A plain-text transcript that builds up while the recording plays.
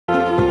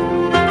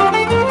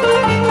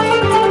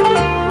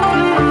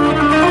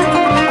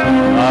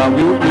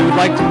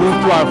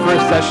our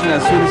first session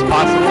as soon as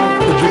possible.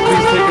 Could you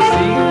please take a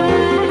seat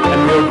and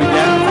we'll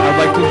begin. I'd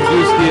like to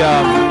introduce the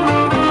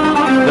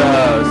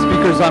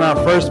speakers on our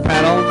first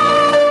panel.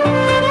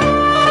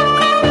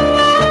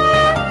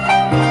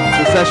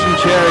 The session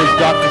chair is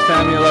Dr.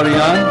 Sami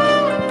Al-Arian.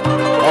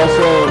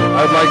 Also,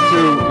 I'd like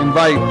to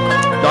invite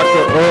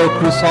Dr. Aurel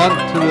Croissant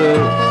to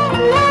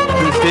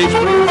the stage,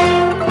 please.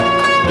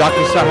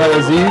 Dr. Sahar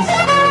Aziz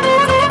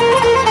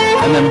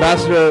and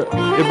Ambassador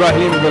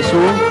Ebrahim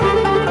Rasool.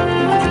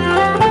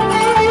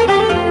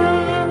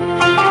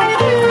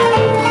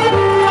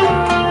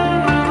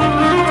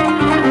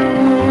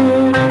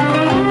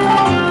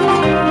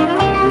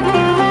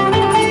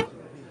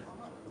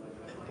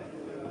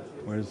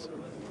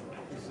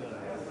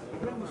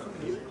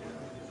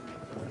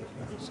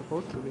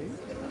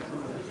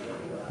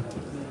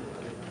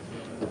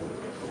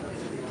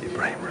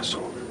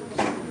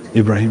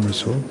 Ebrahim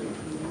Rasool.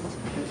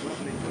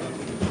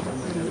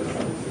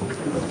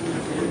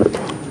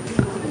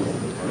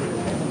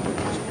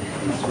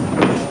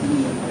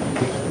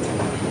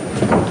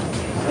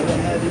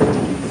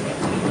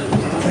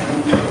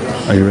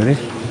 Are you ready?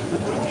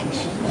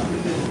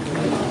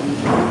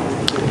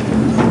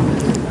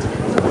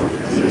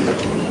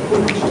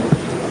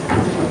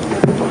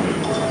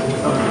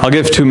 I'll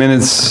give 2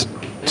 minutes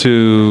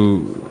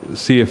to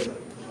see if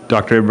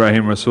Dr.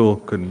 Ebrahim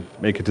Rasool could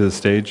make it to the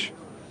stage.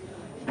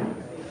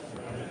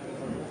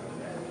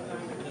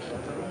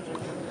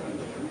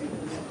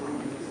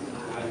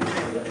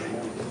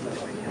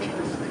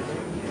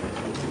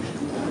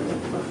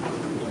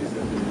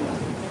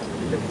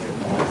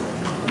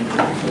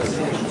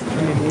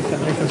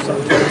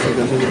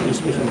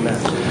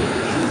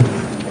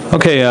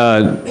 Okay,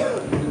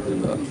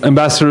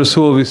 Ambassador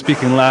Rasool will be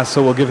speaking last,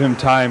 so we'll give him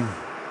time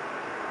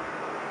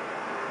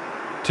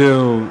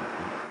to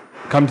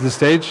come to the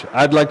stage.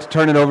 I'd like to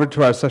turn it over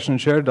to our session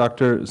chair,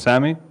 Dr.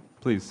 Sami,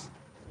 please.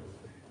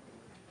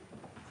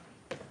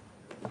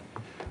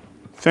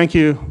 Thank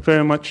you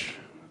very much,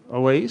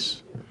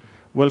 always.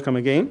 Welcome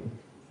again.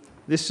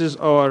 This is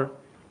our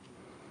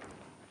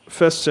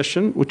first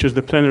session, which is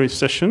the plenary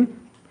session.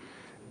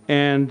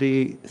 And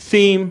the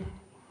theme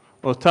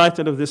or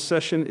title of this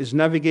session is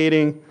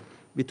Navigating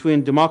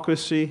Between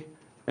Democracy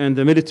and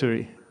the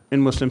Military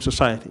in Muslim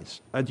Societies.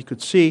 As you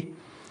could see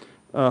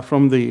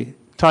from the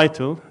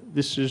title,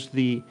 this is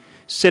the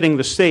setting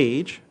the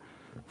stage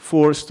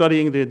for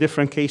studying the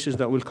different cases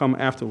that will come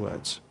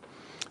afterwards.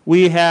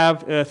 We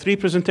have 3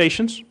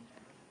 presentations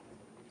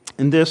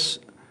in this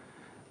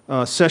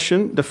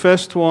session. The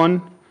first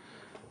one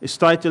is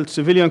titled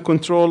Civilian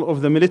Control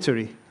of the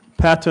Military,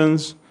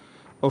 Patterns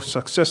of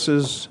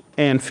Successes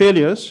and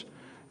Failures.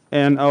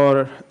 And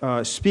our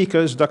speaker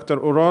is Dr.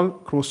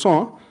 Aurel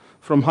Croissant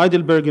from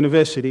Heidelberg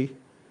University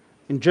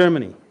in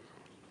Germany.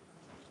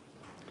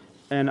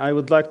 And I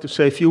would like to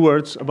say a few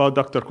words about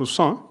Dr.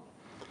 Croissant.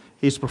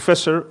 He's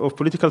professor of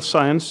political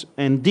science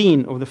and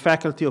dean of the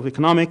Faculty of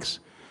Economics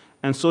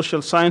and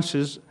Social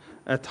Sciences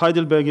at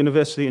Heidelberg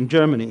University in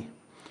Germany.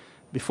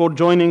 Before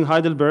joining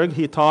Heidelberg,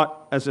 he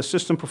taught as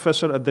assistant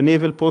professor at the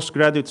Naval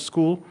Postgraduate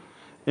School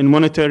in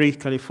Monterey,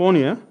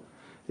 California.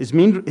 His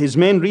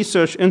main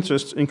research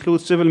interests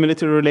include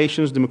civil-military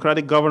relations,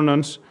 democratic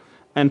governance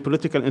and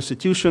political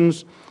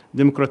institutions,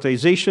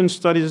 democratization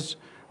studies,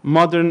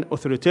 modern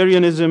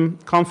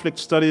authoritarianism, conflict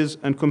studies,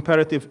 and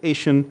comparative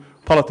Asian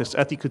politics.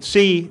 As you could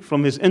see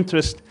from his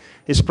interest,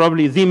 he's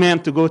probably the man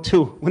to go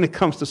to when it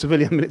comes to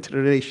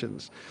civilian-military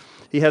relations.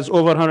 He has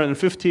over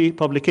 150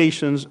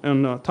 publications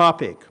on the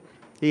topic.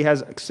 He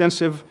has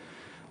extensive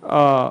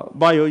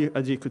bio,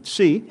 as you could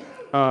see,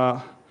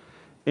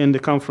 in the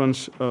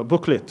conference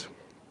booklet.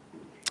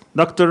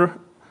 Dr.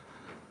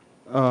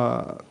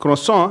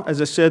 Croissant,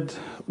 as I said,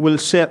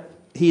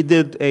 he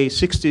did a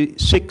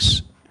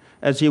 66,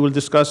 as he will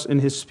discuss in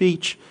his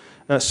speech,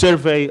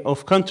 survey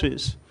of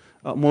countries,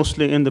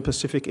 mostly in the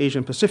Pacific,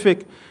 Asian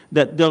Pacific,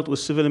 that dealt with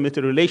civil and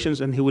military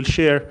relations, and he will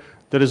share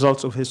the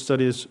results of his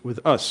studies with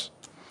us.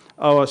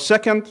 Our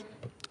second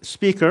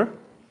speaker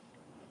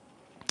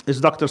is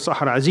Dr.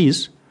 Sahar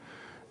Aziz,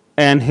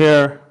 and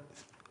her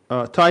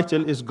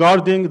title is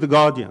Guarding the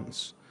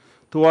Guardians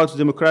Towards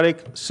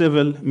Democratic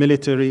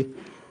Civil-Military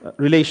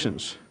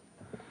Relations.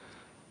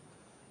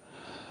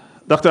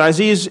 Dr.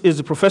 Aziz is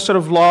a professor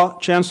of law,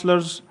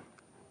 chancellor's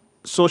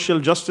social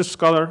justice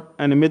scholar,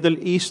 and a Middle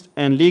East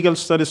and legal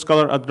studies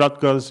scholar at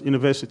Rutgers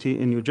University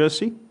in New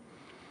Jersey,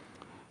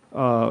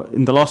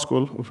 in the law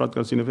school of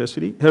Rutgers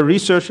University. Her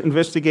research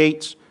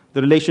investigates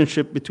the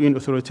relationship between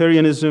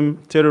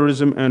authoritarianism,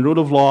 terrorism, and rule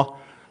of law,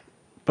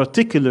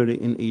 particularly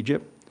in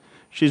Egypt.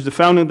 She's the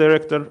founding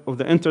director of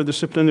the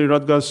interdisciplinary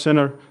Rutgers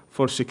Center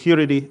for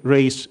Security,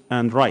 Race,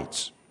 and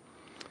Rights.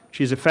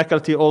 She's a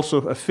faculty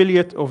also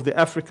affiliate of the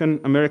African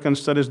American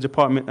Studies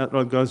Department at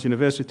Rutgers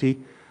University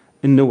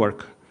in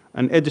Newark,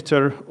 an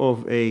editor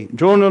of a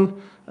journal,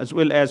 as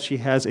well as she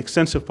has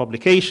extensive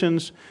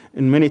publications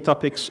in many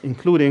topics,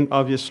 including,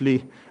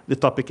 obviously, the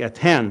topic at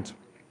hand.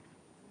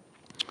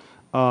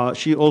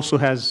 She also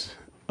has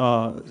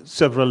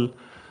several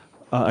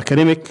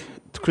academic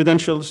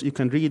credentials. You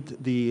can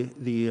read the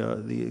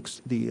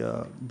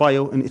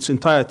bio in its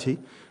entirety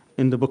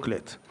in the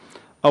booklet.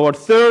 Our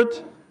third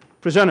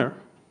presenter,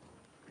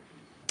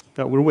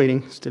 that we're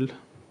waiting still,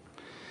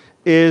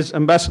 is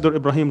Ambassador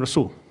Ebrahim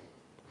Rasool.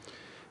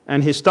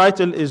 And his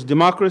title is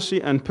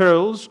Democracy and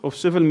Perils of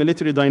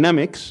Civil-Military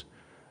Dynamics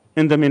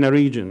in the MENA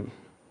region.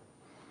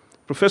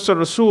 Professor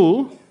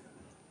Rasool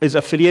is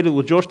affiliated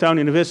with Georgetown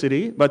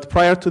University, but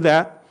prior to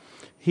that,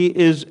 he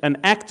is an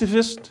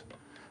activist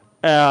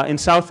in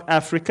South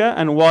Africa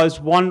and was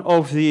one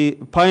of the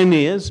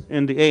pioneers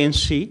in the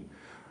ANC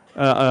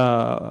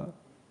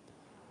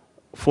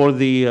for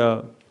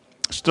the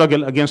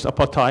struggle against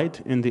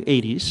apartheid in the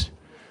 80s.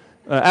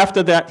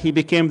 After that, he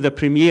became the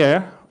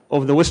premier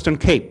of the Western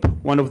Cape,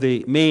 one of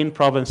the main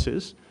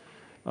provinces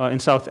in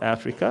South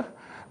Africa.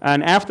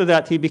 And after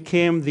that, he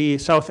became the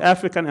South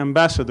African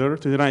ambassador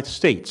to the United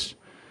States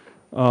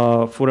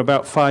for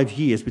about 5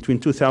 years, between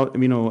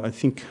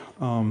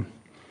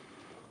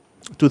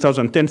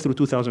 2010 through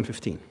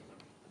 2015.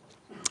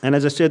 And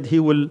as I said, he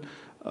will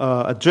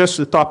address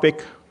the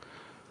topic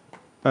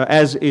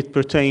as it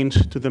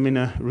pertains to the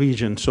MENA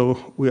region.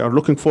 So we are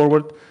looking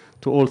forward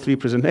to all three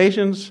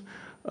presentations.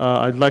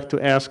 I'd like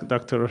to ask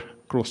Dr.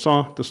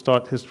 Croissant to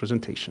start his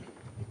presentation.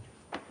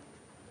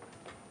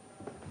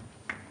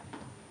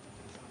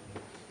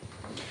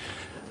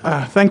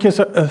 Thank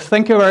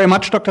you very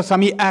much, Dr.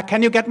 Sami.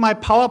 Can you get my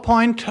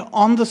PowerPoint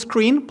on the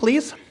screen,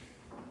 please?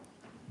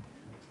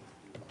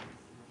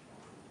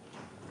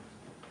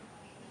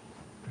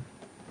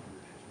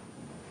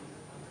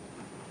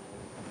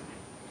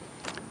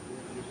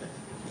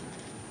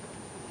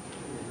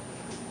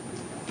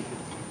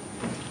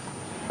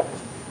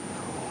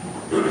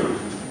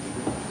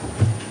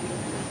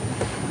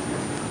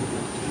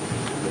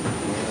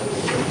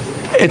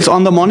 It's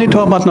on the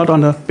monitor, but not on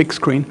the big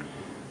screen.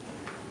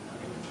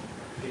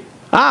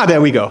 Ah,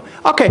 there we go.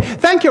 Okay,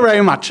 thank you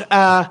very much,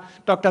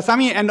 Dr.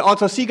 Sami, and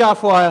also CIGA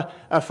for,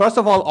 first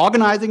of all,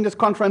 organizing this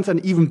conference, and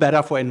even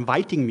better for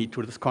inviting me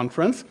to this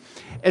conference.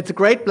 It's a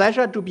great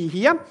pleasure to be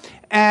here.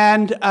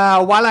 And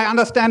while I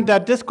understand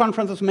that this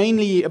conference is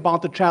mainly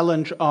about the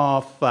challenge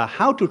of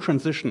how to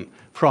transition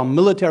from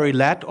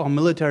military-led or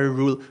military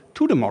rule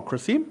to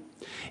democracy,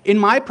 in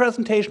my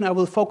presentation I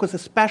will focus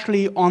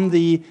especially on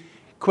the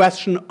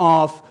question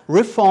of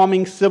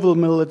reforming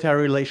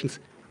civil-military relations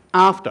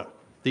after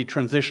the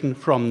transition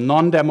from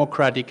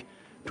non-democratic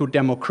to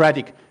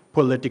democratic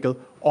political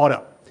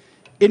order.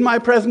 In my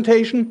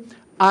presentation,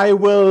 I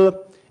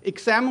will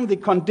examine the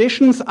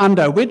conditions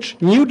under which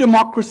new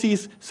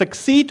democracies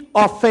succeed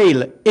or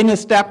fail in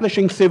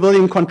establishing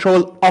civilian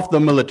control of the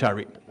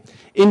military.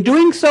 In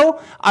doing so,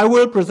 I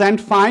will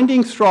present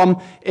findings from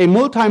a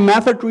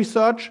multi-method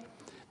research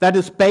that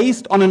is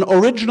based on an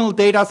original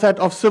data set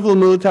of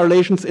civil-military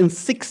relations in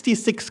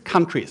 66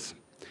 countries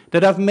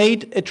that have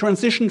made a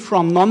transition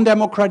from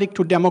non-democratic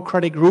to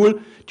democratic rule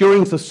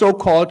during the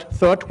so-called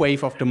third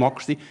wave of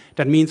democracy.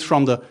 That means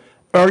from the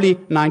early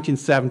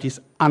 1970s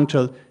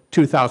until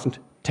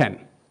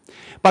 2010.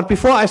 But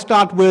before I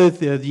start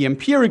with the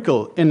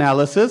empirical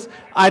analysis,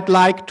 I'd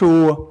like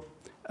to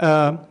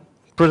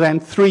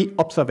present three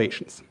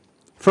observations.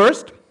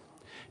 First,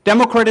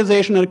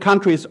 democratization in a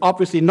country is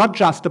obviously not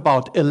just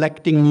about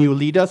electing new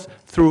leaders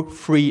through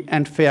free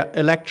and fair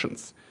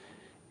elections.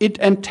 It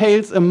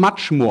entails a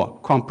much more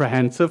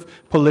comprehensive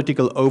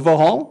political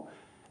overhaul,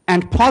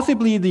 and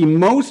possibly the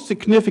most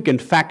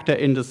significant factor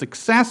in the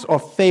success or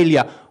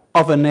failure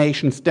of a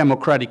nation's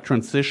democratic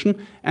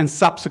transition and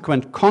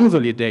subsequent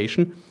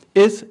consolidation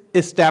is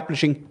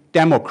establishing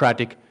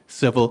democratic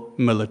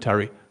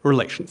civil-military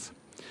relations.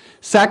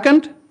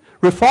 Second,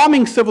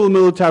 reforming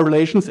civil-military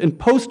relations in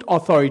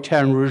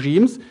post-authoritarian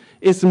regimes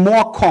is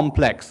more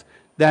complex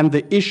than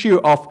the issue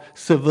of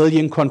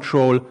civilian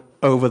control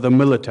over the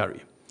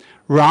military.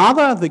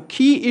 Rather, the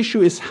key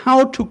issue is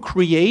how to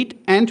create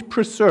and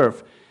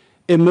preserve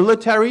a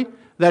military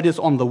that is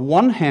on the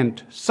one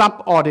hand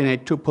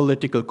subordinate to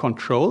political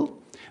control,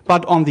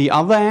 but on the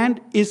other hand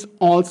is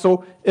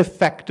also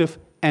effective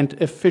and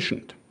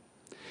efficient.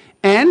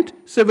 And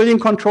civilian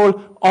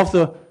control of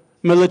the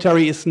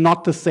military is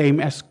not the same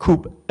as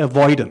coup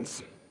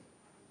avoidance.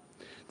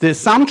 The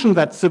assumption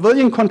that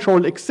civilian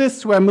control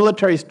exists where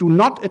militaries do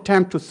not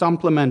attempt to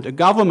supplement a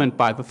government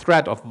by the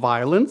threat of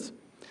violence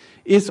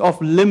is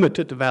of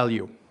limited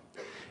value.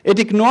 It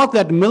ignored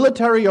that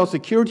military or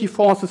security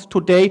forces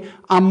today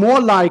are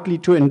more likely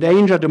to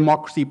endanger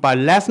democracy by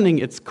lessening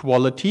its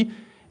quality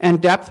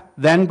and depth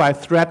than by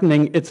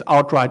threatening its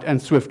outright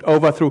and swift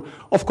overthrow.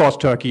 Of course,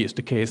 Turkey is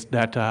the case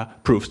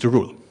that proves the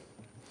rule.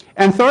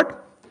 And third,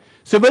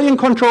 civilian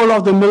control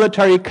of the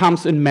military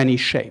comes in many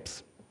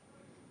shapes.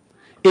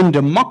 In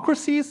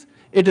democracies,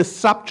 it is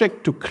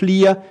subject to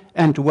clear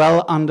and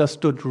well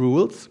understood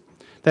rules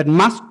that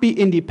must be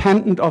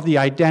independent of the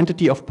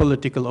identity of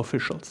political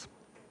officials.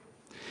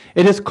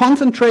 It is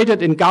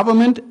concentrated in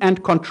government,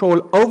 and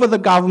control over the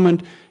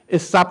government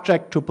is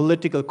subject to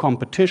political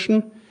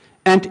competition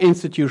and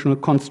institutional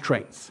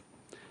constraints.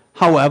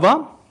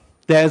 However,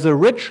 There is a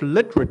rich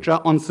literature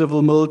on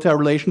civil-military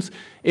relations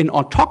in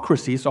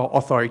autocracies or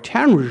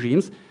authoritarian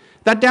regimes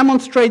that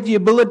demonstrate the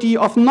ability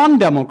of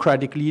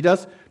non-democratic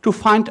leaders to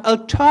find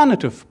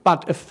alternative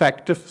but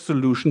effective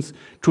solutions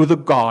to the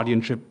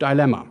guardianship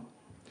dilemma.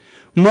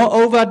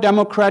 Moreover,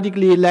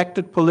 democratically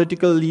elected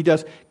political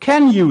leaders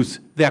can use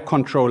their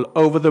control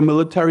over the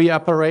military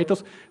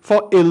apparatus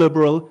for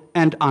illiberal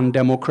and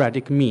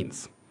undemocratic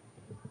means.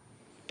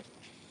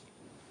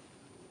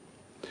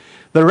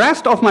 The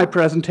rest of my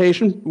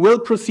presentation will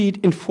proceed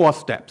in 4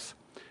 steps.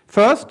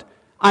 First,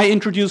 I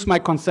introduce my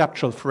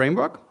conceptual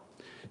framework.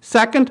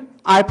 Second,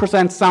 I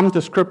present some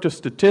descriptive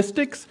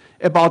statistics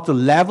about the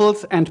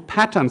levels and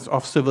patterns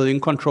of civilian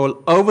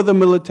control over the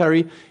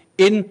military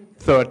in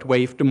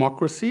third-wave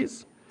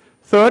democracies.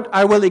 Third,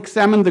 I will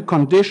examine the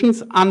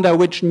conditions under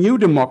which new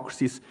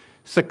democracies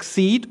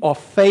succeed or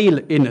fail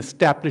in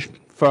establishing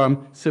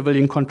firm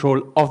civilian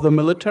control of the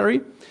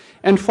military.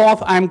 And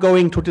fourth, I'm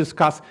going to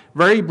discuss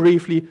very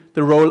briefly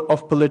the role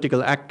of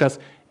political actors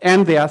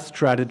and their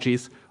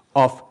strategies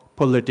of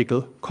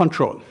political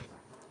control.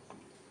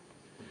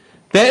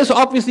 There is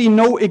obviously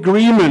no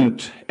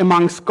agreement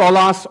among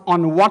scholars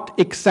on what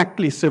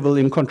exactly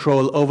civilian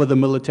control over the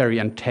military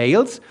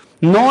entails,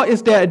 nor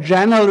is there a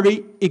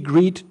generally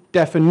agreed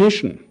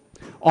definition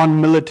on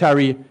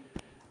military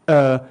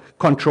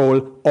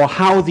control or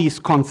how these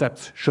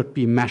concepts should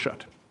be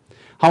measured.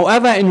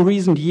 However, in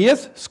recent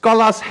years,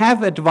 scholars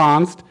have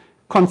advanced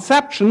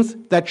conceptions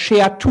that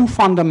share 2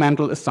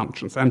 fundamental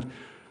assumptions. And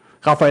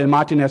Rafael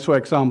Martinez, for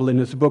example, in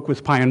his book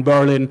with Pai in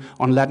Berlin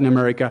on Latin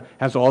America,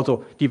 has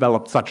also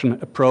developed such an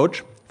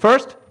approach.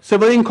 First,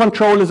 civilian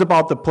control is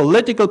about the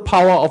political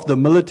power of the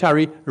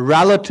military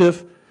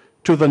relative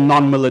to the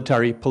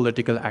non-military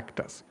political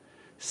actors.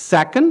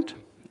 Second,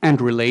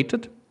 and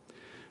related,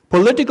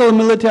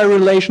 political-military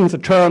relations, a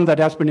term that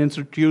has been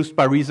introduced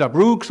by Risa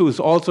Brooks, who is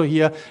also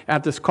here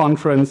at this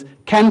conference,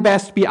 can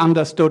best be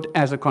understood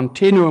as a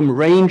continuum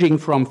ranging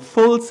from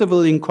full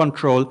civilian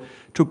control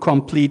to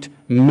complete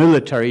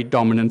military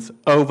dominance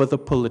over the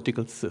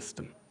political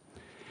system.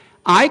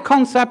 I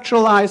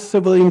conceptualize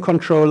civilian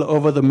control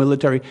over the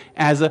military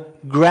as a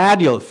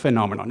gradual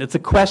phenomenon. It's a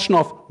question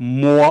of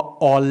more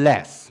or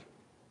less.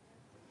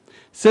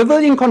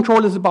 Civilian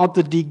control is about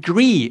the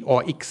degree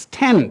or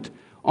extent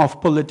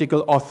of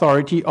political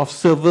authority of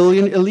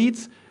civilian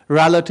elites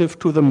relative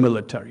to the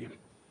military.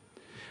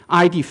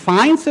 I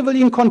define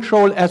civilian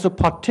control as a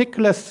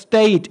particular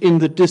state in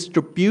the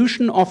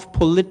distribution of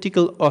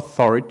political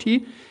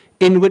authority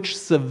in which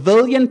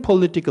civilian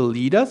political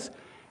leaders,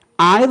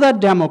 either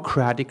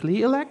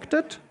democratically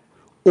elected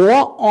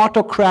or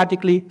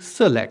autocratically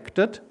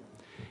selected,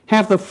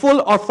 have the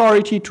full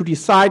authority to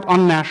decide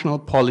on national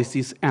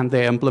policies and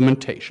their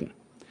implementation.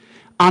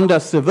 Under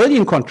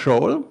civilian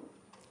control,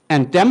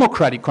 and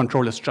democratic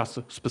control is just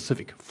a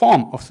specific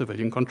form of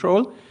civilian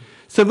control,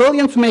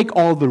 civilians make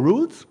all the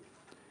rules,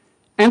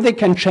 and they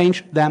can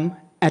change them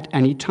at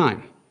any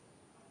time.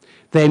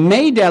 They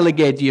may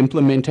delegate the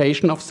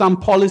implementation of some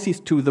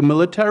policies to the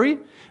military,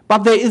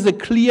 but there is a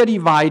clear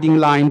dividing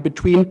line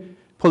between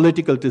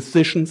political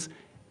decisions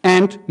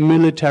and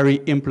military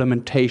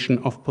implementation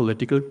of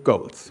political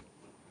goals.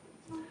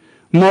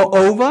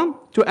 Moreover,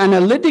 to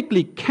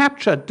analytically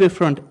capture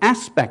different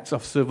aspects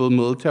of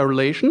civil-military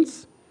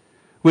relations,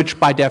 which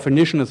by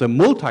definition is a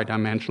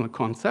multidimensional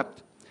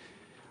concept,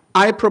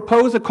 I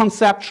propose a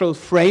conceptual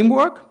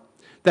framework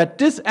that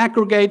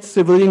disaggregates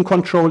civilian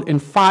control in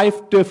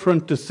 5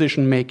 different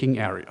decision-making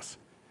areas: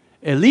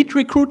 elite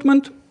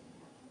recruitment,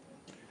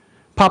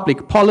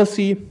 public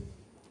policy,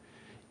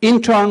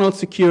 internal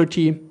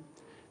security,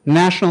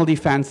 national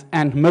defense,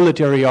 and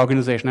military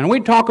organization. And when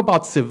we talk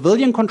about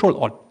civilian control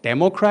or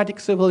democratic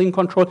civilian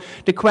control,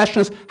 the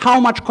question is how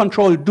much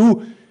control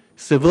do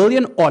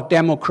civilian or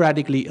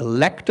democratically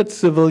elected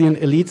civilian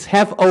elites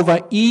have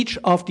over each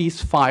of these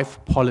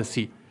 5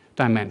 policy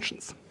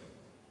dimensions.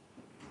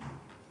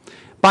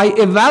 By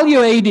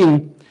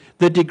evaluating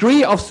the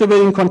degree of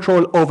civilian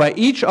control over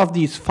each of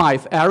these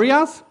 5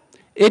 areas,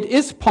 it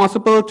is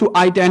possible to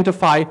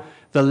identify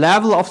the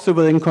level of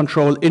civilian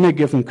control in a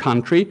given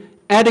country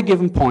at a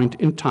given point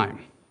in time,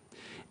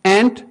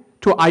 and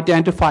to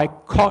identify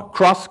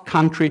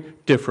cross-country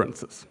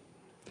differences.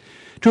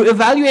 To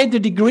evaluate the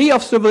degree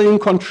of civilian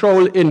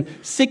control in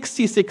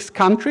 66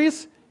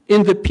 countries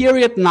in the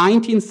period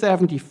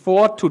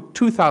 1974 to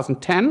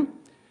 2010,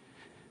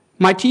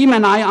 my team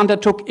and I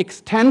undertook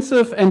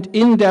extensive and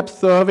in-depth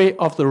survey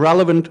of the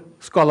relevant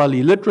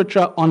scholarly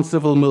literature on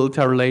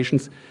civil-military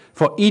relations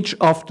for each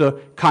of the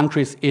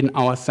countries in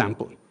our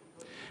sample.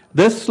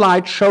 This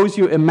slide shows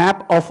you a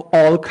map of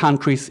all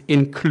countries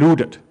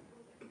included.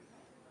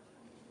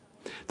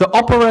 The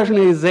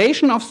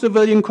operationalization of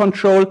civilian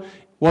control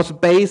was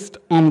based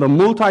on the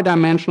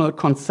multidimensional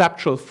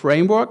conceptual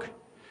framework,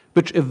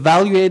 which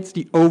evaluates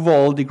the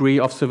overall degree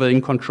of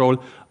civilian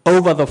control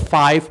over the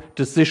 5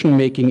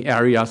 decision-making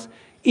areas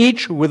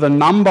each with a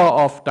number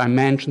of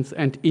dimensions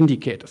and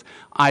indicators.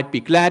 I'd be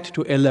glad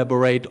to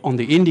elaborate on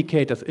the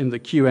indicators in the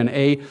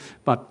Q&A,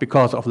 but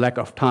because of lack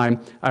of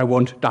time, I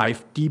won't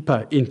dive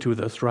deeper into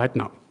this right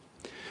now.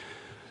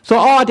 So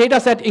our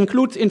dataset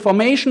includes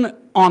information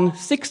on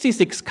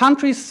 66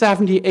 countries,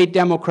 78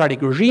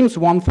 democratic regimes,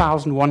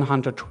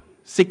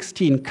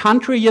 1,116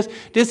 country years.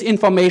 This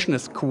information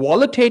is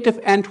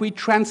qualitative, and we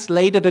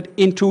translated it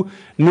into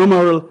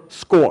numeral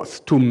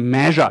scores to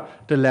measure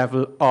the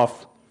level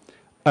of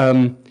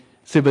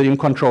civilian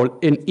control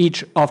in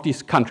each of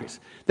these countries.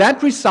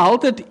 That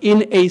resulted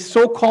in a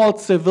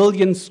so-called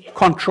civilian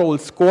control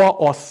score,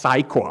 or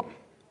CIGA.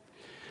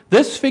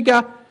 This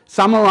figure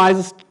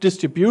summarizes the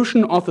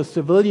distribution of the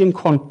civilian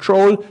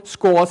control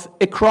scores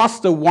across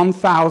the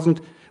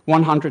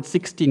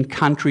 1,116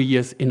 country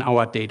years in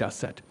our data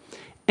set.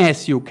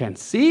 As you can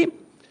see,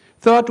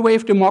 third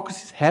wave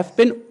democracies have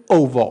been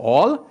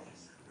overall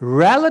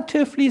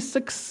relatively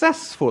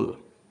successful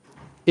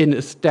in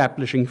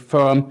establishing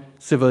firm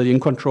civilian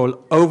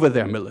control over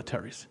their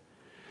militaries.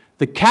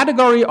 The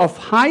category of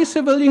high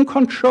civilian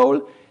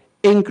control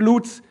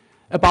includes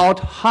about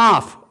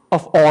half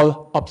of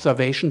all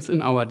observations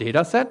in our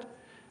data set,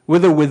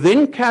 with a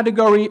within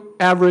category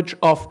average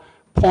of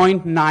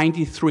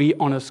 0.93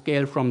 on a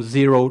scale from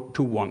 0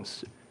 to 1.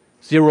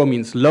 0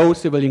 means low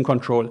civilian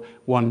control,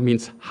 1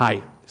 means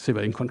high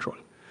civilian control.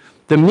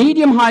 The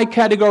medium-high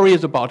category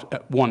is about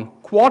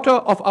 1/4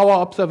 of our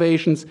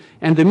observations,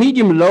 and the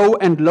medium-low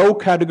and low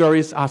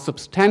categories are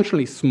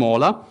substantially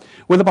smaller,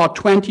 with about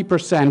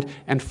 20%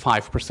 and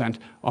 5%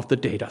 of the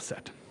data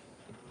set.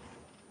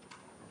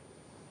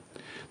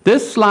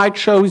 This slide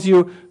shows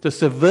you the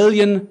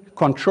civilian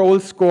control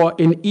score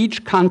in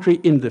each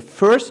country in the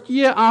first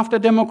year after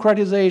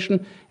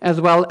democratization, as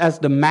well as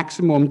the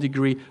maximum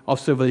degree of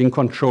civilian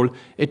control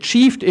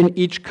achieved in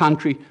each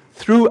country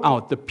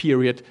throughout the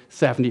period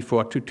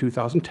 1974 to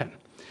 2010.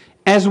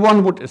 As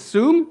one would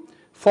assume,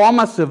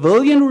 former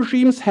civilian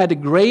regimes had a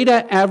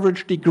greater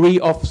average degree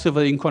of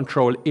civilian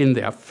control in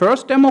their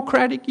first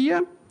democratic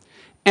year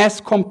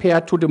as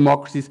compared to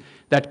democracies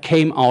that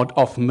came out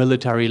of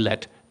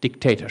military-led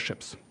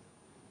dictatorships.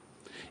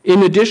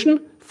 In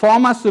addition,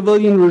 former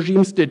civilian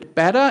regimes did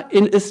better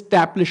in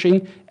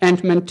establishing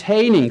and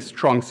maintaining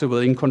strong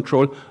civilian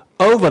control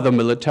over the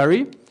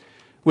military,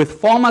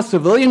 with former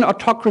civilian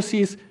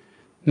autocracies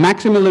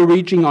maximally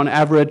reaching on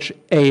average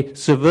a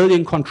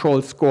civilian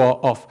control score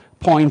of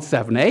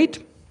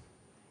 0.78.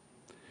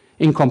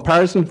 In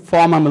comparison,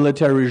 former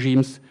military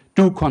regimes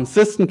do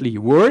consistently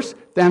worse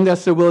than their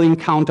civilian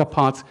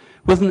counterparts,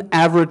 with an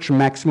average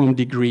maximum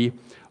degree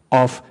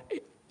of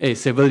a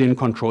civilian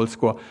control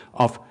score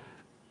of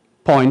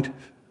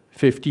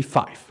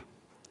 0.55.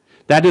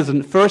 That is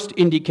a first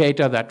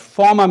indicator that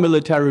former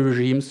military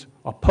regimes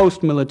or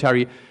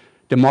post-military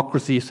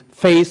democracies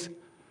face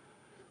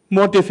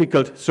more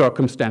difficult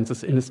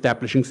circumstances in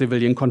establishing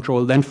civilian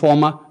control than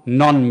former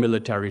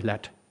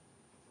non-military-led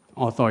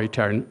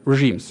authoritarian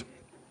regimes.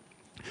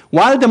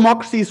 While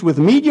democracies with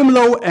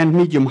medium-low and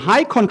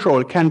medium-high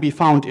control can be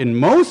found in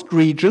most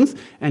regions,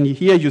 and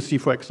here you see,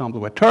 for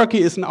example, where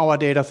Turkey is in our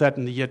data set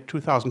in the year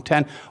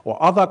 2010,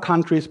 or other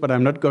countries, but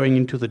I'm not going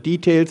into the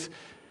details.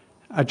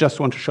 I just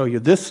want to show you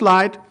this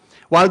slide.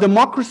 While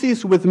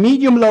democracies with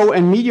medium-low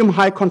and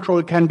medium-high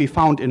control can be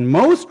found in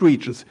most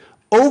regions,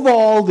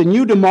 overall, the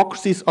new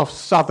democracies of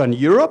Southern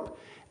Europe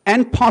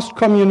and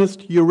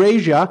post-communist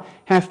Eurasia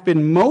have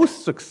been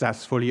most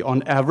successfully,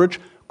 on average,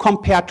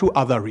 compared to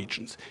other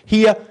regions.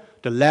 Here,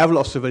 the level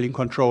of civilian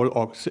control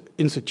or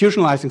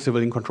institutionalizing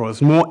civilian control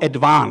is more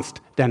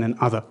advanced than in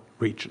other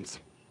regions.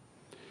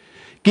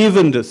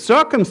 Given the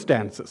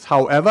circumstances,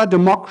 however,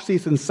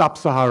 democracies in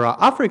sub-Saharan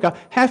Africa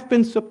have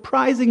been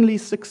surprisingly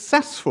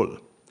successful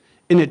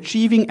in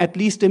achieving at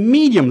least a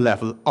medium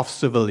level of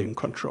civilian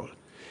control.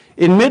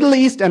 In Middle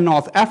East and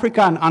North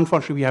Africa, and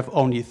unfortunately we have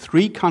only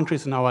 3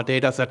 countries in our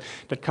data set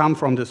that come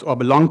from this or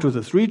belong to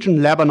this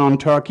region, Lebanon,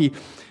 Turkey,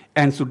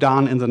 and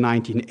Sudan in the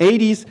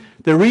 1980s,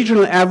 the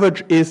regional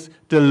average is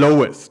the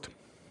lowest.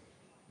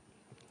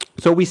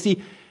 So we see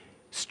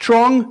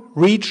strong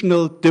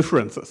regional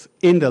differences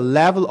in the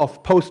level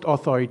of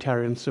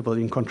post-authoritarian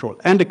civilian control.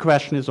 And the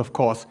question is, of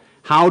course,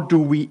 how do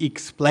we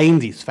explain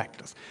these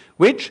factors?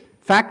 Which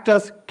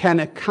factors can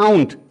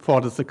account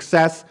for the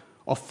success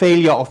or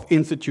failure of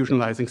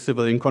institutionalizing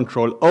civilian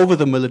control over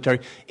the military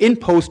in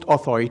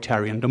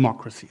post-authoritarian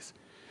democracies?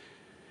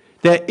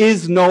 There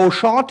is no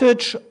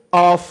shortage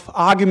of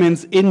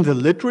arguments in the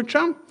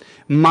literature.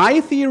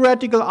 My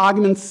theoretical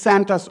argument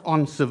centers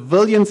on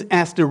civilians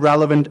as the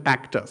relevant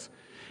actors.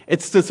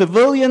 It's the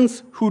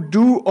civilians who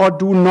do or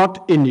do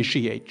not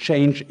initiate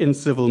change in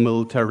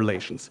civil-military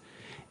relations.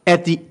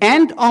 At the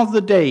end of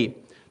the day,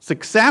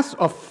 success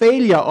or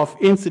failure of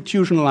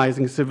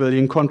institutionalizing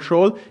civilian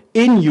control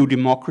in new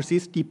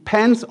democracies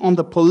depends on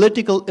the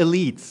political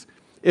elites'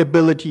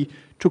 ability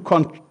to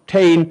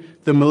contain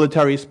the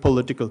military's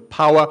political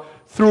power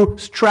through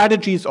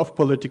strategies of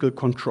political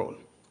control.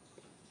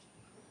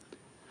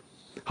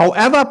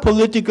 However,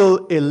 political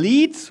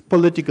elites,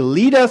 political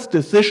leaders'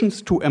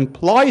 decisions to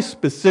employ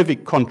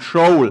specific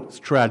control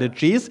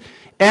strategies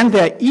and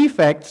their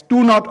effects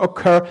do not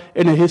occur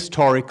in a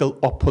historical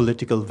or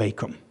political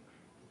vacuum,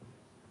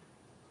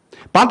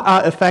 but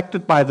are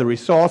affected by the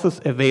resources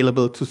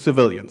available to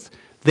civilians.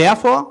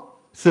 Therefore,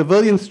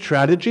 civilian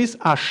strategies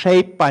are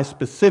shaped by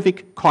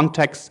specific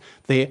contexts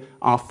they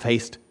are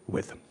faced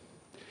with.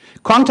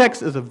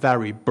 Context is a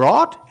very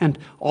broad and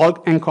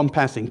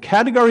all-encompassing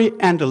category,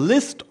 and a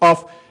list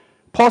of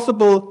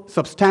possible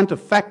substantive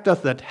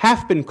factors that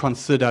have been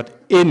considered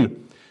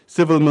in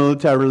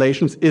civil-military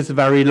relations is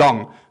very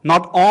long.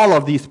 Not all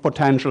of these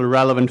potential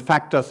relevant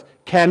factors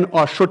can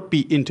or should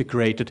be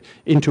integrated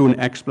into an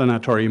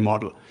explanatory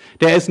model.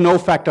 There is no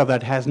factor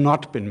that has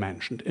not been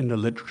mentioned in the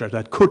literature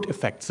that could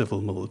affect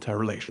civil-military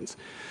relations.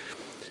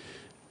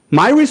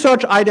 My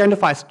research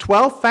identifies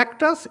 12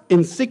 factors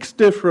in 6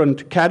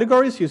 different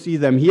categories, you see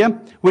them here,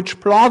 which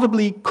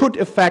plausibly could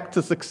affect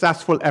the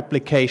successful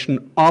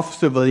application of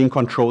civilian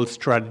control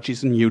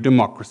strategies in new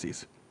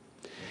democracies.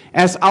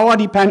 As our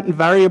dependent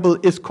variable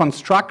is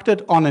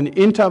constructed on an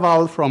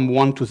interval from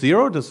 1 to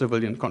 0, the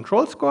civilian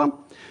control score,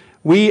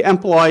 we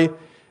employ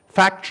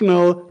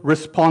factional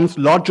response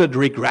logic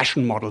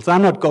regression models.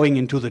 I'm not going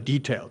into the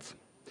details.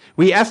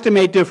 We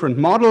estimate different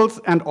models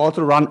and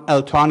also run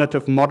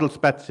alternative model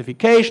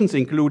specifications,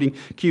 including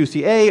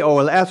QCA,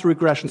 OLS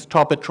regressions,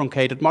 top-it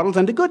truncated models.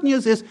 And the good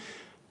news is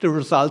the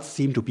results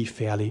seem to be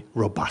fairly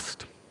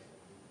robust.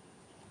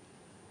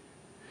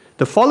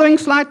 The following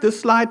slide,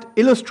 this slide,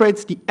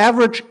 illustrates the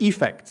average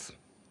effects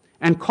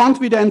and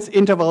confidence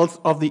intervals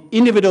of the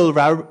individual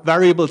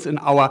variables in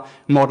our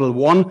model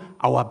 1,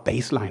 our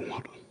baseline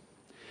model.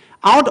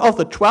 Out of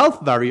the 12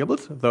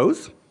 variables,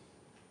 those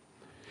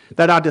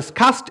that are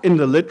discussed in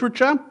the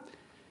literature,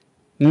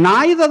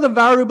 neither the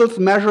variables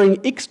measuring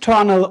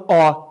external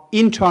or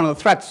internal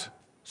threats,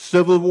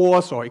 civil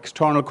wars or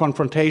external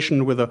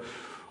confrontation with a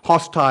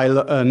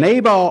hostile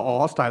neighbor or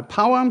hostile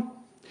power,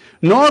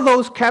 nor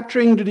those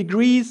capturing the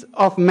degrees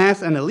of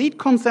mass and elite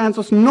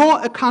consensus,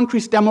 nor a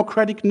country's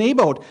democratic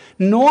neighborhood,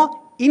 nor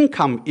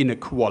income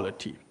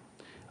inequality,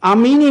 are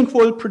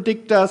meaningful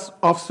predictors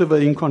of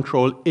civilian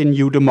control in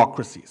new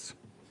democracies.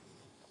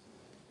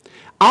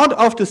 Out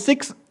of the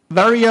 6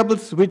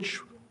 variables which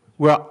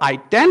were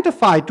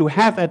identified to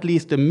have at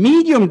least a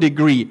medium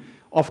degree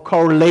of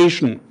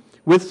correlation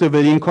with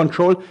civilian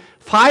control,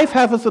 5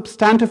 have a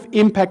substantive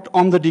impact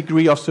on the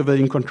degree of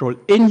civilian control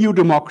in new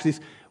democracies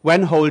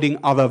when holding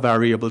other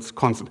variables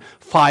constant.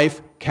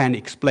 5 can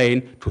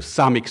explain to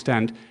some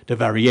extent the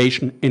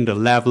variation in the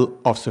level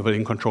of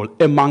civilian control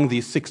among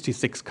these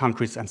 66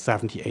 countries and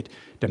 78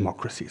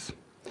 democracies.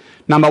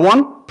 Number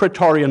 1,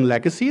 Praetorian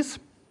legacies.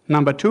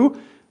 Number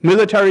 2,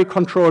 military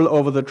control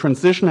over the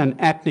transition and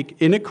ethnic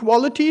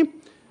inequality,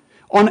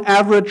 on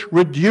average,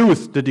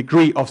 reduce the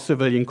degree of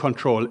civilian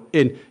control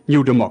in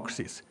new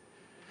democracies.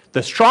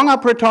 The stronger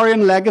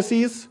Praetorian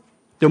legacies,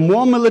 the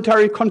more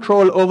military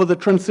control over the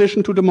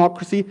transition to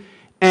democracy,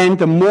 and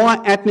the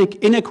more ethnic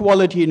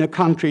inequality in a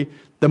country,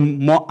 the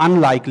more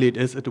unlikely it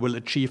is it will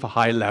achieve a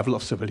high level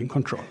of civilian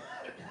control.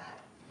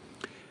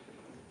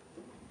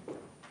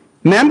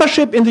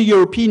 Membership in the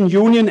European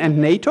Union and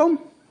NATO,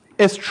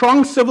 a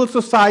strong civil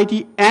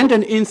society and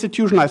an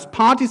institutionalized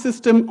party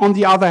system, on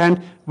the other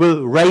hand,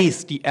 will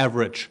raise the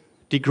average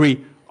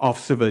degree of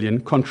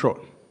civilian control.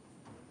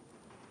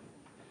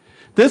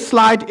 This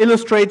slide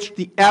illustrates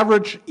the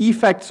average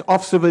effects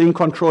of civilian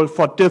control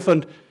for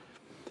different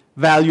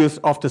values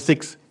of the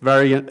 6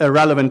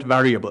 relevant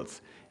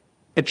variables.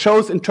 It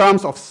shows in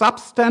terms of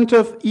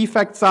substantive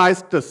effect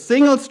size, the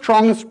single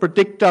strongest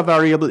predictor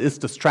variable is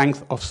the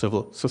strength of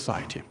civil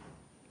society.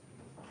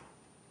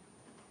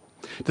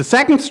 The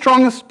second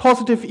strongest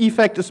positive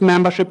effect is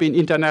membership in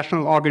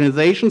international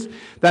organizations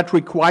that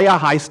require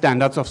high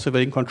standards of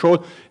civilian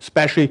control,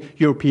 especially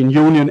European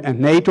Union and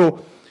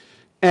NATO.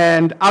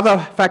 And other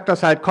factors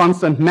held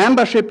constant.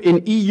 Membership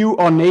in EU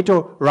or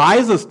NATO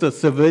rises the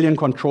civilian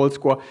control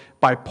score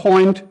by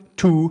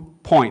 0.2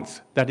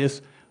 points. That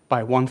is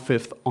by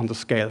 1/5 on the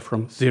scale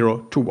from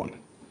 0 to 1.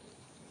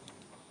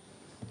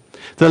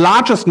 The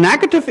largest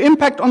negative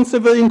impact on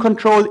civilian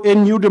control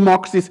in new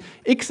democracies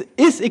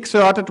is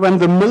exerted when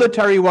the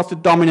military was the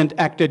dominant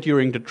actor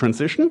during the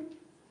transition.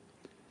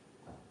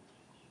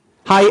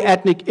 High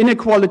ethnic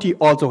inequality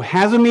also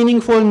has a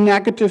meaningful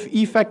negative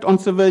effect on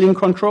civilian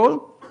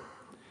control.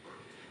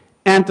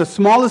 And the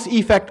smallest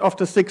effect of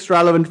the 6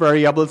 relevant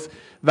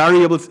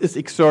variables is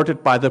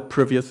exerted by the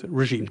previous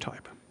regime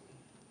type.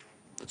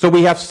 So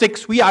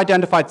we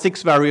identified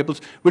 6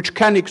 variables which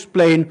can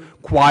explain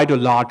quite a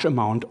large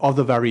amount of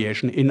the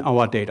variation in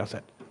our data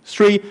set.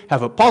 3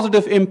 have a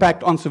positive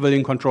impact on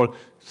civilian control,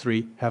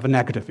 3 have a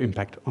negative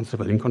impact on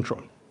civilian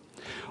control.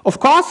 Of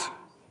course,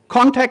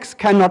 context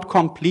cannot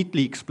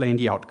completely explain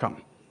the outcome.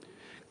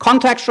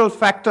 Contextual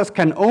factors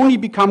can only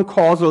become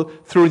causal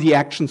through the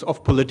actions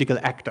of political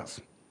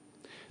actors.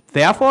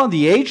 Therefore,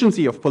 the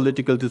agency of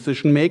political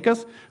decision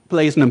makers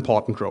plays an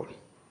important role.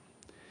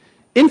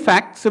 In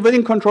fact,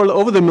 civilian control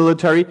over the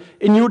military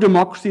in new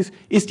democracies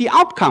is the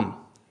outcome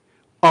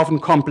often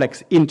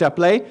complex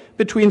interplay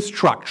between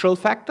structural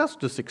factors,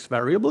 the 6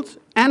 variables,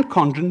 and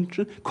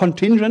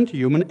contingent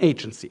human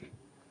agency.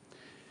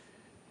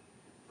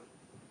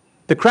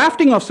 The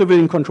crafting of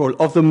civilian control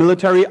of the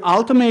military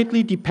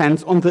ultimately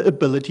depends on the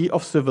ability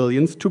of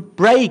civilians to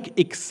break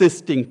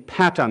existing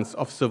patterns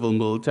of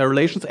civil-military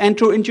relations and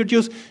to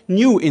introduce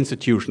new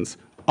institutions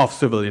of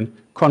civilian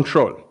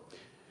control.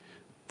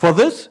 For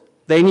this,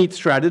 they need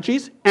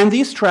strategies, and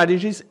these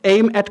strategies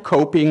aim at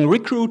coping,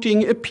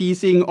 recruiting,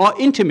 appeasing, or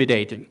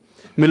intimidating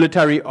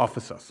military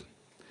officers.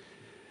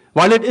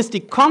 While it is the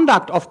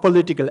conduct of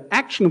political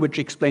action which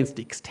explains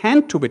the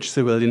extent to which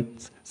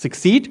civilians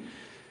succeed,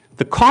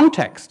 the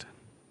context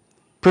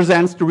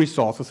presents the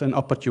resources and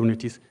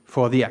opportunities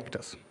for the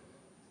actors.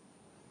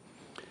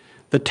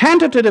 The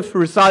tentative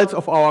results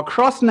of our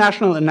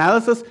cross-national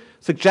analysis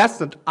suggest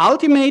that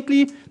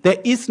ultimately there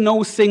is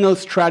no single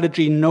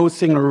strategy, no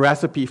single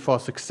recipe for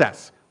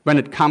success when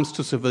it comes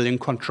to civilian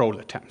control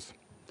attempts.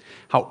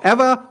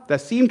 However, there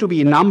seem to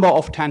be a number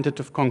of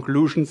tentative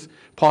conclusions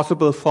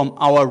possible from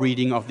our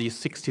reading of these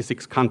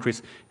 66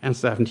 countries and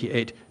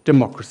 78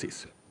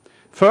 democracies.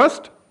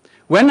 First,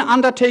 when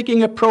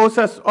undertaking a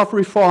process of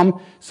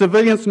reform,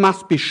 civilians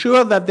must be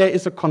sure that there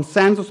is a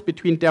consensus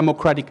between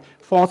democratic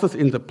forces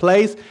in the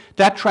place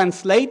that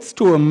translates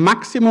to a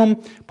maximum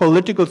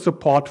political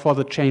support for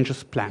the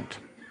changes planned.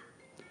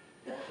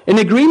 An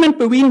agreement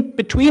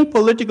between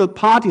political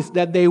parties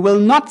that they will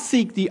not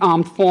seek the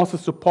armed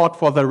forces support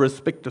for their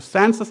respective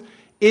stances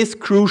is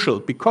crucial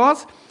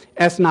because,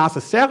 as Nasser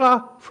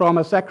Serra,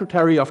 former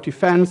Secretary of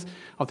Defense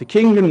of the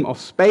Kingdom of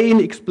Spain,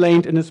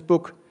 explained in his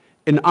book,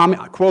 an army,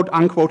 quote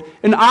unquote,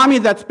 an army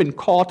that's been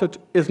courted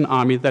is an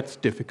army that's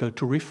difficult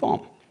to reform.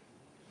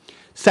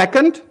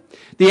 Second,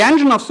 the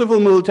engine of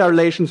civil-military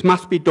relations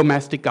must be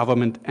domestic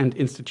government and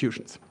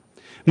institutions.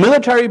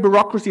 Military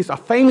bureaucracies are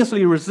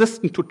famously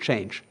resistant to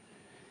change,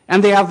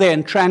 and they have their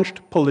entrenched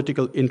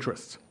political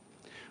interests.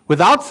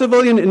 Without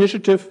civilian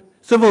initiative,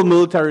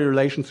 civil-military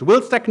relations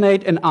will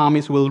stagnate and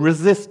armies will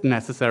resist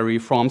necessary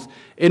reforms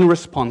in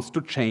response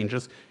to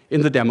changes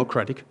in the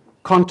democratic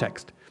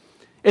context.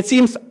 It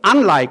seems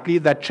unlikely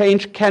that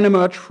change can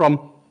emerge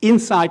from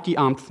inside the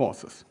armed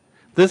forces.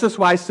 This is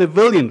why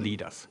civilian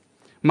leaders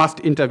must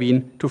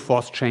intervene to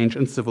force change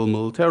in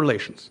civil-military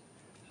relations.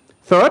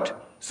 Third,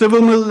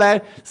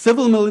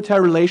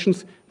 civil-military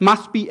relations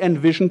must be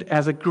envisioned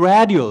as a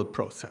gradual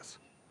process,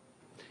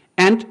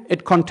 and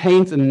it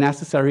contains a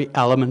necessary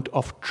element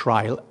of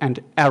trial and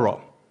error.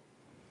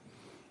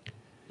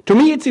 To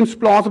me, it seems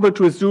plausible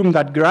to assume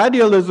that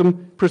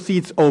gradualism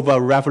precedes over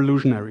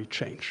revolutionary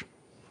change.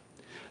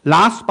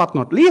 Last but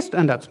not least,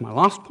 and that's my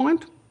last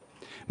point,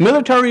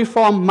 military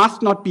reform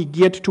must not be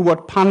geared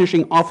toward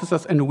punishing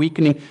officers and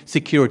weakening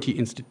security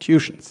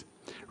institutions.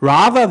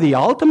 Rather, the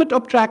ultimate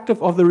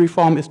objective of the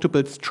reform is to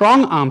build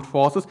strong armed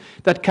forces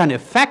that can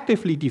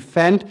effectively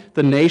defend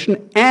the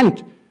nation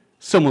and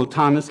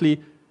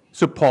simultaneously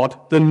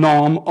support the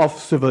norm of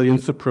civilian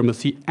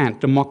supremacy and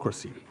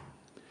democracy.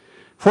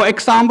 For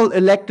example,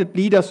 elected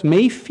leaders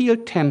may feel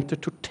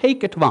tempted to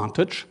take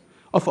advantage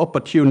of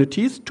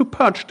opportunities to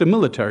purge the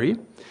military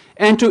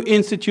and to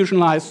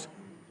institutionalize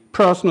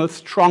personal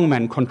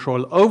strongman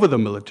control over the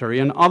military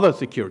and other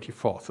security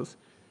forces.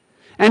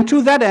 And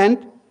to that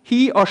end,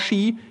 he or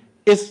she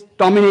is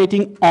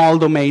dominating all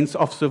domains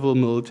of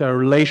civil-military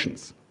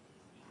relations.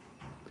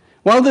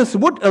 While this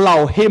would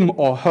allow him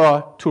or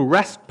her to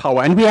wrest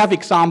power, and we have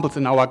examples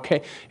in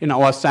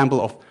our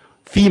sample of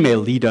female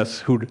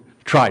leaders who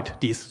tried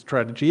these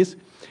strategies,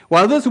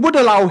 while this would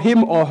allow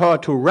him or her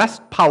to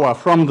wrest power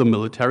from the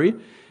military,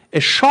 a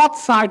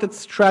short-sighted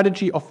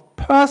strategy of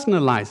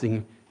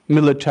personalizing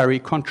military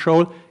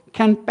control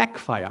can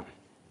backfire,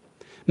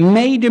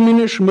 may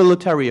diminish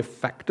military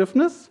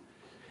effectiveness,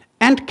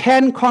 and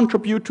can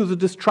contribute to the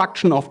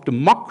destruction of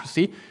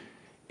democracy,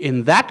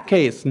 in that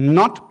case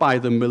not by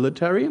the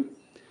military,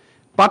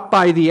 but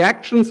by the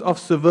actions of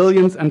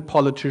civilians and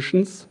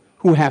politicians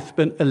who have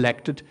been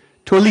elected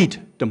to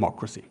lead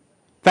democracy.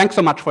 Thanks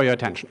so much for your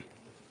attention.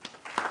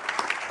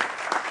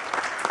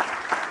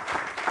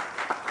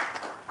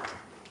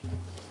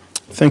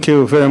 Thank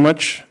you very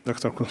much,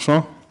 Dr.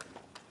 Croissant.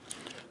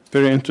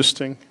 Very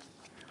interesting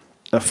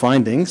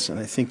findings, and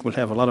I think we'll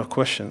have a lot of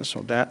questions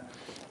on that.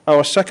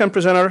 Our second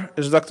presenter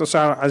is Dr.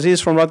 Sahar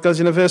Aziz from Rutgers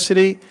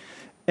University,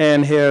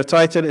 and her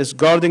title is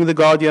Guarding the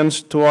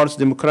Guardians Towards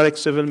Democratic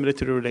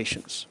Civil-Military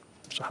Relations.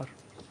 Sahar.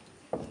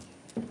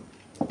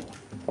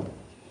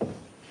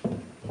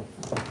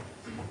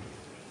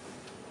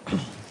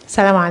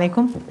 Assalamu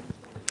alaikum.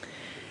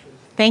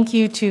 Thank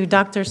you to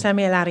Dr.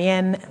 Sami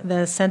Al-Arian,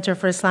 the Center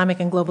for Islamic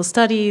and Global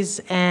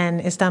Studies,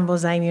 and Istanbul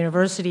Zaim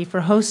University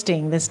for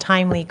hosting this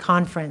timely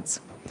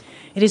conference.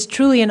 It is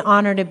truly an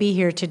honor to be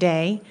here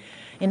today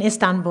in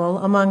Istanbul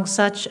among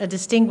such a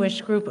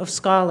distinguished group of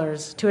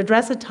scholars to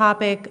address a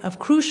topic of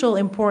crucial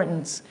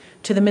importance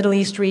to the Middle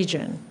East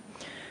region.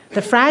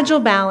 The fragile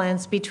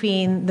balance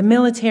between the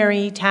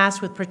military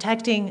tasked with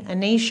protecting a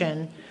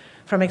nation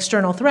from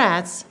external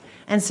threats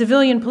and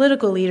civilian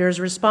political leaders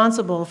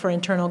responsible for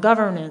internal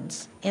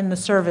governance in the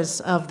service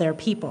of their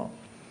people.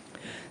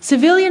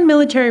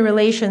 Civilian-military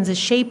relations is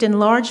shaped in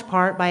large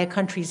part by a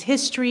country's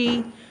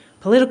history,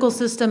 political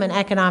system, and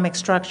economic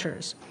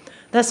structures.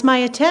 Thus, my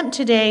attempt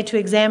today to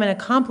examine a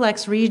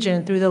complex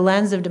region through the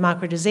lens of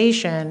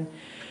democratization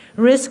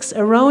risks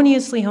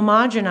erroneously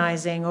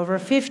homogenizing over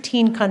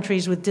 15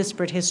 countries with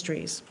disparate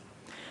histories.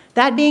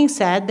 That being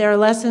said, there are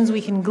lessons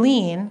we can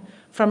glean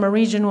from a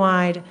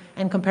region-wide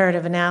and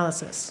comparative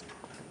analysis.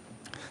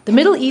 The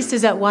Middle East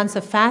is at once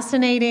a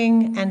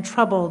fascinating and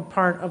troubled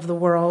part of the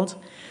world.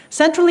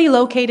 Centrally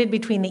located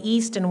between the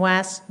East and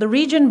West, the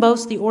region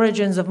boasts the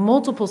origins of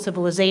multiple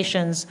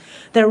civilizations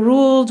that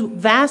ruled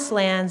vast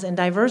lands and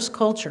diverse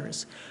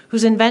cultures,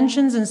 whose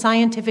inventions and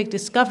scientific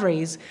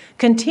discoveries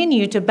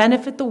continue to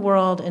benefit the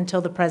world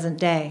until the present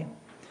day.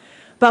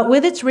 But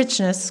with its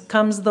richness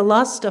comes the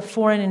lust of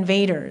foreign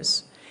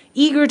invaders,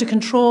 eager to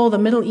control the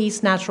Middle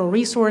East's natural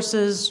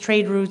resources,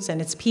 trade routes, and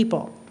its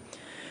people.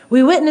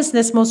 We witnessed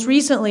this most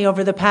recently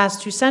over the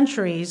past 2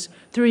 centuries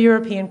through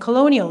European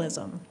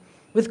colonialism.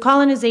 With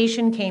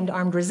colonization came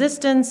armed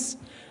resistance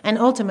and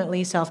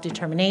ultimately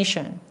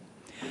self-determination.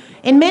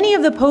 In many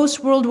of the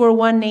post-World War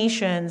I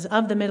nations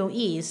of the Middle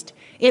East,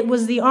 it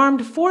was the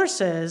armed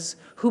forces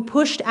who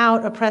pushed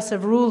out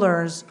oppressive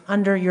rulers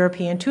under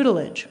European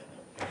tutelage.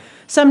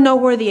 Some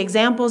noteworthy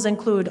examples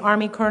include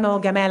Army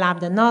Colonel Gamal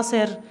Abdel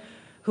Nasser,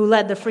 who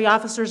led the Free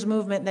Officers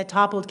Movement that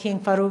toppled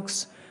King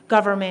Farouk's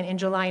government in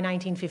July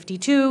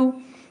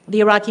 1952.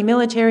 The Iraqi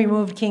military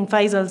moved King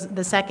Faisal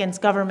II's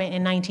government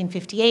in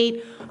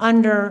 1958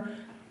 under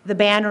the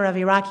banner of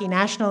Iraqi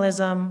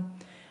nationalism.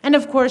 And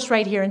of course,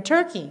 right here in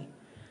Turkey,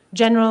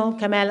 General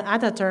Kemal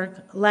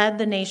Atatürk led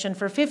the nation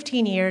for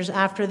 15 years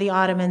after the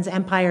Ottoman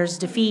Empire's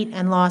defeat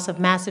and loss of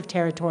massive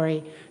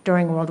territory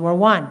during World War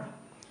I.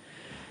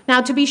 Now,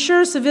 to be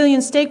sure,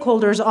 civilian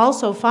stakeholders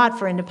also fought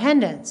for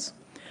independence.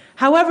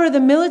 However, the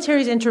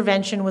military's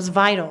intervention was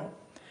vital.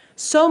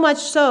 So much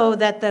so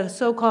that the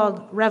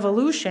so-called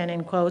revolution,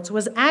 in quotes,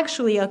 was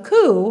actually a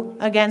coup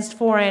against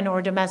foreign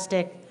or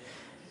domestic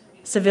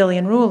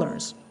civilian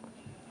rulers.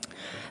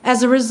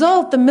 As a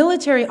result, the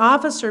military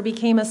officer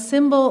became a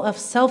symbol of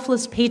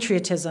selfless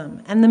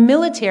patriotism, and the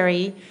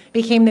military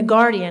became the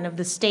guardian of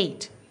the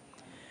state.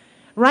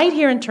 Right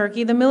here in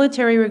Turkey, the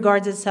military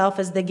regards itself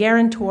as the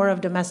guarantor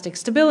of domestic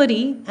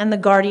stability and the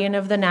guardian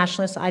of the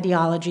nationalist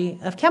ideology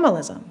of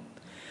Kemalism.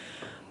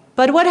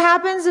 But what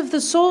happens if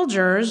the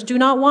soldiers do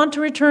not want to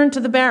return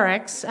to the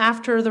barracks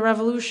after the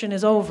revolution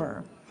is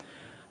over?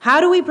 How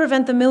do we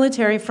prevent the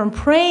military from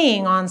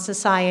preying on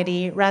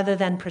society rather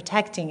than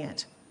protecting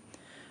it?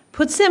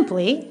 Put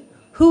simply,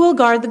 who will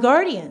guard the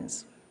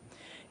guardians?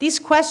 These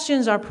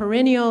questions are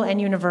perennial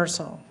and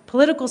universal.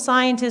 Political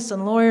scientists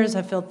and lawyers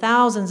have filled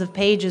thousands of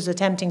pages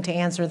attempting to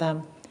answer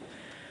them.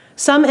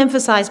 Some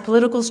emphasize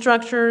political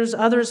structures,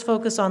 others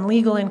focus on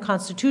legal and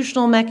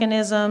constitutional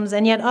mechanisms,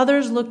 and yet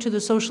others look to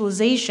the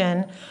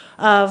socialization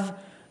of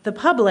the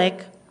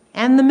public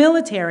and the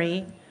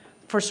military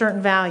for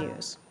certain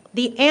values.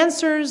 The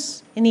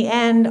answers, in the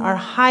end, are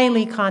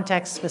highly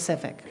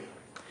context-specific.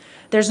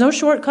 There's no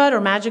shortcut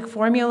or magic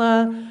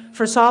formula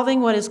for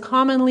solving what is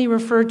commonly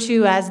referred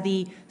to as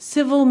the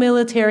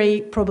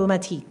civil-military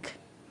problématique.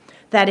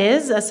 That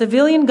is, a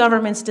civilian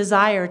government's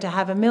desire to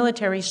have a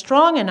military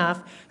strong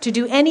enough to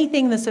do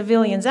anything the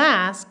civilians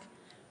ask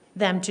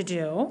them to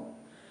do,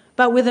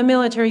 but with a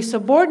military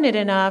subordinate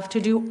enough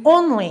to do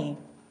only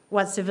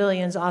what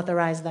civilians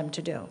authorize them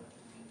to do.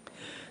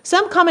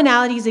 Some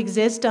commonalities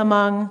exist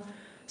among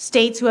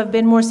states who have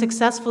been more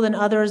successful than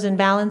others in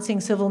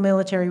balancing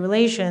civil-military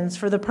relations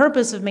for the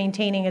purpose of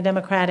maintaining a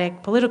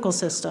democratic political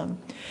system.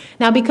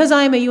 Now, because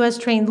I am a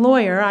US-trained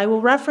lawyer, I will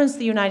reference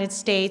the United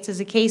States as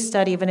a case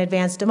study of an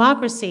advanced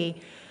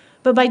democracy,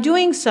 but by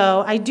doing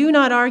so, I do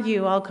not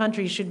argue all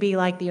countries should be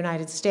like the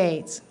United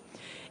States.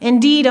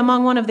 Indeed,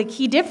 among one of the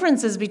key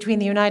differences between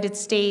the United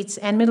States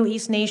and Middle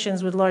East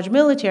nations with large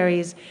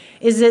militaries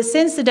is that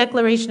since the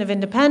Declaration of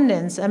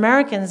Independence,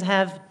 Americans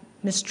have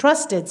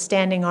mistrusted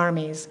standing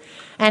armies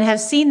and have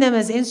seen them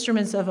as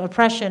instruments of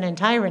oppression and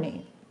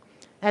tyranny,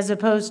 as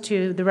opposed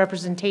to the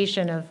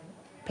representation of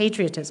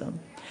patriotism.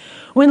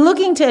 When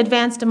looking to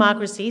advance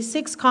democracy,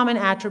 6 common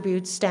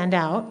attributes stand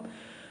out.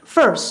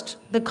 First,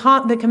 the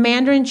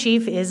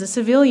commander-in-chief is a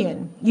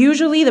civilian,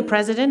 usually the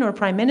president or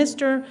prime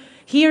minister.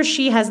 He or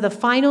she has the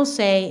final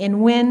say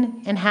in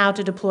when and how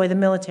to deploy the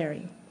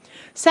military.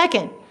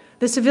 Second,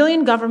 the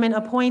civilian government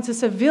appoints a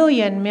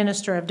civilian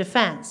minister of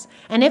defense.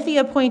 And if the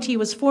appointee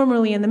was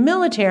formerly in the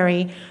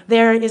military,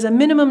 there is a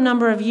minimum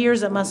number of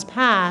years that must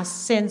pass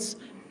since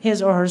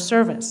his or her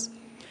service.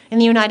 In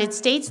the United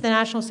States, the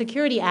National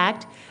Security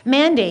Act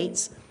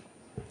mandates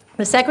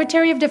the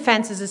Secretary of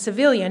Defense is a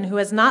civilian who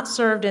has not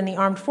served in the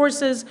armed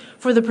forces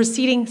for the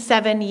preceding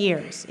 7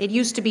 years. It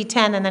used to be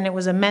 10, and then it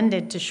was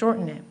amended to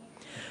shorten it.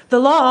 The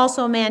law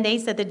also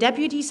mandates that the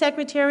Deputy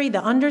Secretary,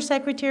 the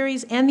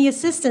Undersecretaries, and the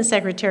Assistant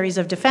Secretaries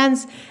of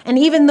Defense, and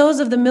even those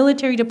of the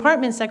Military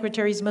Department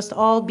Secretaries must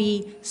all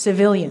be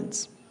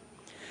civilians.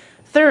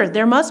 Third,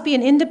 there must be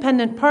an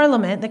independent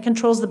parliament that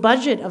controls the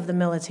budget of the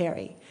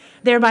military,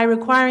 thereby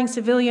requiring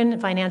civilian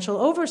financial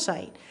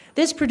oversight.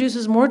 This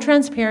produces more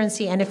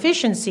transparency and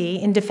efficiency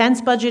in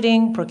defense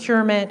budgeting,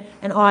 procurement,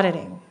 and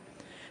auditing.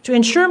 To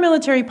ensure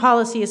military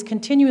policy is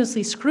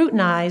continuously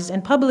scrutinized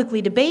and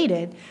publicly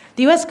debated,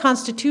 the U.S.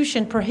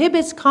 Constitution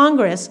prohibits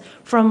Congress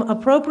from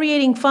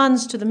appropriating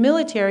funds to the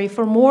military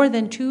for more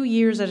than 2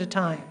 years at a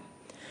time.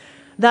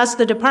 Thus,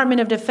 the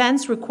Department of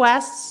Defense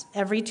requests,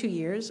 every 2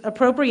 years,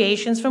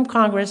 appropriations from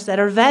Congress that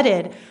are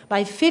vetted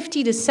by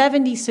 50 to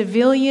 70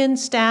 civilian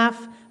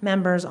staff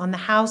members on the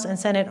House and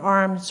Senate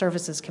Armed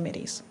Services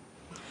Committees.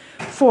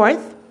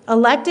 Fourth,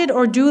 elected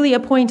or duly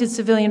appointed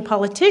civilian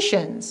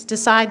politicians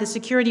decide the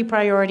security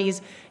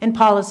priorities and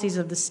policies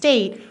of the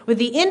state with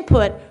the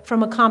input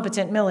from a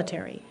competent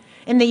military.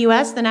 In the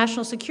U.S., the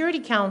National Security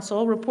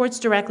Council reports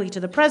directly to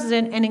the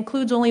President and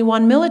includes only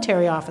one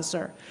military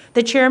officer,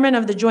 the chairman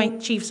of the Joint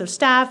Chiefs of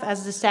Staff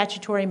as the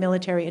statutory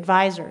military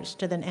advisors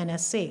to the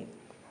NSC.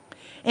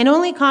 And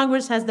only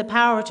Congress has the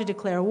power to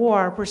declare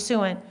war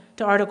pursuant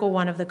to Article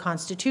 1 of the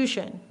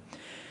Constitution.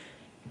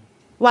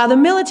 While the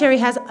military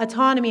has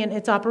autonomy in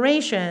its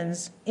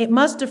operations, it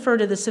must defer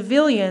to the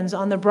civilians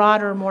on the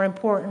broader, more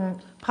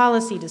important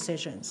policy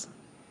decisions.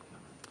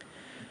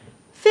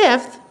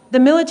 Fifth, the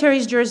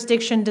military's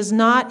jurisdiction does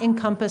not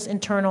encompass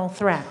internal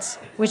threats,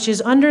 which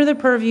is under the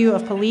purview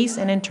of police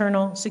and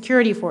internal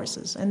security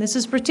forces. And this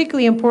is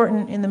particularly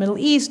important in the Middle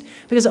East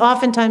because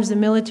oftentimes the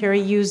military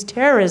use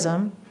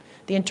terrorism,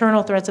 the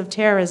internal threats of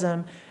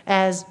terrorism,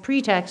 as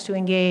pretext to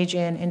engage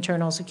in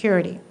internal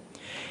security.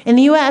 In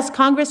the U.S.,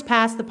 Congress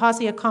passed the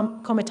Paucia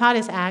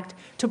Comitatus Act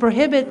to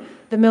prohibit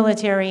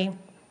the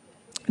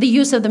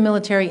use of the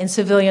military in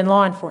civilian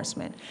law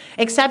enforcement.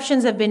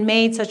 Exceptions have been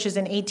made, such as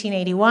in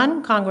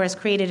 1881, Congress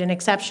created an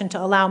exception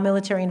to allow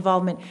military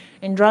involvement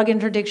in drug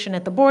interdiction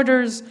at the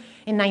borders.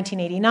 In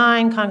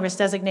 1989, Congress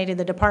designated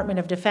the Department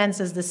of Defense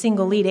as the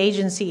single lead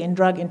agency in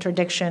drug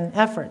interdiction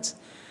efforts.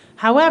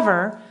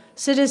 However,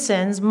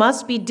 citizens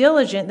must be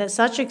diligent that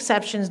such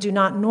exceptions do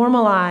not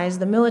normalize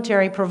the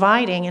military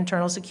providing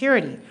internal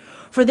security,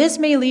 for this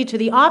may lead to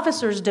the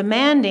officers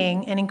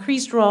demanding an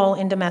increased role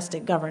in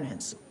domestic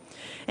governance.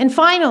 And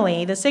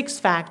finally, the sixth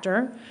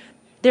factor,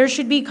 there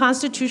should be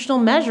constitutional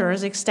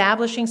measures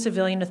establishing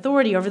civilian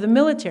authority over the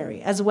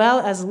military, as well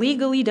as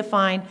legally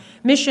defined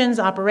missions,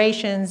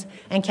 operations,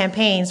 and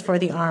campaigns for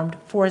the armed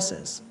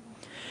forces.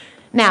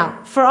 Now,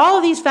 for all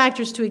of these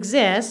factors to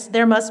exist,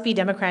 there must be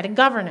democratic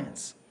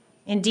governance.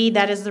 Indeed,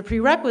 that is the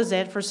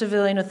prerequisite for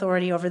civilian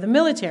authority over the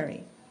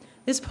military.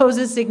 This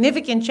poses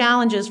significant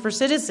challenges for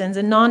citizens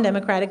in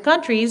non-democratic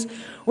countries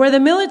where the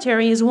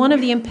military is one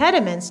of the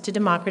impediments to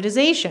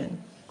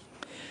democratization.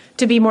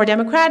 To be more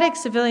democratic,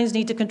 civilians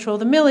need to control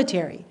the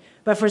military.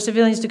 But for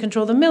civilians to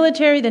control the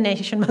military, the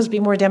nation must be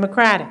more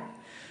democratic.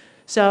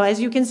 So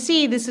as you can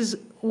see, this is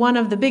one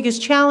of the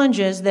biggest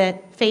challenges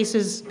that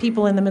faces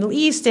people in the Middle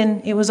East,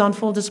 and it was on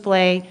full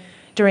display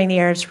during the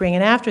Arab Spring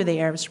and after the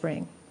Arab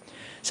Spring.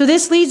 So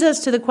this leads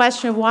us to the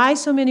question of why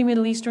so many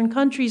Middle Eastern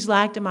countries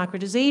lack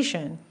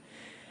democratization.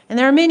 And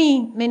there are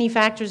many, many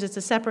factors. It's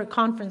a separate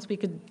conference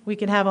we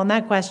could have on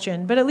that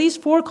question, but at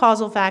least 4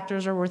 causal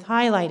factors are worth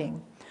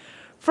highlighting.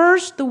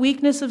 First, the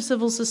weakness of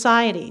civil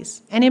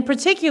societies, and in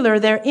particular,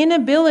 their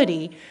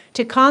inability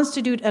to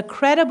constitute a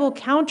credible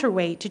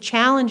counterweight to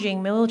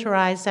challenging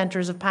militarized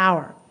centers of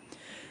power.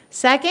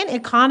 Second,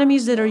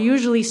 economies that are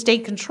usually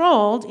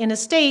state-controlled in a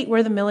state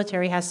where the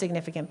military has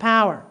significant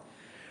power.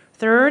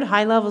 Third,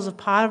 high levels of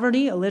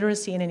poverty,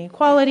 illiteracy, and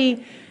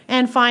inequality.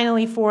 And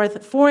finally,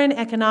 fourth, foreign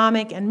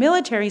economic and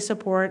military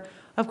support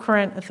of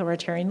current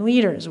authoritarian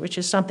leaders, which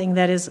is something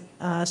that is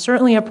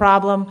certainly a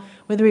problem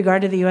with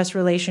regard to the U.S.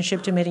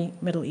 relationship to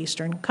Middle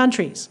Eastern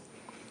countries.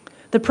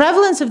 The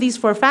prevalence of these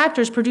 4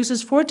 factors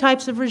produces 4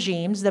 types of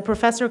regimes that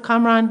Professor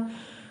Kamran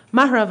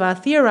Mahrava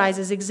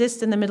theorizes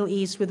exist in the Middle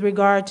East with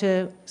regard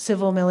to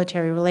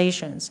civil-military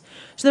relations.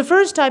 So the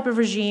first type of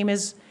regime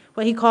is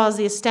what he calls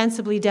the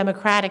ostensibly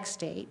democratic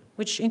state,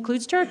 which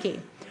includes Turkey,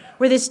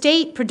 where the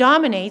state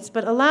predominates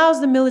but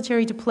allows the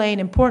military to play an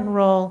important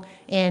role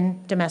in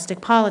domestic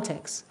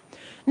politics.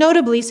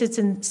 Notably, since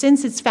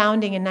its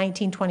founding in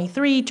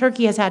 1923,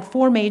 Turkey has had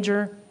 4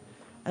 military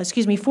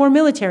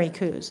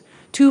coups,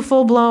 2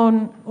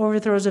 full-blown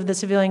overthrows of the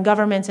civilian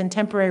governments and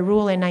temporary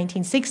rule in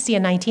 1960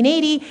 and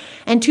 1980,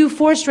 and 2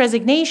 forced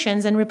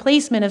resignations and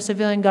replacement of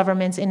civilian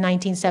governments in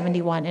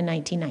 1971 and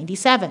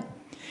 1997.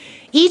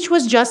 Each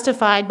was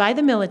justified by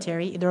the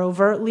military, either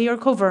overtly or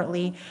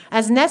covertly,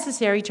 as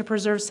necessary to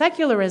preserve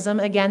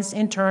secularism against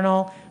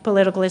internal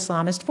political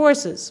Islamist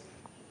forces.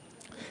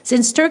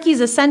 Since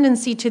Turkey's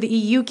ascendancy to the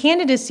EU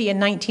candidacy in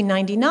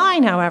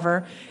 1999,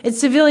 however, its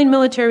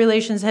civilian-military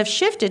relations have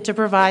shifted to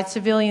provide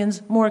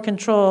civilians more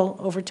control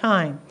over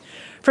time.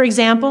 For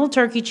example,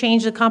 Turkey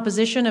changed the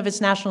composition of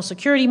its national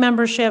security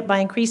membership by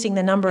increasing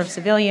the number of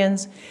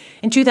civilians.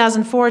 In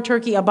 2004,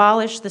 Turkey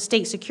abolished the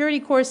state security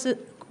courts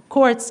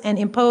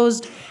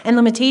and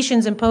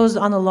limitations imposed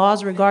on the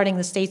laws regarding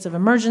the states of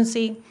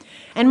emergency.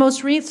 And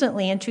most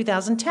recently, in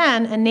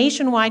 2010, a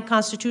nationwide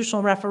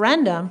constitutional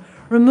referendum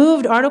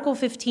removed Article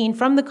 15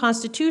 from the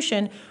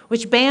Constitution,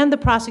 which banned the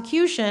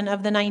prosecution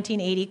of the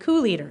 1980 coup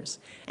leaders.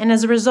 And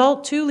as a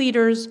result, 2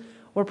 leaders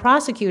were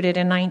prosecuted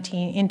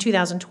in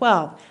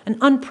 2012, an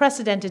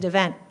unprecedented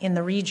event in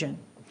the region.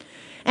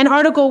 And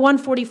Article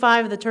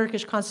 145 of the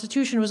Turkish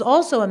Constitution was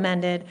also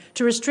amended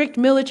to restrict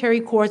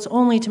military courts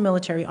only to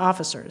military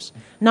officers.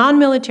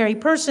 Non-military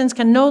persons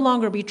can no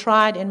longer be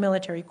tried in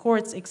military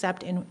courts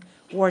except in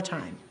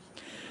wartime.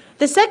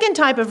 The second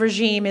type of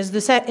regime is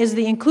the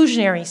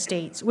inclusionary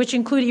states, which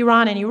include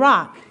Iran and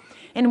Iraq,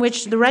 in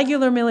which the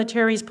regular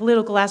military's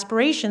political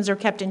aspirations are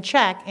kept in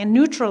check and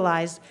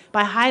neutralized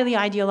by highly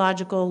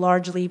ideological,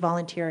 largely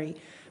voluntary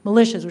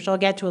militias, which I'll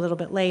get to a little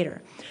bit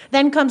later.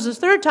 Then comes the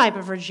third type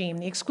of regime,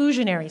 the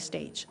exclusionary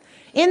state.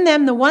 In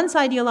them, the once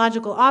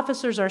ideological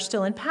officers are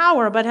still in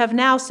power, but have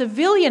now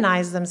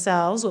civilianized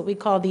themselves, what we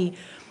call the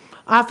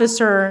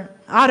officer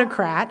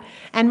autocrat,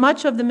 and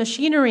much of the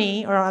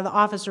machinery, or the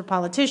officer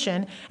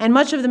politician, and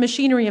much of the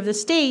machinery of the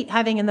state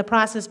having in the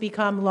process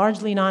become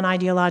largely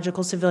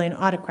non-ideological civilian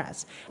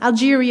autocrats.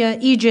 Algeria,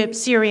 Egypt,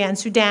 Syria, and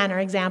Sudan are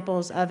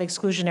examples of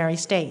exclusionary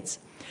states.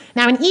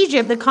 Now, in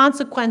Egypt, the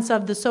consequence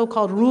of the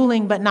so-called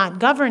ruling but not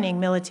governing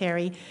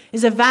military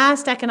is a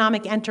vast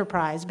economic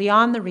enterprise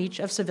beyond the reach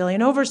of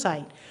civilian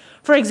oversight.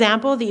 For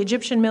example, the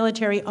Egyptian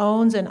military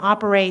owns and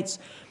operates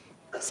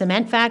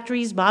cement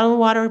factories, bottled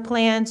water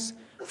plants,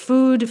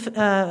 food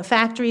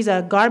factories,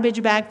 a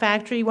garbage bag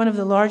factory, one of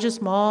the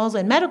largest malls,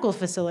 and medical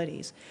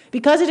facilities.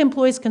 Because it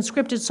employs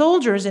conscripted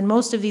soldiers in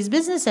most of these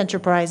business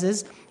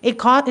enterprises,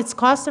 its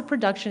cost of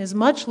production is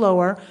much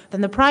lower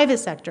than the private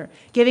sector,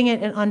 giving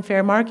it an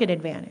unfair market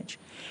advantage.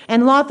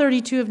 And Law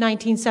 32 of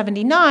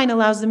 1979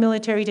 allows the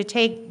military to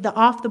take the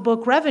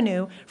off-the-book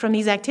revenue from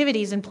these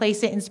activities and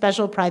place it in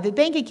special private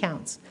bank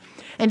accounts.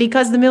 And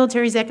because the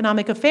military's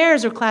economic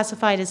affairs are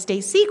classified as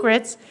state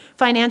secrets,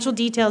 financial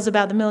details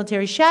about the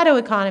military's shadow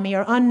economy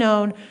are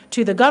unknown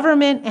to the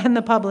government and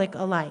the public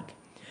alike.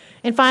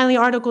 And finally,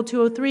 Article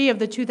 203 of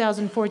the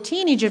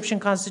 2014 Egyptian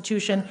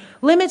Constitution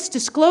limits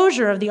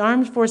disclosure of the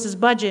armed forces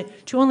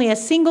budget to only a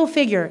single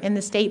figure in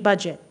the state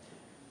budget.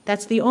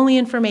 That's the only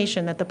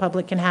information that the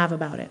public can have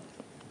about it.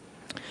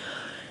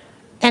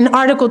 And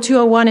Article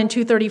 201 and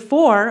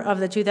 234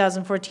 of the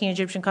 2014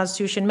 Egyptian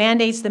Constitution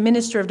mandates the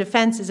Minister of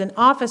Defense is an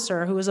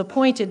officer who is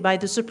appointed by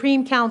the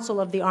Supreme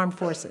Council of the Armed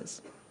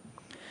Forces.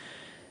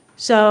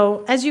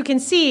 So, as you can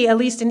see, at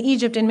least in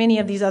Egypt and many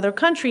of these other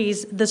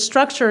countries, the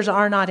structures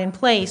are not in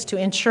place to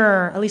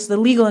ensure, at least the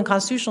legal and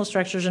constitutional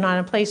structures are not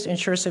in place to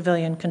ensure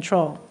civilian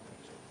control.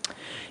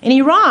 In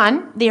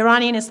Iran, the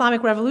Iranian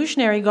Islamic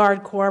Revolutionary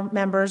Guard Corps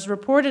members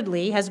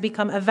reportedly has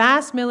become a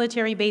vast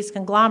military-based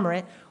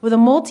conglomerate with a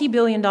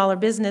multi-billion-dollar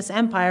business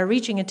empire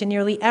reaching into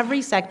nearly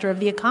every sector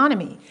of the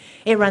economy.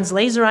 It runs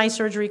laser eye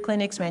surgery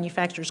clinics,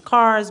 manufactures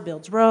cars,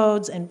 builds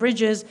roads and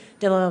bridges,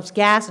 develops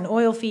gas and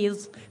oil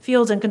fields,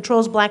 and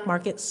controls black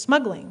market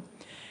smuggling.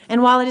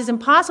 And while it is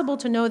impossible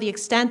to know the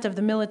extent of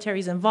the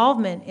military's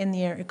involvement in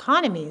their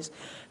economies,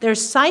 their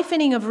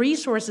siphoning of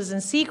resources in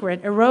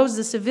secret erodes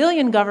the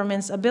civilian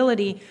government's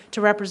ability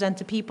to represent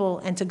the people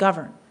and to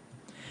govern.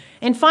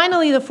 And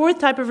finally, the fourth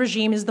type of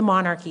regime is the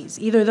monarchies,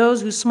 either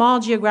those whose small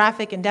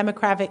geographic and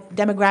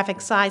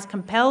demographic size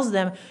compels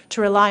them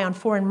to rely on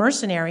foreign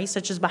mercenaries,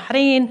 such as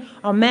Bahrain,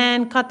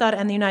 Oman, Qatar,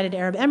 and the United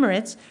Arab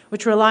Emirates,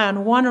 which rely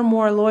on one or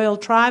more loyal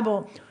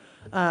tribal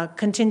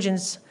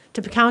contingents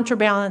to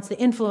counterbalance the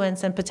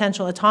influence and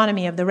potential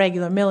autonomy of the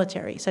regular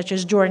military, such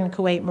as Jordan,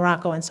 Kuwait,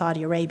 Morocco, and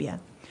Saudi Arabia.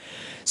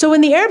 So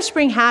when the Arab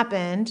Spring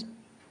happened,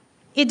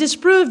 it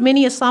disproved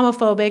many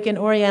Islamophobic and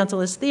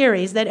Orientalist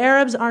theories that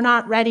Arabs are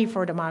not ready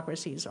for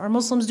democracies, or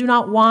Muslims do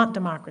not want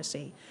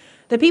democracy.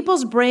 The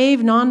people's brave,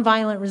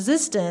 nonviolent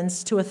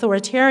resistance to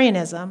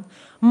authoritarianism,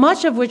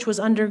 much of which was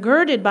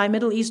undergirded by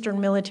Middle Eastern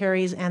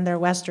militaries and their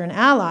Western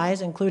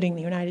allies, including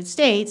the United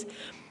States,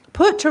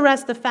 put to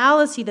rest the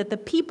fallacy that the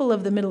people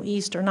of the Middle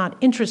East are not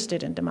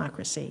interested in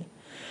democracy.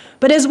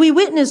 But as we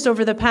witnessed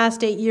over the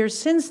past 8 years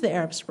since the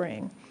Arab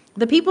Spring,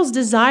 the people's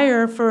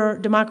desire for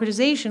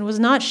democratization was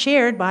not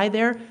shared by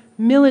their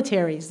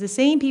militaries, the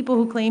same people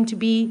who claim to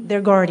be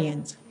their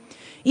guardians.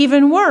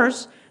 Even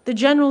worse, the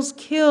generals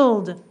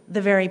killed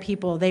the very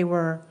people they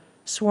were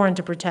sworn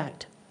to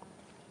protect.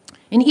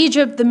 In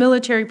Egypt, the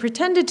military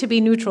pretended to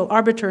be neutral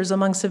arbiters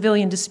among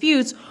civilian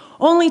disputes,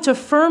 only to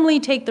firmly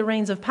take the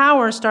reins of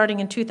power starting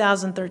in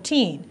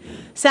 2013.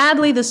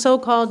 Sadly, the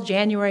so-called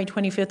January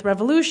 25th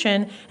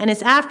revolution and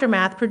its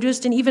aftermath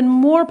produced an even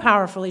more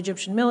powerful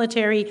Egyptian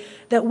military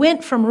that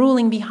went from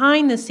ruling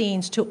behind the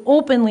scenes to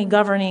openly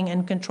governing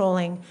and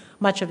controlling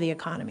much of the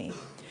economy.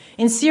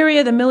 In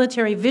Syria, the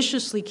military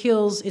viciously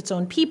kills its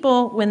own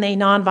people when they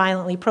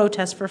nonviolently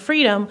protest for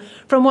freedom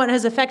from what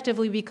has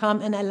effectively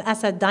become an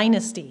Al-Assad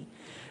dynasty.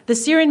 The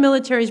Syrian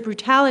military's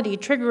brutality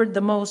triggered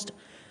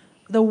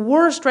the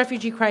worst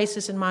refugee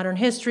crisis in modern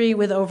history,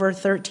 with over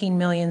 13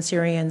 million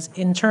Syrians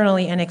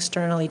internally and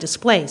externally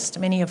displaced,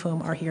 many of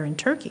whom are here in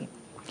Turkey.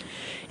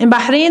 In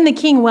Bahrain, the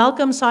king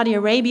welcomed Saudi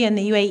Arabia and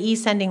the UAE,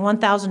 sending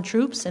 1,000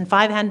 troops and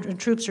 500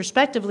 troops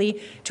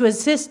respectively to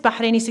assist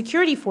Bahraini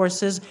security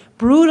forces,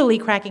 brutally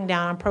cracking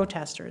down on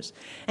protesters.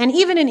 And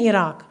even in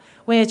Iraq,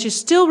 which is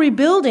still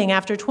rebuilding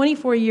after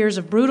 24 years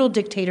of brutal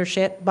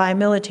dictatorship by a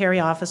military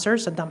officer,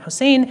 Saddam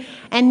Hussein,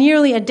 and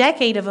nearly a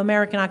decade of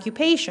American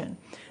occupation,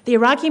 the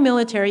Iraqi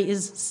military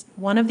is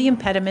one of the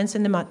impediments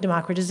in the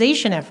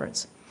democratization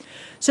efforts.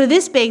 So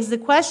this begs the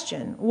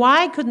question,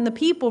 why couldn't the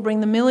people bring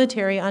the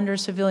military under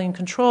civilian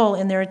control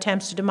in their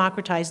attempts to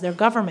democratize their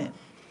government?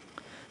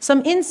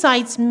 Some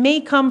insights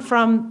may come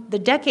from the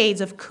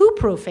decades of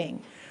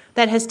coup-proofing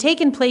that has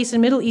taken place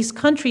in Middle East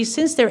countries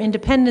since their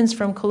independence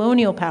from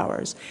colonial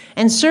powers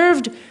and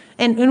served,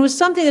 and was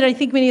something that I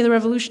think many of the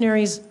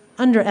revolutionaries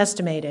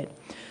underestimated.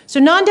 So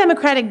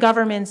non-democratic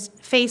governments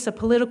face a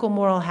political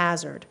moral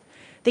hazard.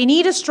 They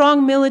need a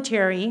strong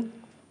military.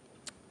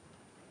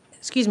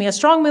 A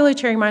strong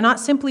military might not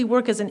simply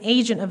work as an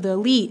agent of the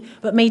elite,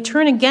 but may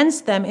turn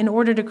against them in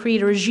order to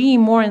create a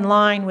regime more in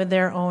line with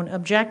their own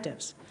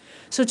objectives.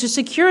 So to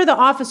secure the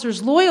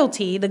officers'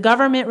 loyalty, the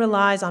government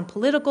relies on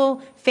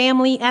political,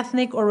 family,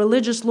 ethnic, or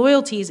religious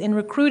loyalties in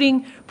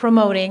recruiting,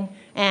 promoting,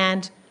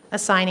 and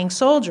assigning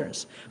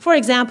soldiers. For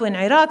example, in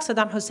Iraq,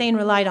 Saddam Hussein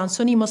relied on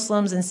Sunni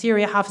Muslims. In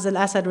Syria, Hafiz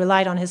al-Assad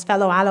relied on his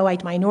fellow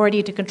Alawite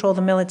minority to control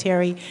the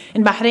military.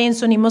 In Bahrain,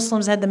 Sunni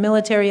Muslims had the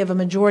military of a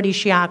majority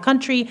Shia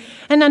country.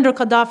 And under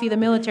Gaddafi, the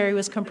military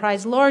was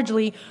comprised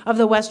largely of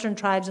the Western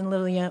tribes in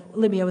Libya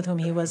with whom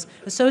he was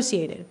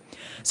associated.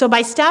 So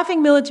by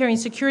staffing military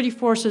and security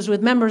forces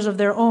with members of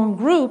their own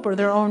group or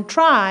their own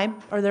tribe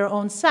or their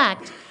own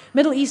sect,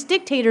 Middle East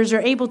dictators are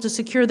able to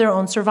secure their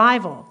own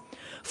survival.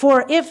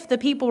 For if the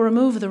people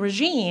remove the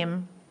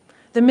regime,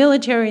 the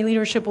military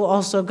leadership will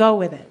also go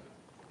with it,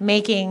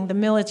 making the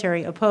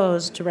military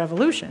opposed to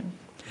revolution.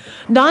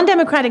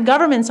 Non-democratic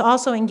governments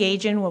also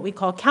engage in what we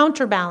call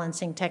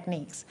counterbalancing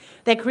techniques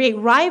that create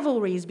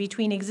rivalries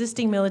between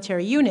existing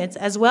military units,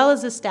 as well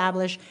as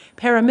establish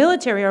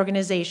paramilitary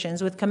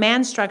organizations with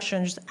command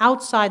structures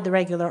outside the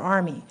regular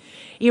army.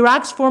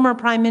 Iraq's former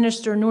Prime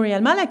Minister Nouri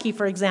al-Maliki,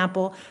 for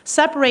example,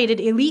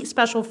 separated elite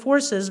special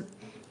forces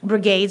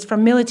brigades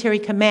from military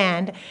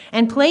command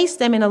and placed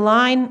them in a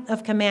line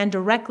of command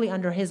directly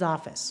under his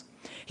office.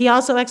 He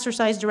also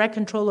exercised direct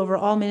control over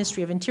all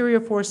Ministry of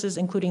Interior forces,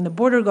 including the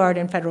Border Guard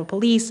and Federal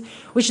Police,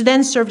 which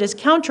then served as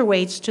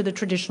counterweights to the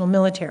traditional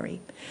military.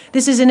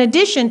 This is in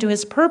addition to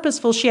his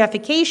purposeful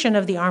Shiification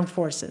of the armed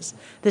forces,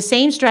 the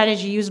same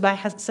strategy used by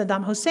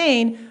Saddam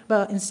Hussein,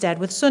 but instead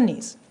with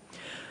Sunnis.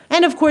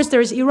 And of course,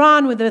 there's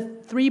Iran with the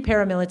three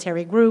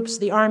paramilitary groups,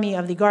 the Army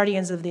of the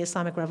Guardians of the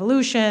Islamic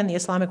Revolution, the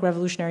Islamic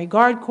Revolutionary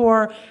Guard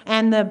Corps,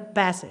 and the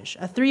Basish,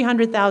 a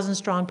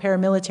 300,000-strong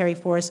paramilitary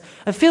force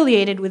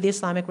affiliated with the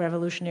Islamic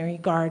Revolutionary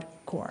Guard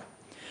Corps.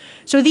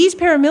 So these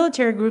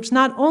paramilitary groups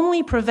not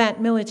only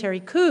prevent military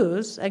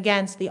coups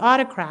against the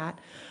autocrat,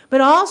 but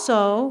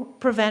also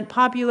prevent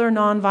popular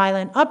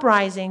nonviolent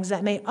uprisings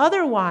that may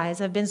otherwise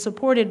have been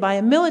supported by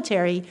a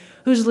military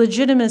whose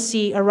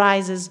legitimacy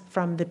arises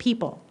from the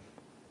people.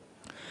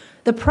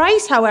 The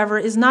price, however,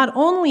 is not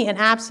only an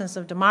absence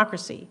of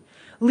democracy.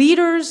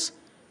 Leaders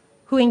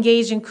who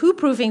engage in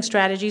coup-proofing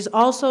strategies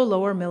also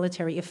lower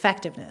military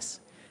effectiveness.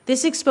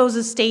 This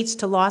exposes states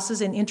to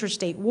losses in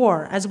interstate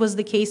war, as was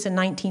the case in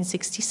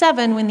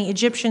 1967 when the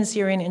Egyptian,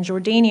 Syrian, and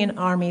Jordanian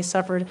armies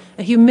suffered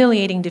a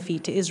humiliating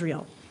defeat to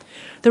Israel.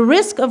 The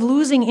risk of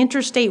losing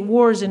interstate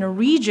wars in a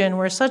region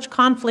where such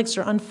conflicts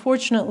are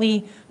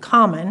unfortunately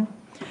common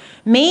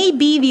may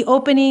be the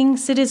opening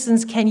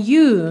citizens can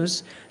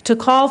use to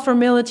call for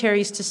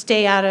militaries to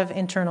stay out of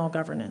internal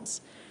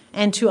governance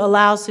and to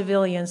allow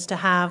civilians to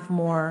have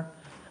more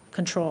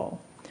control.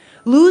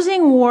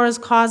 Losing wars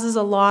causes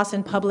a loss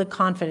in public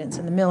confidence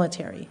in the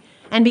military.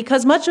 And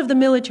because much of the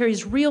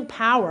military's real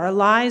power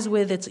lies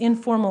with its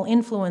informal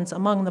influence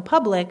among the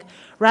public,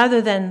 rather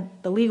than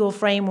the legal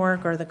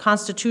framework or the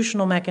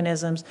constitutional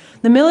mechanisms,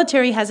 the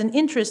military has an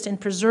interest in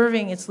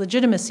preserving its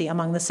legitimacy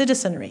among the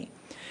citizenry.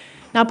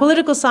 Now,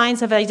 political science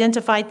have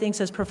identified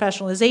things as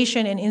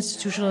professionalization and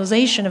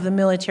institutionalization of the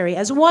military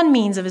as one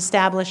means of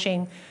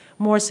establishing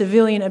more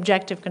civilian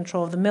objective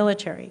control of the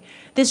military.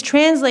 This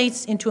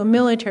translates into a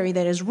military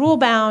that is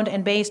rule-bound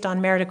and based on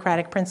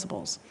meritocratic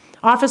principles.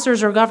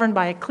 Officers are governed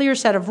by a clear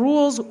set of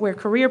rules where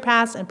career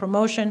paths and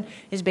promotion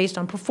is based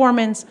on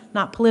performance,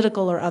 not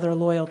political or other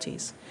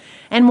loyalties.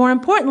 And more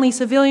importantly,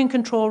 civilian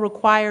control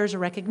requires a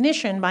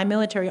recognition by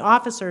military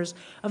officers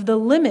of the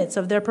limits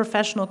of their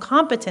professional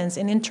competence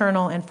in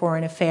internal and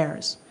foreign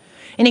affairs.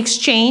 In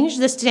exchange,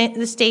 the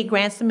state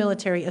grants the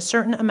military a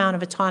certain amount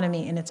of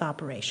autonomy in its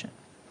operation.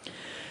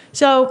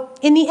 So,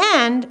 in the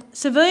end,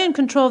 civilian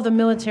control of the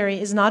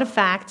military is not a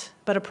fact,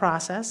 but a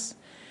process,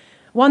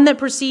 one that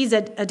proceeds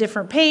at a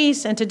different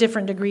pace and to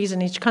different degrees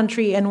in each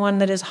country, and one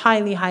that is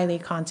highly, highly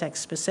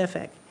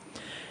context-specific.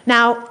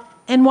 Now,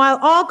 and while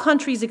all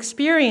countries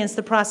experience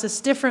the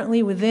process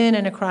differently within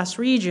and across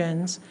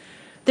regions,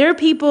 their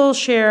people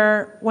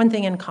share one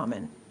thing in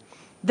common.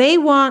 They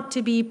want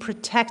to be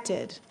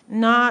protected,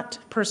 not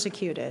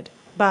persecuted,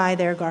 by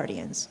their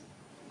guardians.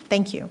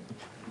 Thank you.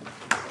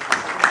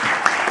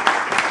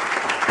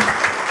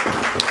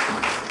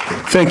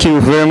 Thank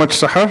you very much,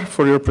 Sahar,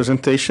 for your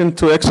presentation.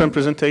 Two excellent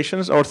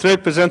presentations. Our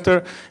third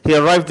presenter, he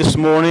arrived this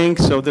morning,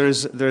 so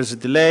there's a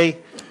delay,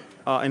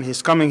 and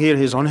he's coming here.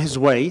 He's on his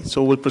way,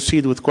 so we'll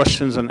proceed with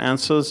questions and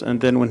answers,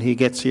 and then when he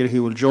gets here, he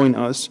will join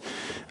us.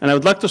 And I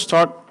would like to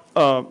start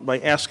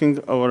by asking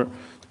our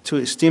two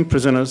esteemed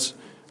presenters.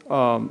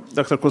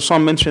 Dr.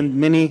 Croissant mentioned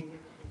many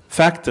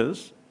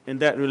factors in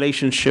that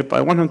relationship.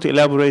 I want him to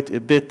elaborate a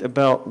bit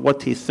about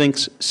what he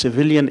thinks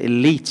civilian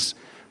elites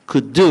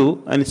could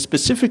do, and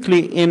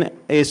specifically in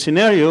a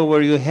scenario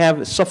where you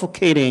have a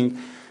suffocating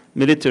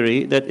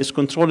military that is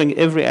controlling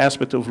every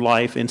aspect of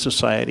life in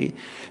society.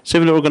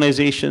 Civil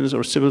organizations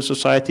or civil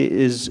society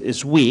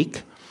is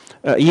weak,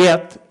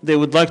 yet they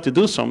would like to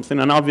do something,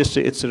 and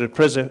obviously it's a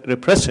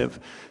repressive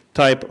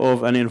type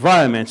of an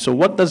environment. So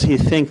what does he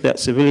think that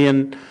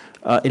civilian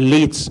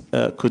elites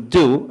could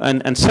do?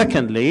 And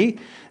secondly,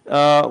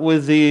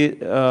 with the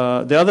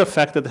other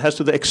factor that has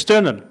to do the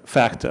external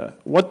factor,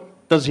 what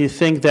does he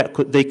think that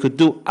they could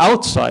do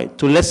outside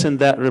to lessen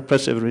that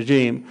repressive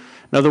regime?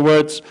 In other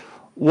words,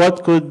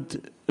 what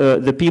could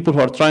the people who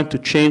are trying to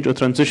change or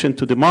transition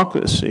to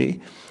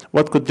democracy,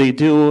 what could they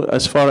do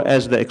as far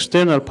as the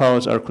external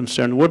powers are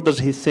concerned? What does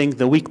he think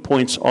the weak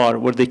points are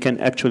where they can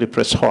actually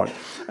press hard?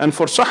 And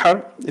for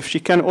Sahar, if she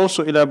can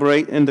also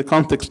elaborate in the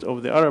context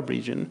of the Arab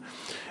region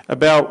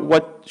about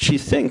what she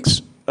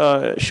thinks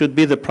should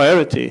be the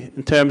priority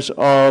in terms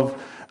of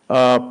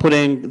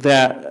putting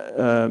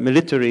that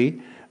military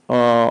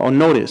on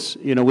notice.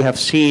 You know, we have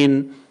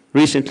seen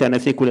recently, and I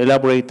think we'll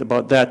elaborate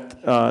about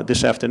that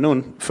this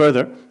afternoon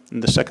further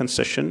in the second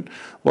session.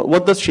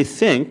 What does she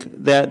think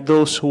that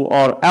those who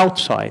are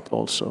outside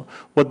also,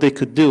 what they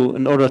could do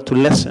in order to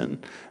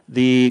lessen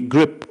the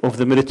grip of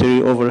the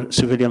military over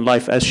civilian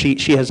life, as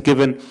she has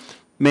given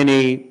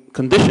many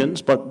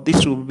conditions, but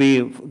this will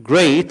be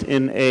great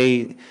in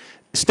a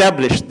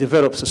established,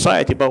 developed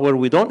society, but where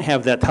we don't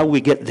have that, how we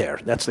get there?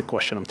 That's the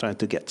question I'm trying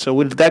to get. So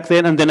we'll back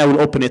there, and then I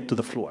will open it to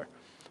the floor.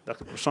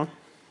 Dr. Croissant.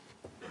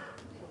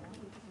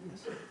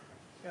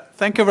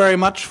 Thank you very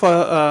much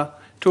for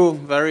two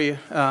very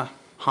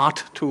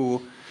hard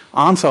to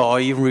answer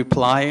or even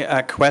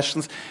reply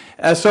questions.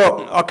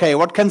 Okay,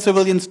 what can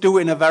civilians do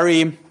in a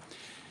very,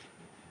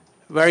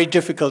 very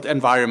difficult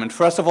environment?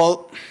 First of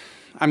all,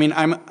 I mean,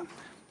 I'm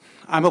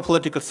a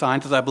political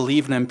scientist. I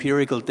believe in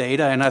empirical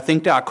data, and I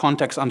think there are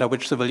contexts under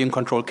which civilian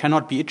control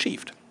cannot be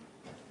achieved.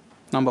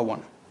 Number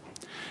one.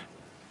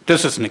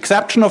 This is an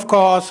exception, of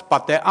course,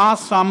 but there are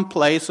some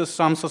places,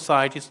 some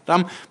societies,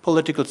 some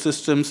political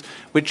systems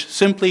which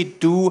simply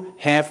do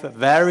have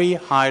very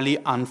highly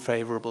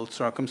unfavorable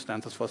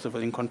circumstances for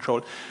civilian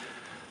control.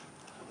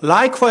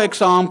 Like, for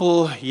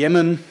example,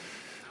 Yemen,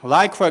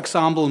 like, for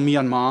example,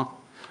 Myanmar,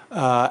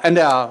 and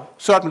there are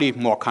certainly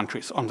more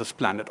countries on this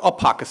planet, or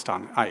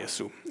Pakistan, I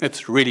assume.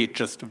 It's really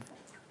just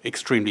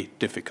extremely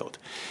difficult.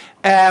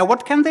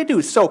 What can they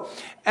do? So,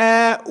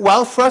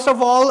 well, first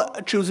of all,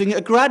 choosing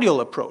a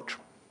gradual approach.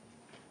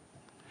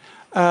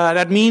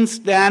 That means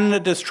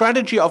then the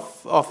strategy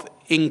of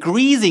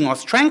increasing or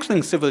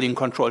strengthening civilian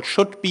control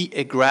should be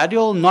a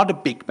gradual, not a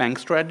big bang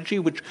strategy,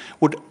 which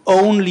would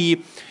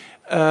only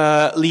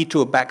lead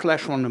to a backlash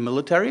from the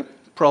military,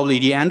 probably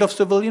the end of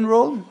civilian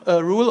rule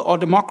or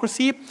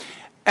democracy.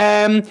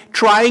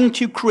 Trying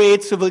to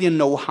create civilian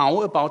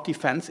know-how about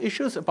defense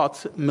issues,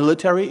 about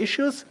military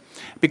issues,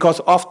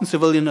 because often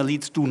civilian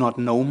elites do not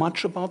know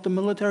much about the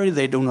military,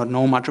 they do not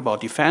know much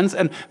about defense,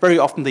 and very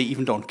often they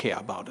even don't care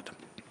about it.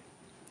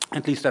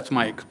 At least that's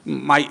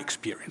my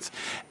experience.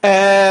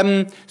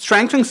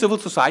 Strengthening civil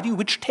society,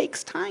 which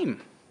takes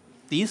time.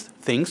 These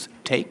things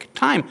take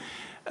time.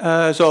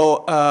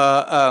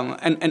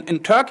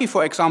 And Turkey,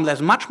 for example,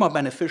 has much more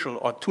beneficial,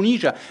 or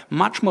Tunisia,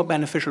 much more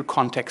beneficial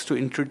context to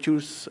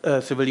introduce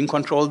civilian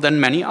control than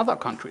many other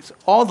countries,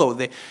 although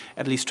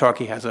at least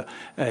Turkey has a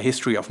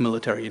history of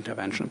military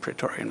intervention and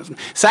Praetorianism.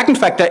 Second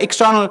factor,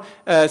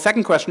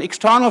 second question,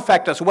 external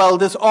factors. Well,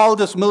 all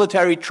this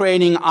military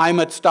training,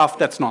 IMED stuff,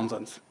 that's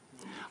nonsense.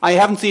 I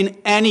haven't seen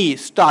any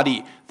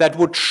study that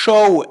would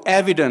show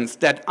evidence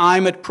that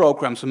IMED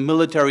programs,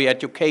 military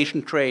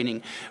education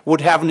training,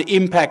 would have an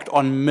impact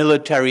on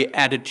military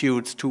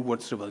attitudes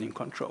towards civilian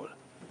control.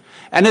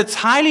 And it's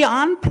highly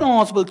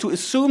unplausible to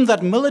assume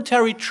that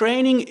military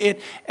training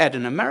at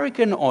an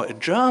American or a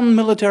German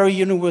military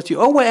university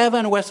or wherever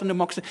in Western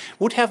democracy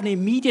would have an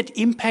immediate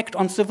impact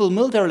on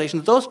civil-military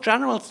relations. Those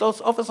generals,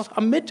 those officers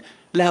are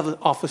mid-level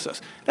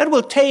officers. That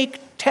will take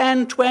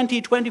 10,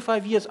 20,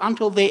 25 years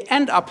until they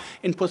end up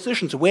in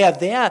positions where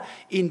their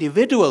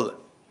individual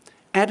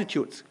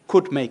attitudes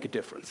could make a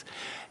difference.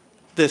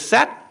 The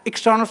said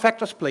external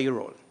factors play a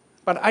role,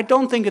 but I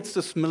don't think it's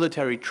this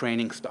military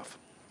training stuff.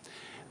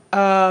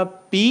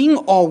 Being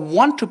or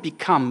want to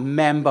become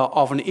member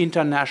of an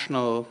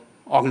international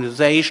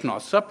organization or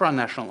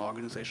supranational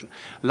organization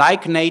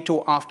like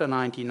NATO after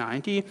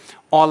 1990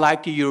 or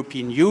like the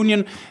European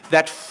Union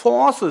that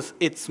forces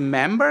its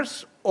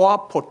members or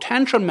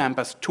potential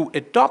members to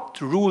adopt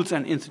rules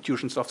and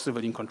institutions of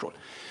civilian control.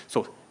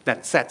 So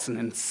that sets an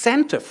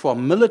incentive for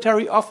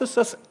military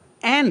officers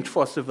and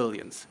for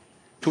civilians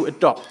to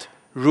adopt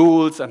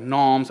rules and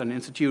norms and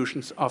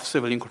institutions of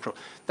civilian control.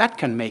 That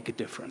can make a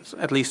difference,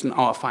 at least in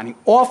our finding.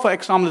 Or, for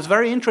example, it's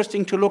very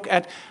interesting to look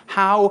at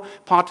how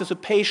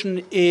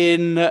participation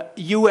in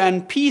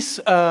UN peace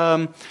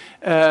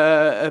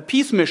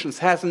missions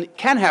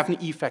can have an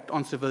effect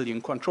on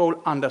civilian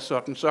control under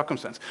certain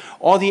circumstances.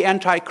 Or the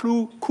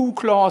anti-coup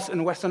clause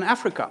in Western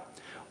Africa,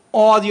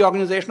 or the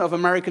Organization of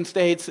American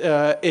States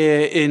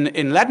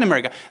in Latin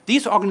America.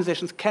 These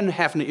organizations can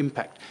have an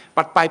impact,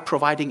 but by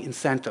providing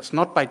incentives,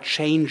 not by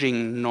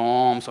changing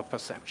norms or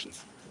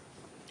perceptions.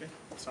 Okay.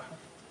 Sahar.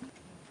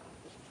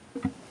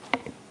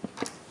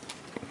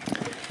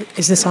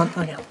 Is this on?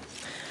 Oh, no.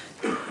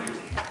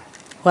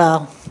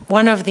 Well,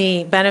 one of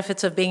the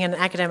benefits of being an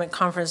academic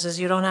conference is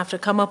you don't have to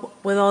come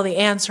up with all the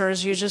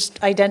answers. You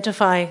just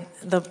identify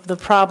the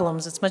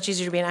problems. It's much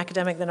easier to be an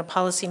academic than a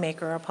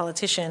policymaker or a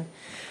politician.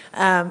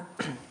 What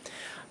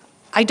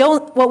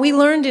we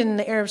learned in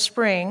the Arab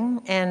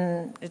Spring,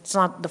 and it's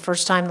not the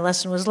first time the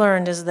lesson was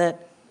learned, is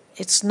that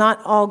it's not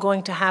all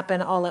going to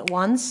happen all at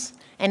once.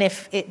 And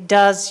if it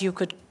does, you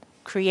could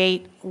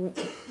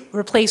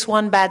replace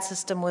one bad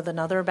system with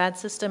another bad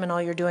system, and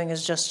all you're doing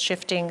is just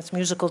shifting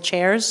musical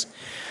chairs.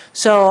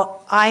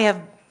 So I have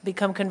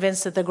become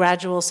convinced that the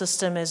gradual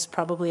system is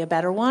probably a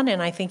better one,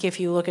 and I think if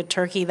you look at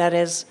Turkey, that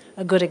is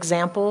a good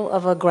example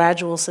of a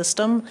gradual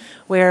system,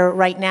 where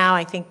right now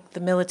I think the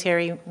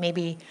military,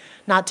 maybe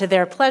not to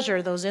their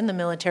pleasure, those in the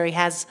military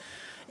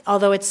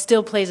although it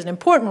still plays an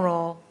important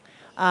role,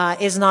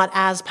 is not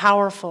as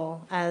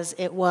powerful as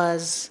it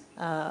was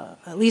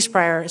at least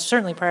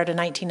certainly prior to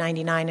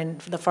 1999, and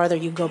the farther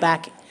you go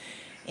back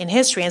in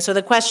history. And so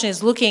the question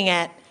is looking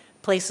at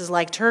places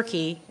like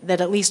Turkey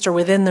that at least are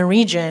within the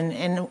region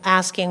and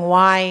asking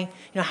why,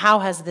 how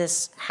has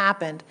this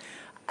happened?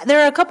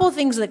 There are a couple of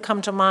things that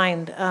come to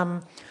mind.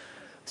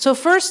 So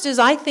first is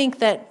I think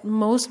that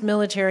most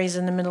militaries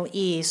in the Middle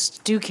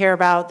East do care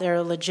about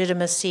their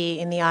legitimacy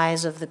in the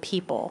eyes of the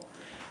people.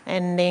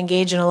 And they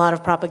engage in a lot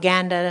of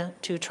propaganda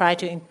to try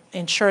to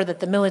ensure that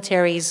the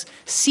militaries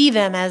see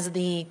them as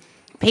the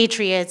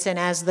patriots and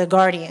as the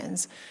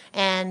guardians.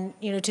 And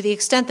to the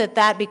extent that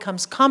that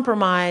becomes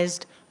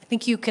compromised, I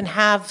think you can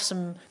have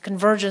some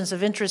convergence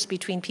of interest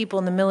between people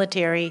in the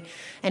military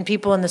and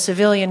people in the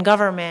civilian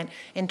government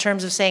in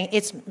terms of saying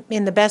it's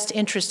in the best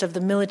interest of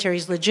the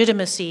military's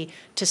legitimacy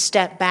to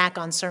step back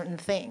on certain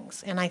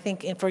things. And I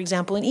think, for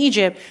example, in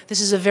Egypt, this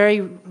is a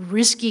very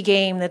risky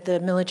game that the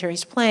military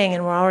is playing,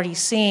 and we're already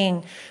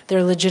seeing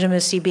their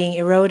legitimacy being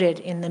eroded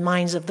in the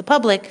minds of the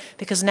public,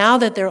 because now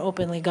that they're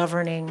openly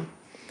governing,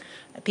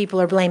 people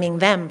are blaming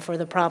them for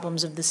the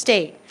problems of the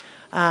state.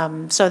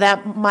 So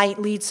that might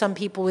lead some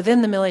people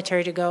within the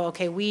military to go,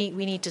 okay, we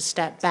need to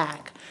step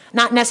back.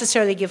 Not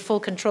necessarily give full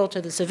control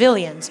to the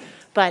civilians,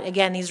 but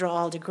again, these are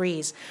all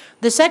degrees.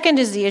 The second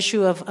is the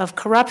issue of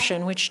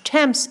corruption, which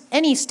tempts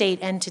any state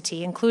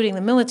entity, including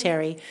the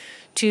military,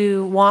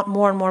 to want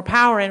more and more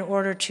power in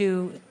order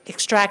to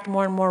extract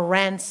more and more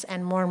rents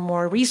and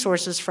more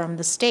resources from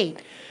the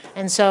state.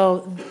 And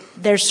so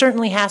there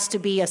certainly has to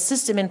be a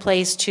system in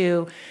place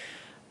to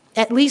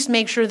at least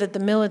make sure that the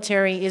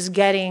military is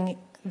getting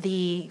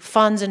the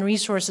funds and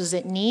resources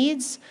it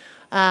needs,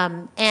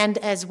 and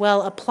as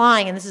well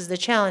applying, and this is the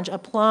challenge,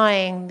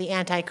 applying the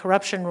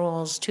anti-corruption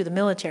rules to the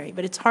military.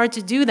 But it's hard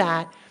to do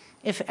that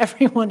if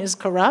everyone is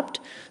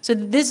corrupt. So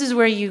this is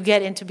where you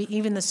get into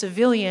even the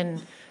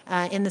civilian,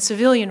 in the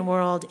civilian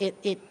world,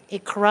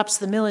 it corrupts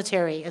the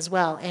military as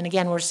well. And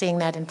again, we're seeing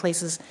that in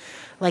places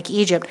like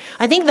Egypt.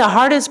 I think the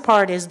hardest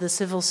part is the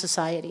civil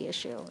society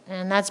issue,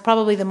 and that's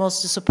probably the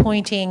most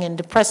disappointing and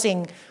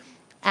depressing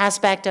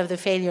aspect of the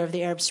failure of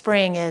the Arab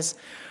Spring. Is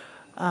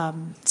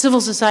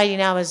civil society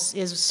now is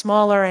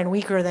smaller and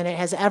weaker than it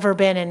has ever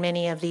been in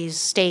many of these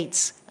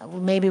states,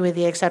 maybe with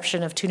the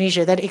exception of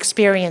Tunisia, that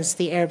experienced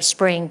the Arab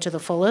Spring to the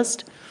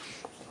fullest.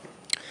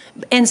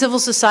 And civil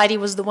society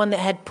was the one that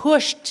had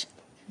pushed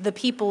the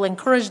people,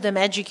 encouraged them,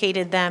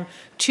 educated them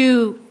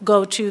to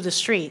go to the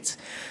streets.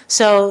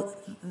 So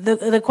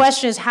the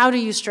question is, how do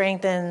you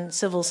strengthen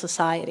civil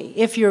society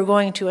if you're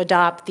going to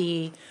adopt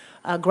the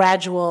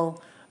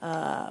gradual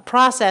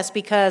process?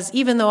 Because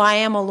even though I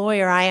am a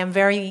lawyer, I am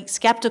very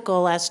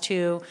skeptical as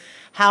to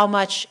how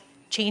much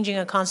changing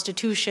a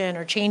constitution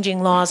or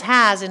changing laws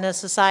has in a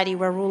society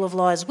where rule of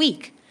law is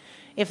weak.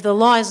 If the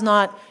law is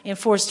not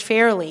enforced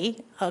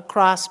fairly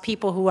across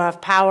people who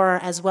have power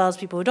as well as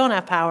people who don't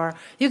have power,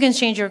 you can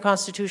change your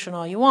constitution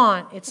all you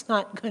want. It's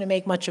not going to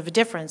make much of a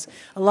difference.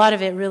 A lot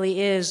of it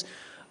really is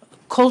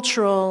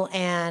cultural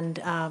and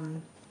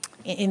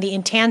in the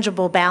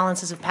intangible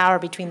balances of power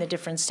between the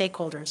different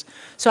stakeholders.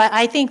 So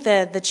I think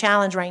that the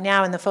challenge right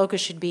now and the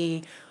focus should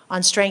be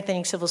on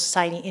strengthening civil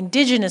society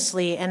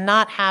indigenously and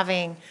not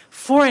having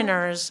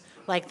foreigners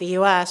like the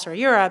US or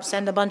Europe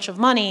send a bunch of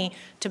money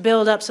to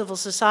build up civil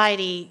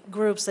society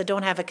groups that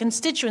don't have a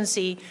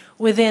constituency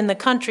within the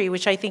country,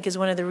 which I think is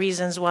one of the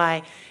reasons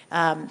why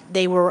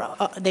they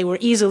were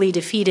easily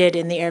defeated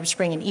in the Arab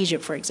Spring in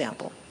Egypt, for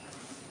example.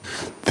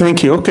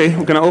 Thank you. Okay,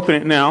 we're going to open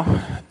it now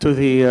to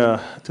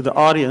the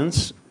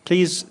audience.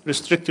 Please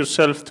restrict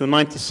yourself to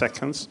 90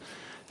 seconds.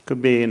 It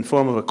could be in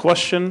form of a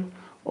question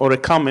or a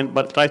comment,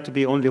 but try to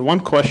be only one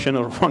question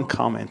or one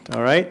comment,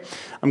 all right?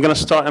 I'm going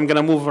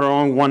to move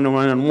around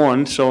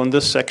one. So in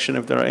this section,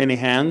 if there are any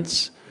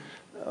hands.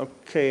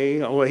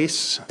 Okay,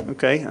 always.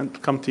 Okay, I'll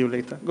come to you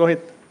later. Go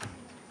ahead.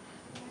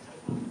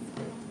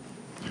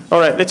 All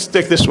right, let's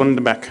take this one in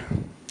the back.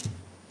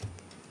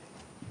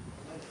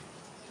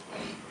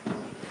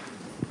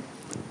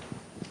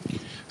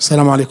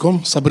 Assalamu alaikum,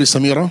 Sabri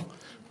Samira.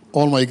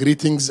 All my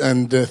greetings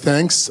and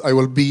thanks. I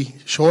will be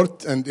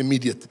short and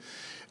immediate.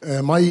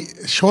 My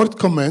short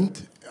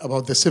comment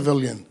about the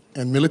civilian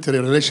and military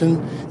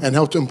relation and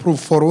how to improve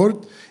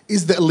forward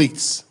is the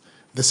elites,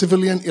 the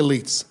civilian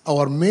elites.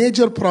 Our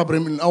major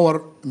problem in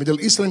our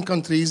Middle Eastern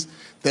countries,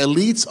 the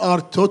elites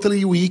are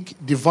totally weak,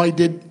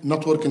 divided,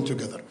 not working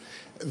together.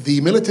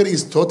 The military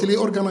is totally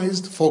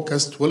organized,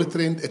 focused,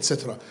 well-trained,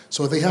 etc.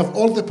 So they have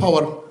all the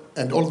power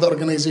and all the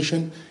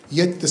organization,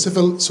 yet the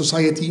civil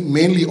society,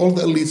 mainly all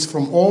the elites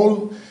from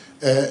all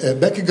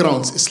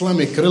backgrounds,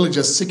 Islamic,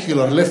 religious,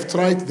 secular, left,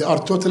 right, they are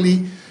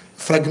totally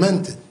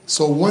fragmented.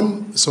 So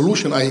one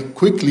solution I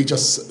quickly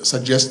just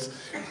suggest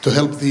to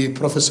help the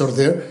professor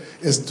there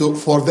is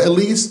for the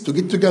elites to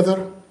get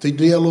together, to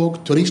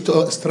dialogue, to reach to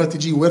a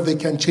strategy where they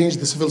can change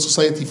the civil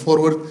society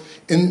forward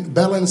in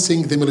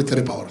balancing the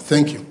military power.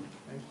 Thank you.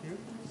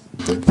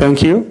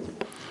 Thank you.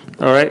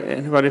 All right,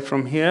 anybody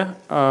from here?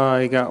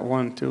 I got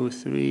 1, 2,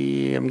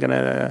 3. I'm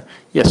gonna,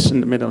 yes, in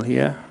the middle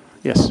here.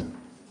 Yes.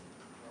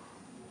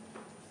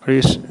 Are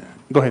you,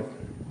 go ahead.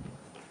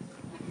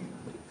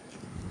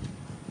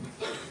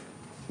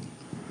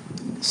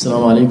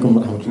 السلام عليكم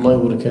ورحمة الله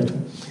وبركاته.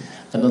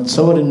 أنا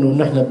أتصور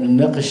إنه نحن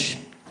بنناقش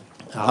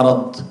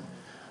عرض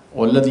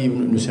والذي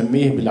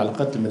نسميه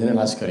بالعلاقات المدنية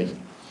العسكرية.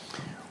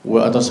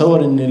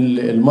 وأتصور إن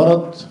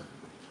المرض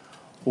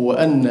هو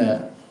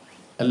أن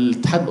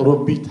الاتحاد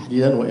الأوروبي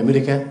تحديدا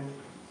وأمريكا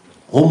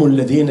هم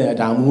الذين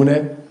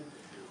يدعمون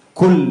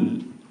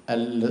كل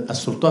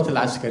السلطات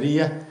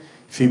العسكرية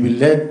في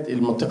بلاد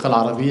المنطقة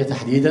العربية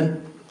تحديدا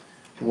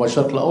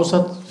والشرق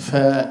الأوسط.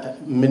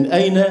 فمن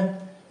أين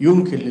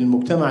يمكن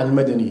للمجتمع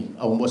المدني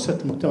أو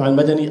مؤسسات المجتمع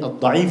المدني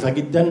الضعيفة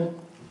جدا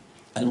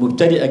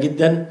المبتدئة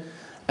جدا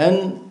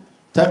أن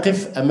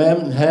تقف أمام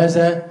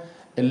هذا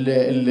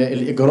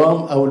الإجرام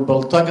أو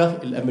البلطجة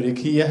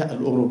الأمريكية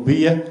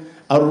الأوروبية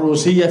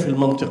الروسية في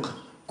المنطقة؟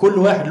 كل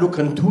واحد له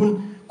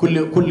كنتون،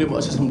 كل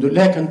مؤسسة من دول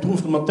لها كنتون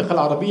في المنطقة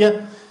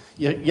العربية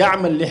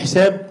يعمل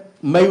لحساب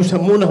ما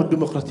يسمونه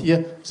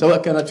الديمقراطية سواء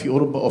كانت في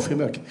أوروبا أو في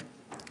أمريكا.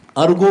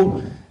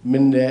 أرجو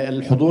من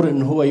الحضور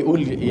إن هو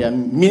يقول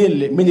يعني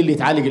مين اللي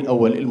يتعالج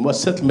الأول،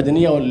 المؤسسات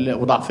المدنية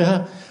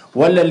وضعفها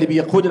ولا اللي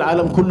بيقود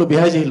العالم كله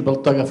بهذه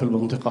البلطجة في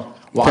المنطقة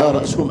وعلى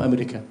رأسهم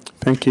أمريكا.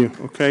 Thank you.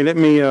 Okay, let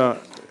me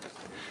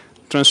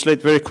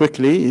translate very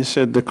quickly. He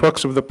said the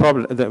crux of the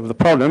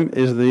problem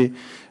is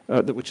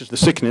which is the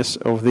sickness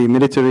of the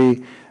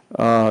military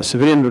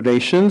civilian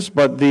relations,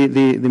 but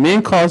the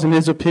main cause, in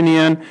his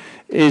opinion,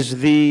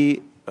 is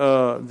the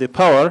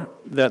power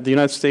that the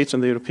United States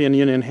and the European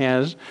Union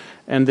has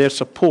and their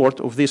support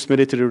of these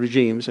military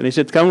regimes. And he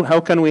said, how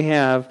can we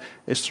have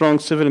a strong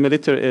civil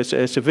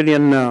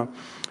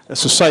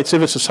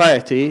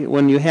society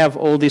when you have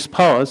all these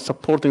powers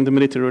supporting the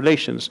military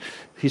relations?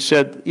 He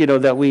said,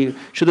 that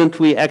shouldn't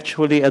we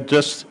actually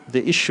address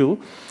the issue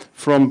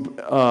from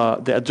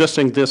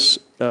addressing this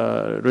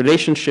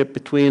relationship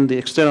between the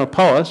external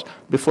powers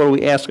before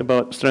we ask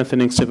about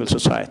strengthening civil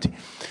society.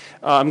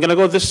 I'm going to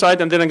go this side,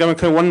 and then I'm going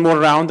to go one more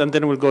round, and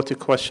then we'll go to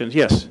questions.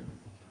 Yes?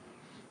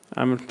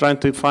 I'm trying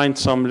to find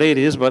some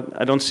ladies, but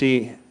I don't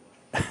see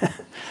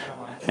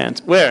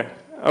hands. Where?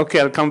 Okay,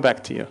 I'll come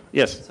back to you.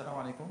 Yes. السلام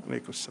عليكم.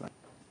 عليكم السلام.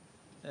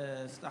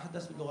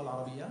 سأتحدث باللغة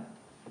العربية.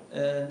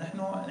 نحن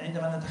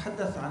عندما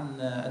نتحدث عن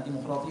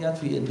الديمقراطيات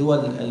في الدول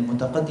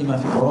المتقدمة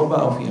في أوروبا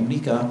أو في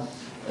أمريكا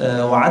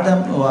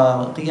وعدم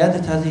وقيادة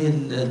هذه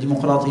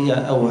الديمقراطية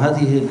أو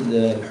هذه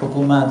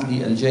الحكومات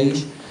للجيش،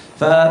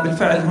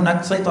 فبالفعل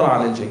هناك سيطرة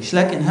على الجيش،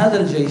 لكن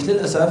هذا الجيش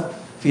للأسف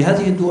في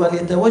هذه الدول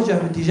يتوجه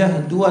باتجاه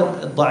الدول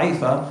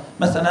الضعيفة.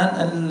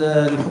 مثلا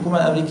الحكومة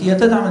الأمريكية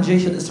تدعم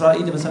الجيش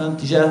الإسرائيلي مثلا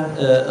تجاه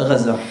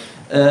غزة.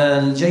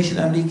 الجيش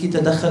الأمريكي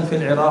تدخل في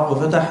العراق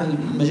وفتح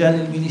المجال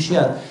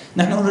للميليشيات.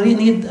 نحن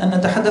نريد أن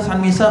نتحدث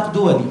عن ميثاق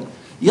دولي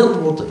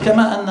يضبط،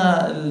 كما أن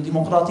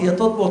الديمقراطية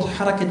تضبط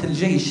حركة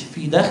الجيش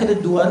في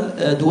داخل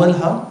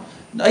دولها،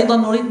 أيضا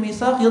نريد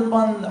ميثاق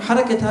يضمن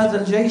حركة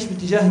هذا الجيش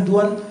باتجاه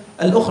الدول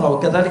الأخرى.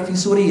 وكذلك في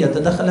سوريا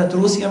تدخلت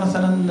روسيا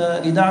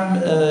مثلا لدعم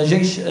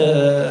جيش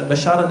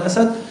بشار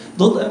الأسد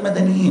ضد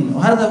المدنيين،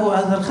 وهذا هو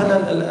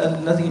الخلل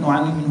الذي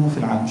نعاني منه في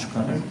العالم.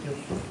 شكرا.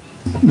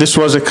 This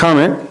was a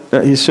comment.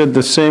 He said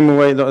the same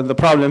way. The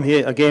problem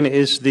here again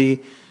is the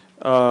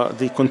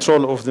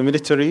control of the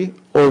military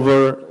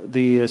over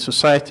the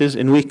societies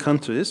in weak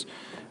countries,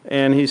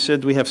 and he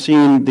said we have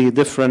seen the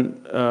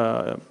different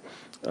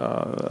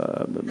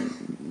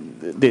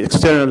the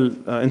external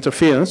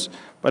interference.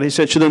 But he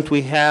said, shouldn't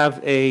we have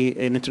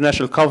an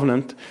international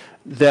covenant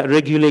that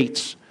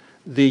regulates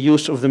the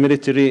use of the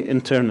military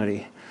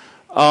internally.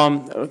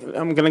 I'm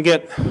going to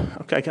get,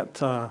 okay,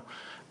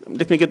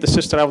 let me get the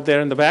sister out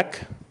there in the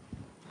back.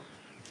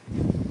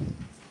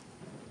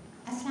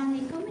 Assalamu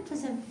alaikum. It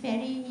was a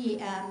very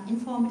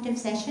informative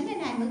session,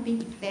 and I will be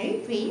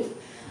very brief.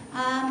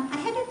 I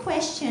had a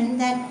question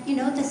that,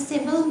 the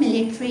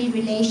civil-military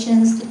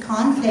relations, the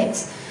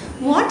conflicts,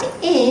 what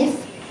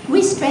if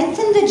we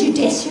strengthen the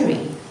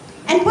judiciary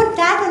and put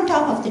that on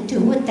top of the two?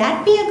 Would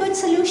that be a good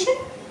solution?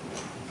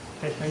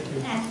 Okay, thank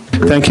you.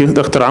 Thank you,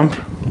 Dr. Amr.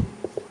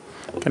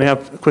 Can I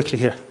have quickly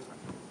here?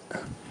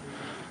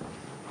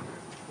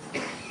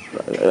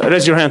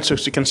 Raise your hand so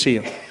she can see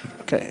you.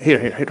 Okay,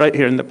 here, right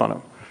here in the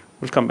bottom.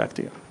 We'll come back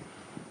to you.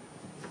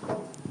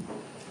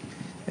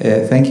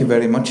 Thank you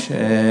very much.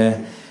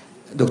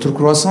 Dr.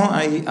 Croissant,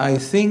 I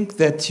think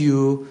that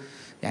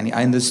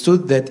I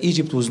understood that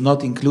Egypt was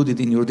not included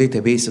in your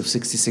database of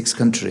 66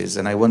 countries,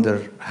 and I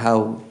wonder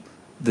how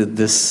did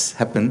this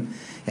happen,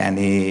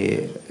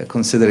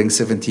 considering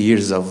 70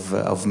 years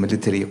of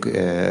military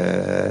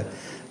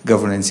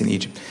governance in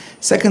Egypt.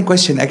 Second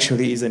question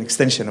actually is an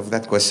extension of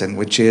that question,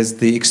 which is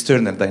the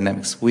external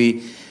dynamics.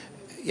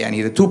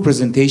 The two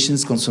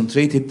presentations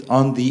concentrated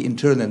on the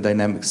internal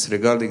dynamics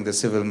regarding the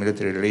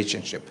civil-military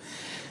relationship.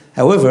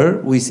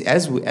 However,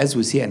 as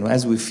we see and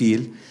as we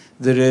feel,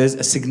 there is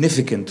a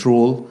significant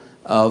role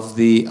of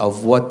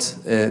what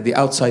the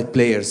outside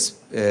players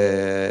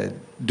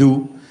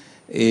do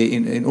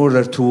in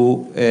order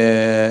to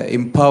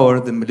empower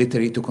the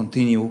military to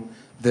continue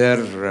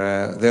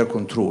their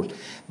control.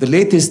 The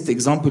latest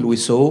example we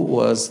saw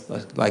was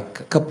like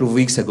a couple of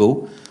weeks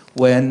ago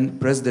when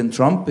President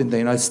Trump in the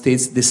United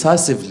States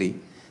decisively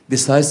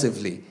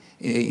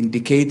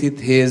indicated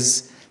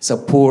his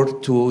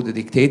support to the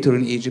dictator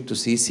in Egypt, to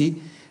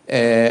Sisi,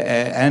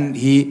 and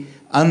he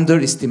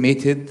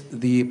underestimated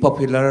the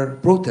popular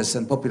protests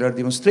and popular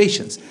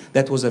demonstrations.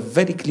 That was a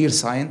very clear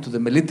sign to the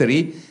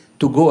military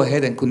to go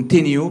ahead and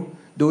continue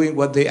doing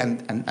what they,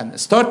 and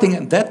starting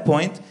at that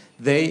point,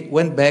 they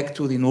went back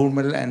to the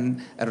normal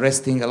and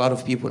arresting a lot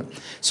of people.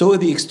 So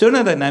the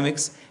external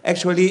dynamics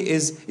actually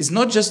is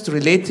not just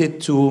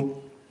related to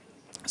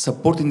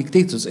supporting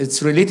dictators,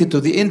 it's related to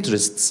the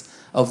interests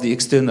of the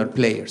external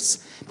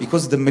players.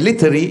 Because the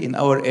military in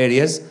our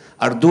areas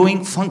are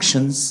doing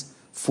functions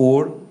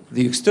for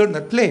the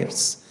external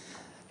players.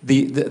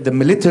 The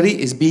military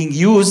is being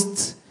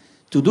used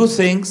to do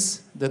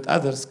things that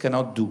others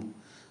cannot do.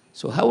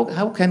 So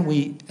how can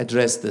we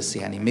address this?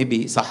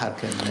 Maybe Sahar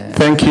can...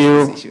 Thank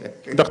you.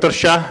 Dr.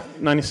 Shah,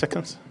 90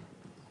 seconds.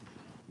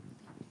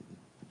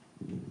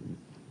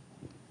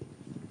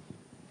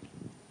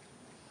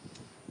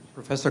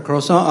 Professor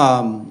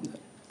Croissant,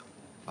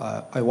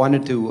 I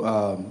wanted to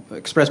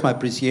express my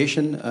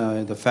appreciation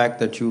the fact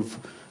that you've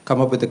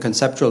come up with a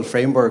conceptual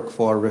framework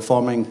for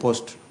reforming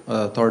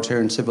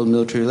post-authoritarian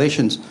civil-military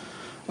relations.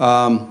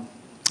 I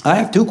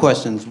have two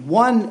questions.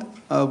 One,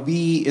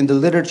 in the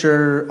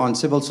literature on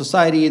civil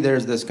society,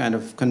 there's this kind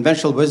of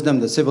conventional wisdom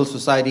that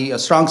a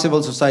strong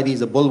civil society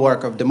is a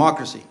bulwark of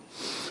democracy.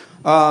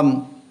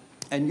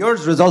 And your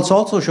results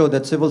also show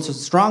that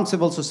strong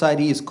civil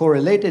society is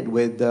correlated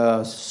with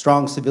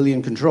strong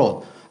civilian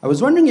control. I was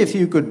wondering if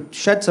you could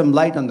shed some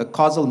light on the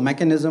causal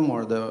mechanism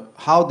or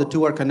how the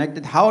two are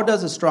connected. How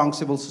does a strong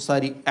civil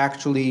society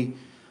actually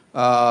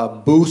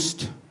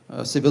boost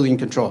civilian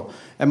control?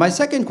 And my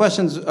second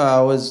question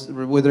was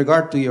with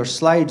regard to your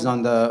slides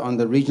on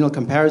the regional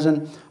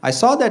comparison. I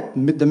saw that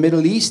the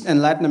Middle East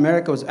and Latin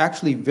America was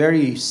actually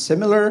very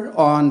similar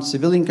on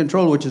civilian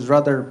control, which is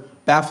rather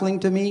baffling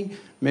to me,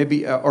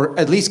 maybe, or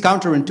at least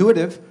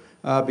counterintuitive,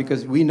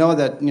 because we know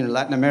that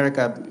Latin American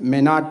countries may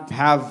not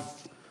have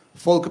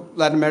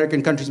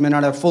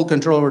full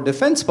control over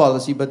defense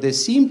policy, but they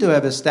seem to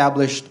have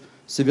established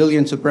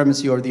civilian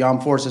supremacy over the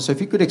armed forces. So if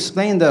you could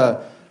explain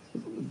the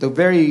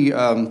very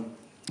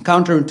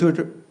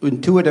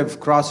counterintuitive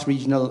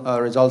cross-regional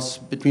results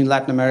between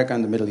Latin America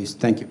and the Middle East.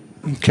 Thank you.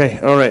 Okay,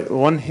 all right.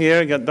 One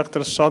here, got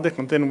Dr. Sadiq,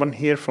 and then one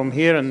here from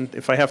here, and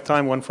if I have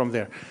time, one from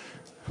there.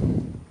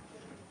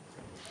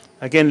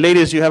 Again,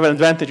 ladies, you have an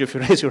advantage if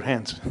you raise your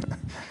hands.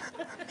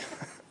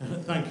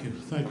 Thank you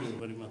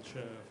very much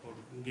for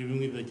giving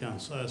me the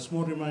chance. A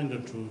small reminder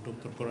to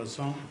Dr.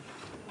 Croissant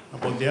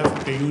about the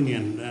African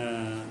Union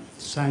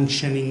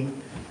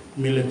sanctioning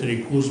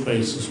military coups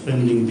by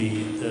suspending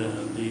the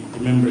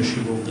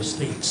membership of the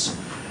states.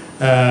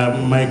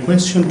 My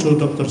question to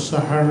Dr.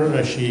 Sahar,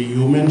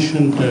 you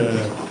mentioned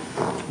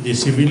the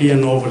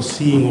civilian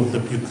overseeing of the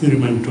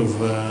procurement of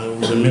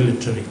the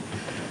military.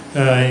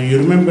 You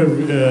remember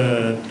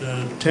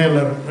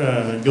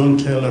John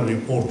Taylor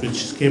report,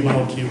 which came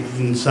out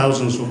in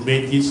thousands of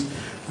pages,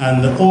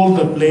 and all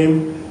the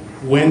blame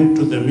went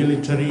to the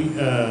military,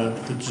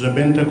 to the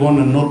Pentagon,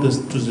 and not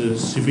to the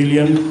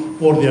civilian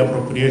or the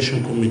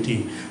appropriation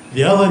committee.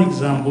 The other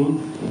example,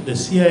 the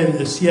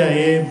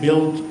CIA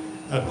built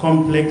a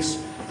complex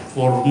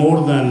for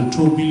more than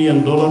 $2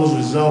 billion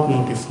without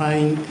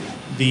notifying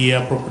the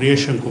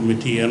appropriation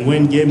committee. And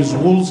when James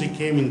Woolsey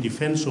came in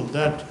defense of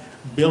that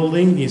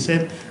building. He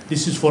said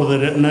this is for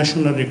the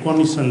National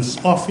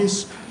Reconnaissance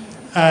Office,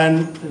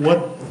 and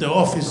what the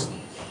office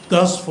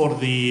does for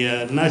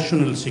the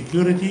national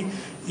security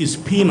is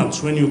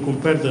peanuts when you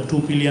compare the 2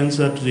 billion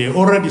that they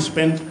already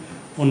spent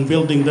on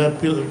building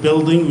that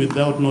building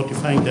without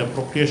notifying the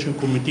appropriation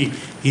committee.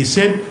 He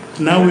said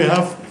now we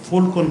have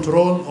full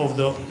control of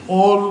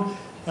all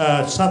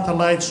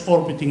satellites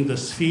orbiting the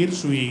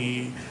spheres.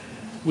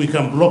 We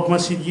can block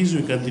messages,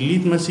 we can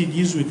delete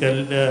messages, we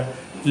can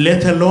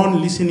let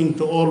alone listening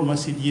to all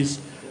messages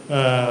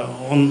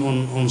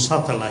on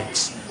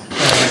satellites.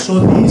 So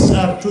these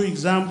are two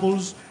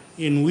examples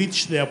in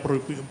which the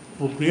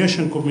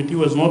appropriation committee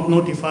was not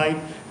notified,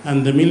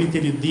 and the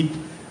military did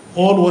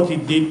all what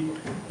it did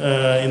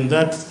in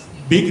that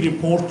big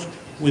report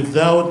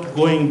without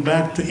going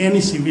back to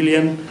any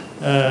civilian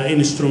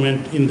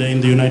instrument in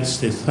the United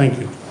States. Thank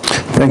you.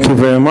 Thank you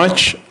very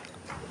much.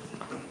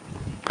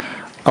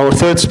 Our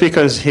third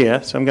speaker is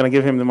here, so I'm going to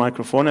give him the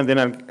microphone, and then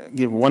I'll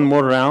give one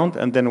more round,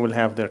 and then we'll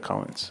have their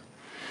comments.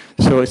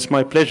 So it's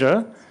my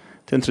pleasure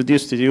to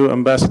introduce to you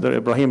Ambassador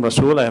Ebrahim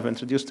Rasool. I have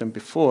introduced him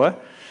before,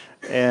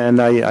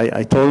 and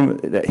I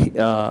told him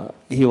that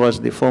he was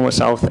the former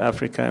South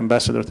Africa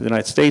ambassador to the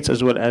United States,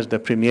 as well as the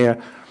premier,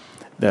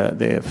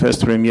 the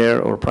first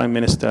premier or prime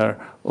minister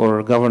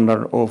or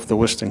governor of the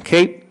Western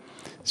Cape.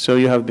 So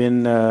you have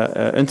been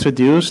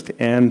introduced,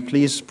 and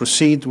please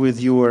proceed with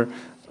your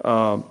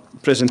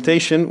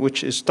presentation,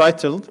 which is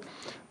titled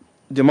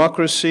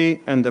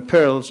Democracy and the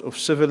Perils of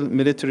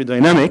Civil-Military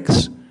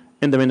Dynamics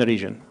in the MENA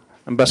Region.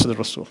 Ambassador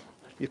Rasool.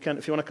 You can,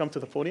 if you want to come to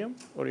the podium,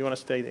 or you want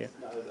to stay there?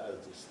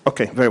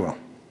 Okay, very well.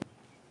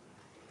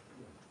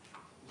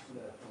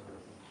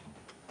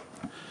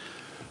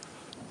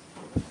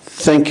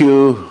 Thank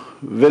you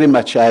very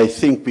much. I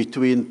think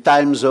between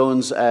time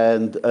zones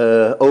and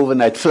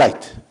overnight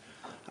flight,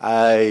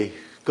 I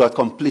got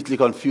completely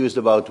confused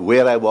about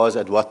where I was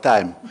at what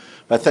time.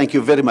 But thank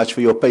you very much for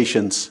your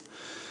patience.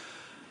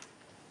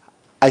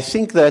 I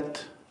think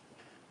that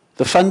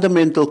the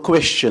fundamental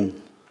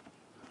question,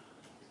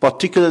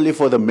 particularly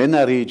for the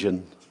MENA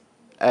region,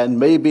 and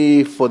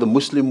maybe for the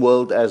Muslim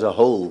world as a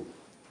whole,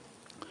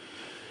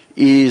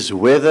 is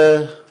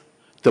whether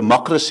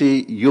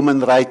democracy,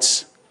 human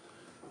rights,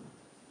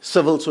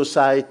 civil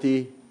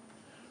society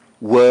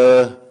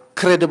were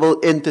credible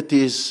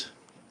entities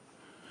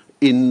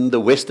in the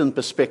Western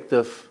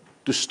perspective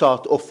to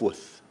start off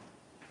with.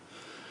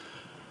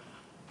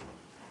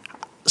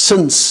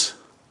 Since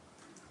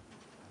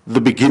the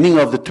beginning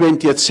of the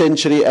 20th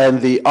century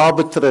and the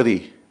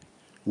arbitrary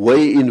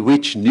way in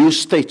which new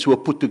states were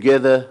put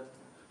together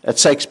at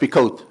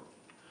Sykes-Picot,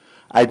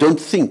 I don't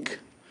think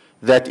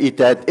that it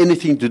had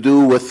anything to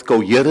do with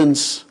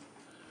coherence,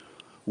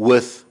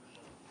 with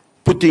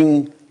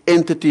putting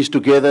entities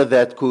together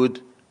that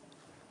could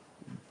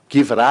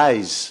give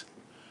rise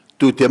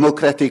to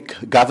democratic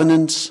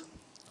governance,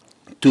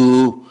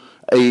 to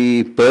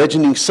a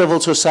burgeoning civil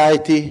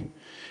society,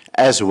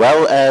 as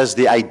well as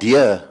the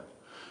idea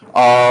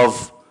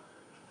of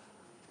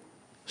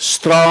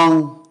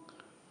strong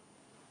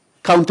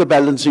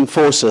counterbalancing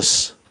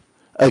forces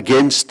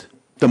against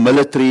the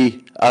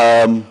military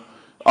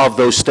of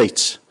those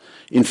states.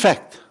 In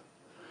fact,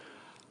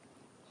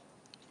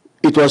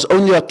 it was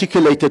only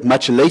articulated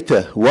much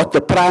later what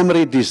the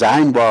primary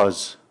design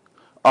was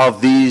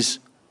of these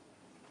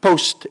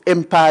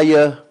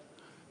post-empire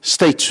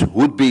states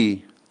would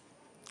be.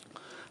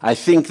 I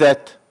think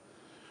that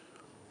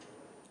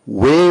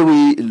where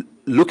we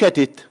look at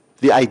it,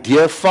 the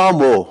idea far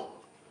more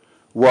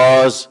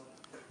was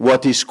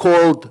what is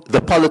called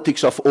the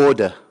politics of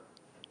order.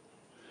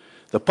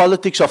 The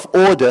politics of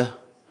order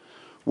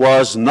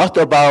was not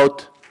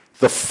about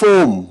the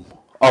form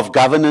of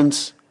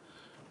governance,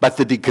 but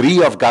the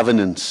degree of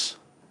governance.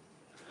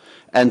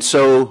 And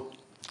so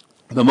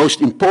the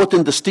most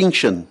important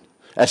distinction,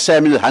 as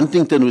Samuel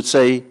Huntington would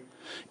say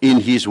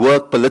in his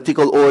work,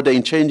 Political Order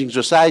in Changing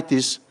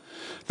Societies,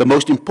 the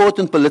most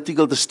important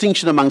political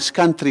distinction amongst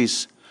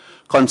countries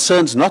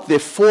concerns not their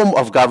form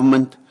of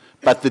government,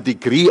 but the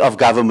degree of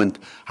government.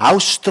 How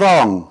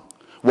strong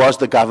was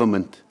the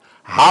government?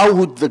 How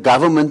would the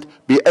government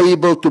be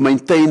able to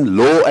maintain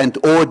law and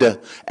order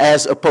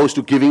as opposed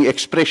to giving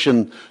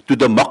expression to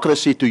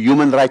democracy, to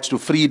human rights, to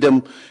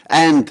freedom,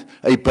 and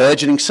a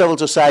burgeoning civil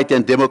society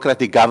and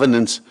democratic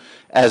governance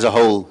as a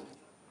whole?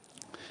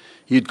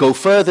 He'd go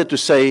further to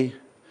say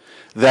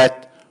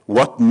that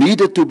what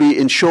needed to be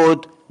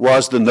ensured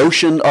was the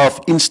notion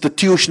of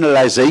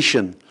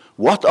institutionalization.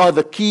 What are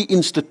the key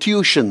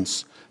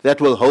institutions that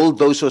will hold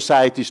those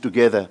societies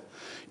together?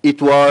 It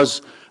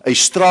was a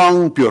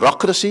strong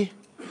bureaucracy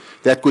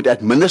that could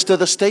administer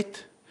the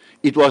state.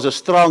 It was a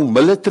strong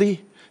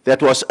military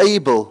that was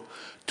able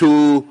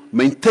to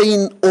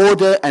maintain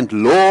order and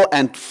law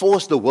and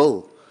force the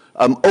will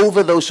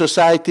over those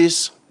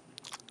societies,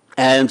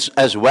 and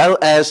as well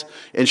as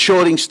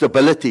ensuring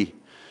stability.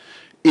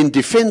 In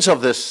defense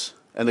of this,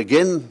 and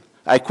again,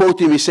 I quote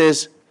him, he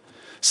says,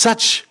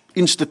 such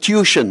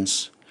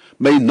institutions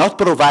may not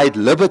provide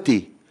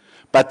liberty,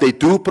 but they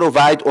do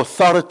provide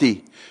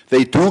authority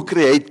they do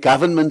create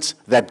governments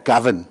that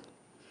govern.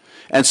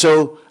 And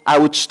so I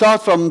would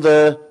start from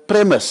the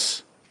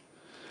premise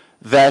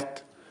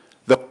that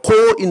the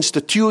core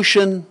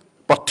institution,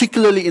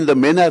 particularly in the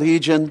MENA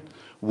region,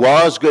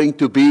 was going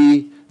to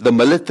be the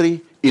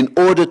military in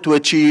order to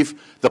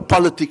achieve the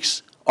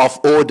politics of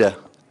order.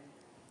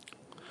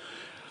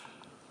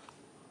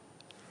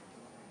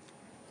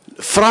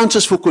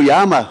 Francis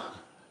Fukuyama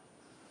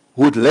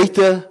would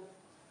later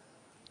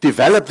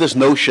develop this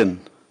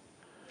notion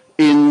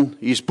in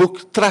his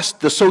book,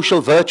 Trust, the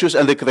Social Virtues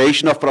and the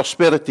Creation of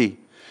Prosperity.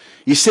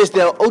 He says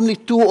there are only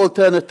two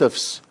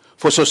alternatives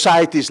for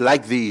societies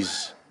like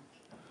these: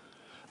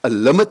 a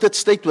limited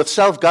state with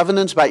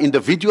self-governance by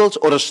individuals,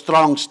 or a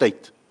strong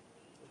state.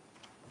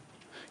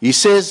 He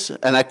says,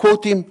 and I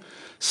quote him,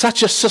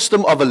 "Such a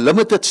system of a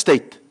limited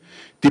state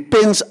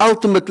depends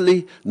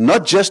ultimately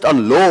not just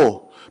on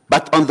law,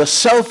 but on the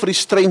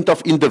self-restraint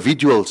of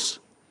individuals.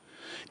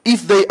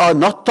 If they are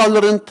not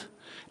tolerant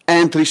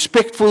and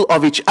respectful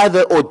of each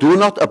other, or do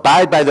not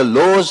abide by the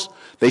laws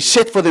they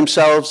set for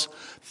themselves,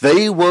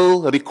 they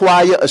will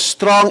require a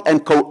strong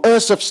and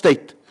coercive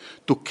state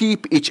to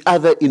keep each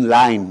other in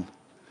line."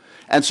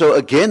 And so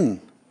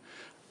again,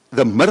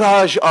 the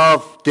mirage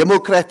of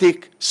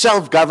democratic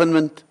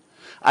self-government,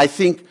 I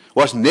think,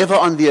 was never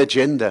on the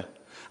agenda.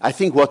 I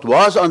think what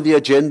was on the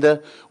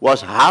agenda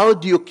was, how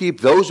do you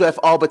keep those who have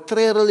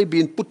arbitrarily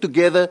been put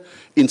together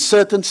in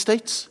certain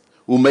states,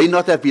 who may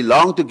not have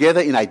belonged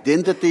together in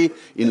identity,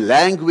 in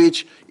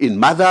language, in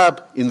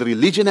madhab, in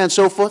religion and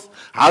so forth?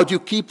 How do you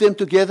keep them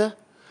together?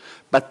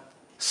 But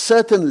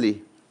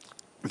certainly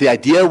the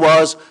idea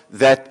was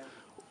that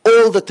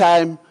all the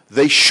time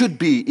they should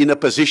be in a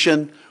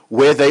position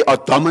where they are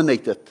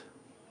dominated,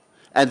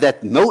 and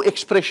that no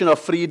expression of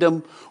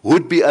freedom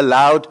would be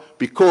allowed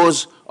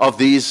because of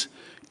these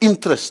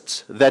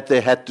interests that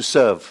they had to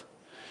serve.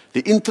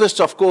 The interests,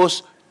 of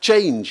course,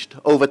 changed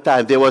over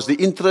time. There was the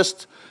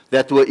interests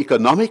that were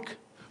economic,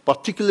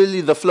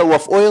 particularly the flow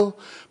of oil,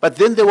 but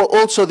then there were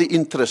also the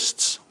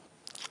interests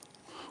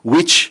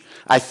which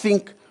I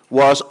think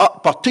was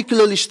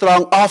particularly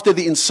strong after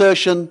the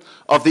insertion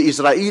of the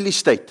Israeli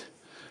state,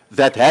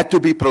 that had to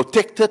be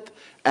protected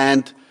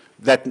and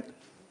that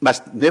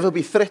must never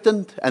be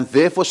threatened, and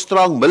therefore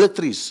strong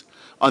militaries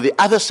on the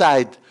other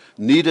side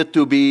needed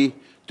to be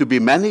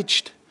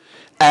managed.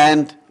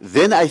 And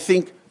then I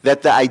think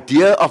that the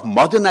idea of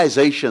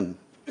modernization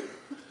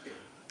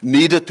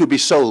needed to be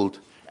sold.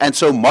 And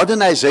so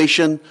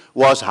modernization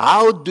was,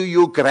 how do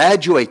you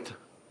graduate?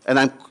 And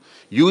I'm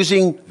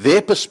using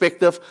their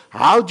perspective,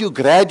 how do you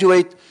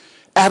graduate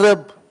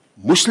Arab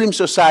Muslim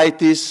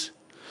societies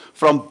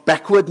from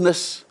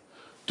backwardness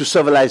to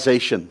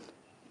civilization?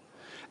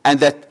 And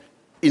that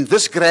in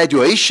this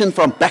graduation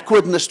from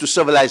backwardness to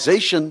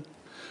civilization,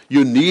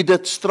 you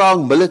needed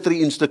strong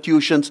military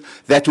institutions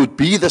that would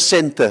be the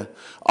center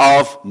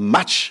of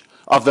much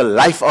of the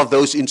life of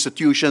those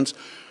institutions.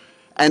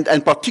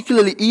 And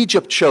particularly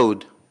Egypt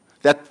showed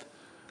that,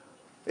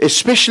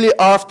 especially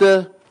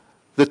after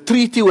the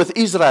treaty with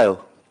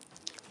Israel,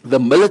 the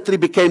military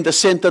became the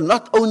center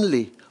not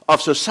only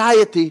of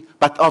society,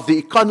 but of the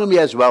economy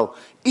as well.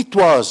 It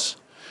was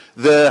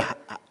the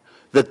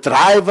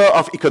driver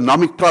of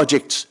economic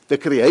projects, the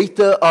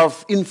creator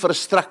of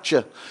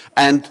infrastructure,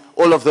 and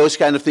all of those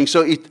kind of things.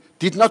 So it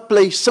did not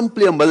play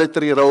simply a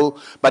military role,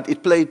 but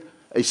it played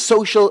a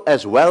social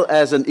as well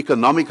as an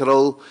economic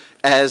role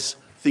as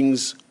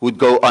things would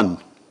go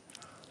on.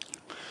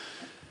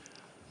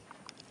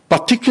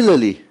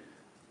 Particularly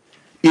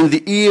in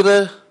the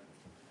era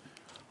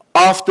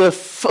after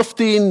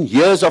 15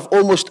 years of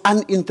almost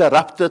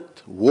uninterrupted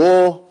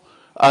war,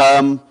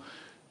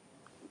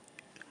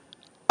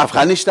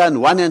 Afghanistan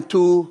 1 and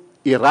 2,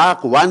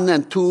 Iraq 1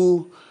 and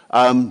 2,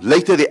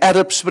 later the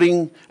Arab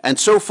Spring, and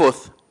so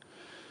forth.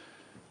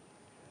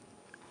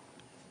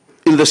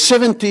 In the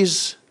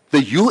 70s,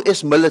 the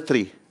US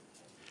military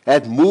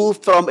had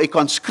moved from a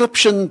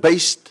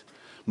conscription-based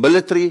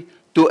military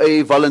to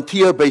a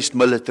volunteer-based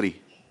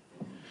military.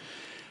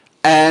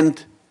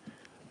 And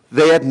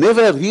they had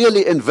never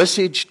really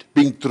envisaged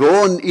being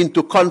drawn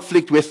into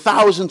conflict where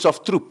thousands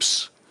of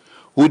troops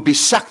would be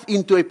sucked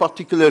into a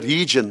particular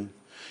region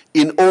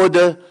in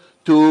order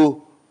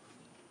to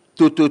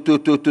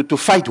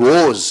fight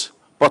wars,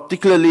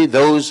 particularly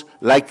those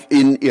like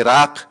in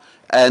Iraq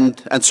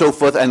and so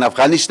forth, and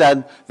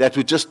Afghanistan, that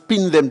would just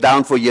pin them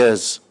down for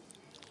years.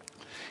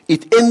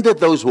 It ended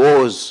those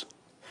wars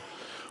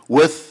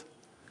with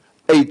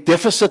a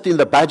deficit in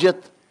the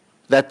budget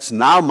that's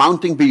now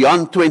mounting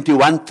beyond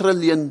 21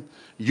 trillion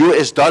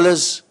US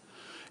dollars.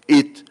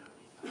 It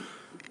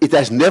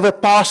has never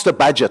passed a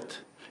budget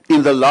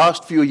in the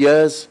last few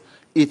years.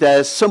 It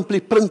has simply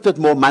printed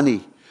more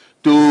money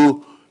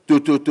to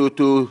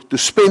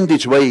spend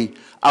its way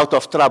out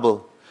of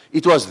trouble.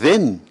 It was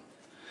then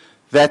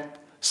that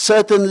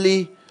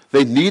certainly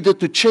they needed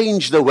to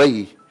change the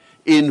way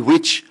in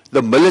which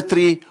the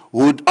military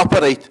would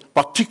operate,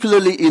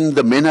 particularly in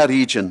the MENA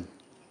region.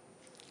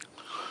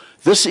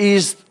 This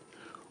is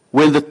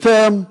when the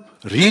term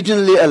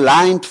regionally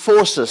aligned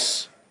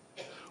forces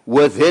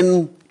were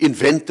then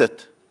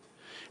invented.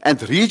 And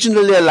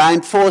regionally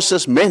aligned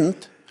forces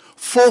meant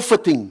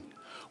forfeiting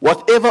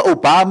whatever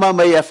Obama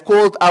may have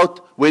called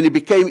out when he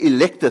became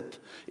elected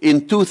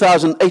in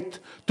 2008,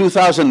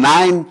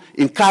 2009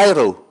 in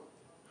Cairo,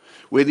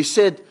 where he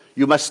said,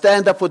 you must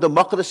stand up for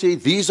democracy,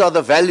 these are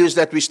the values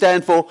that we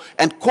stand for,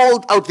 and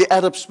called out the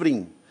Arab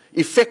Spring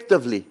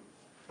effectively.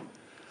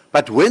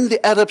 But when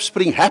the Arab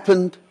Spring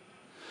happened,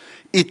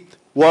 it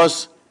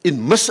was in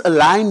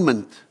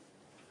misalignment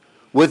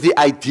with the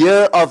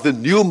idea of the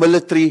new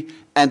military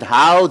and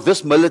how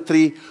this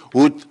military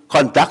would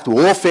conduct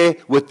warfare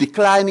with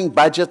declining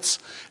budgets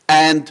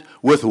and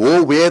with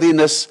war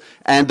weariness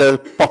and a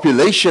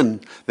population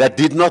that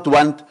did not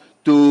want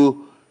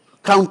to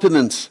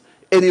countenance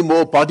any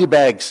more body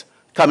bags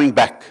coming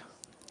back.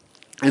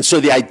 And so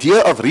the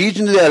idea of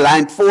regionally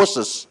aligned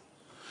forces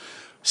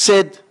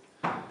said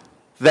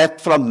that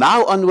from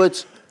now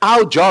onwards,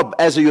 our job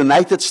as a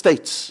United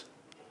States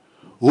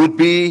would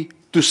be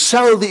to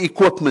sell the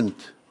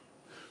equipment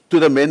to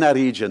the MENA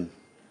region.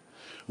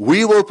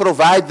 We will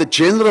provide the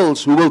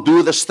generals who will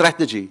do the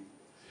strategy.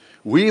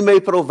 We may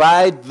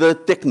provide the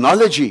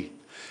technology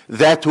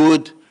that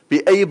would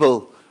be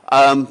able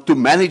to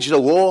manage the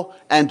war,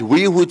 and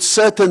we would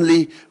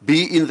certainly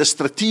be in the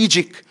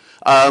strategic,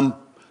 on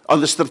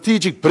the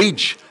strategic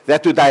bridge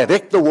that would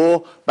direct the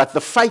war, but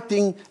the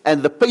fighting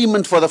and the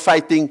payment for the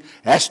fighting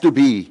has to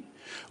be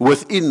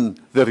within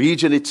the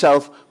region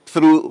itself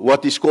through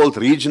what is called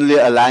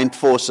regionally aligned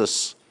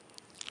forces.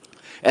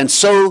 And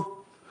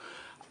so,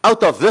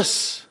 out of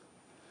this,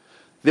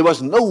 there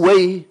was no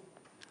way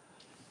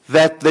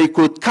that they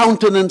could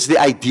countenance the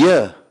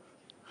idea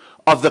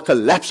of the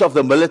collapse of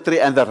the military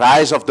and the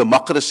rise of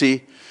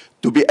democracy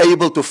to be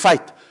able to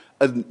fight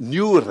a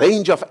new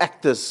range of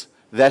actors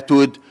that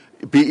would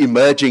be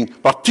emerging,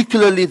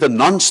 particularly the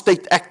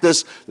non-state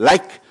actors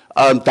like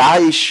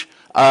Daesh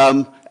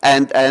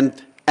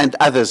and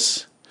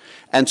others.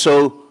 And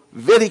so,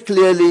 very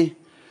clearly,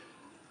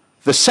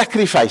 the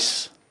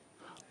sacrifice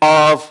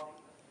of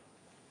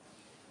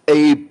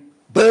a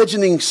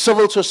burgeoning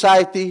civil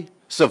society,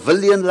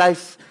 civilian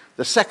life,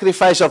 the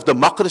sacrifice of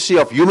democracy,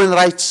 of human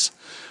rights,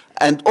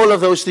 and all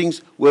of those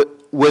things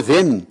were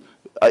then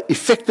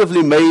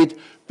effectively made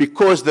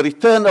because the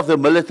return of the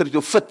military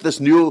to fit this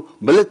new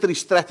military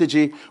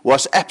strategy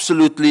was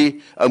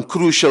absolutely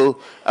crucial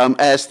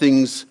as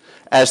things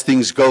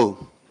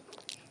go.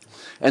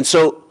 And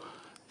so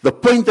the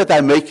point that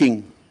I'm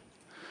making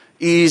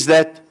is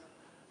that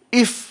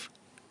if,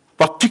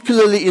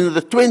 particularly in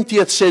the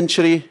 20th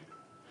century,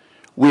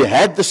 we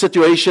had the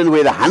situation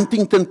where the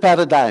Huntington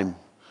paradigm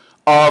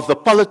of the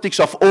politics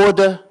of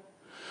order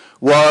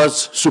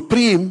was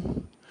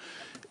supreme,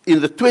 in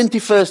the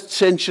 21st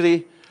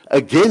century,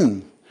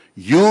 again,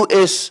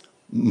 U.S.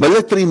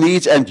 military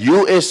needs and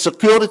U.S.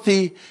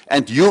 security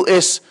and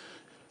U.S.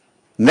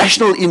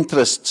 national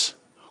interests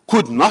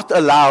could not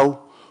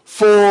allow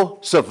for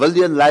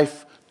civilian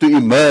life to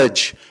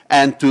emerge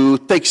and to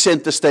take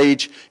center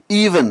stage,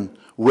 even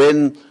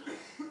when,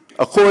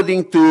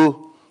 according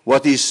to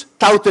what is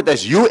touted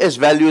as U.S.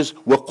 values,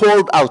 were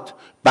called out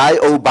by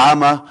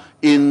Obama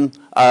in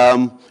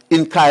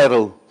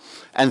Cairo.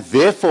 And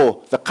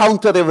therefore, the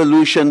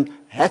counter-revolution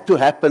had to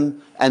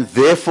happen, and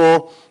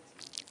therefore,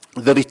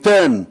 the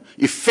return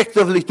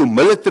effectively to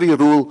military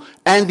rule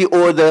and the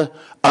order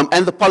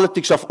and the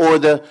politics of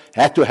order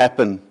had to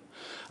happen.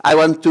 I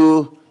want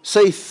to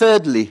say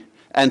thirdly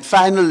and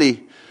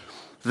finally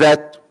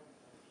that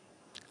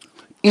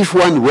if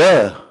one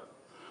were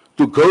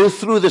to go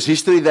through this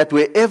history, that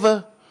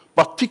wherever,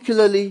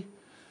 particularly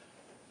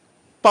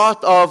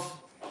part of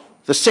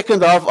the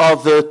second half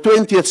of the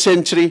 20th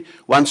century,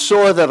 one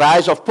saw the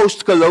rise of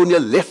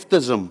post-colonial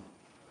leftism,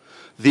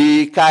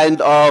 the kind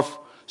of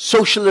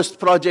socialist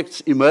projects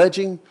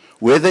emerging,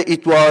 whether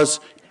it was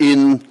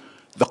in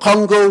the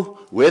Congo,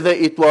 whether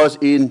it was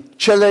in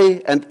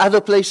Chile and other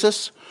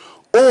places,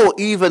 or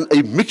even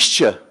a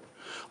mixture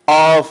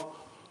of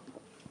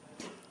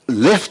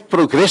left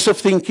progressive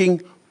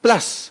thinking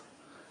plus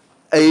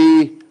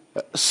a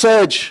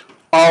surge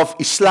of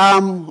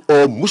Islam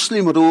or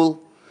Muslim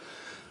rule.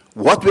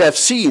 What we have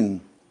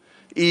seen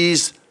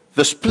is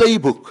this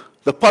playbook,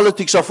 the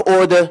politics of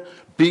order,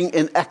 being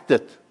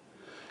enacted.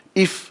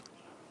 If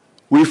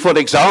we, for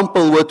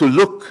example, were to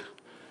look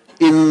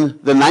in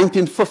the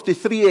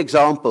 1953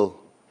 example,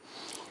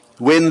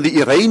 when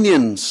the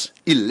Iranians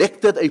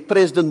elected a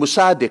President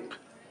Mossadegh,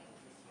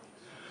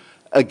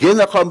 again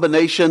a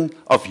combination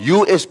of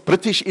US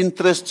British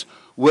interests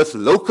with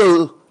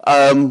local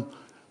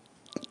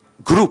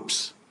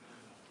groups,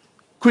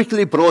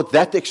 quickly brought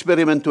that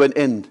experiment to an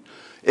end.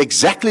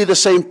 Exactly the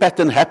same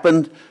pattern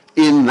happened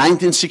in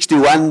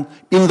 1961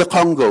 in the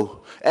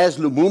Congo. As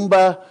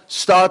Lumumba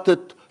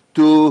started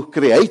to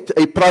create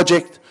a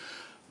project,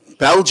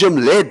 Belgium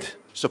led,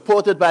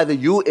 supported by the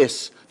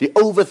US, the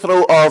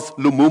overthrow of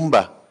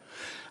Lumumba.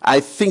 I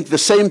think the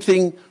same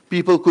thing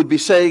people could be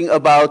saying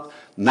about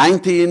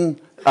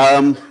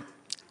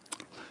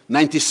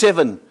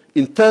 1997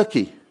 in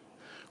Turkey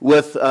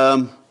with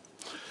the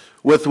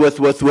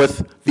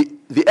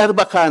the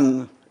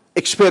Erbakan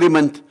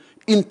experiment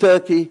in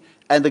Turkey,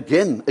 and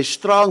again, a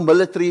strong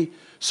military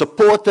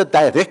supported,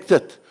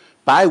 directed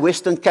by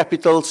Western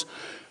capitals,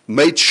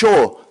 made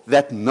sure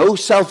that no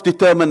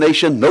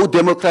self-determination, no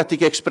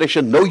democratic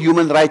expression, no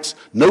human rights,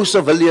 no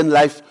civilian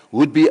life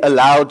would be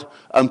allowed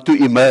to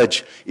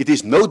emerge. It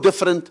is no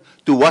different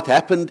to what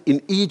happened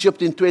in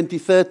Egypt in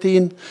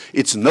 2013.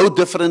 It's no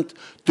different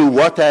to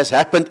what has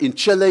happened in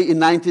Chile in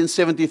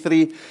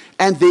 1973.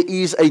 And there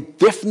is a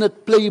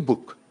definite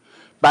playbook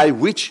by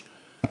which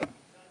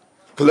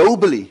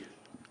globally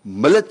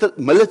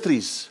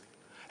militaries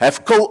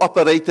have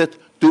cooperated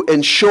to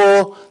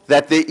ensure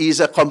that there is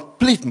a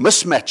complete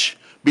mismatch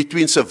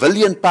between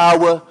civilian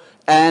power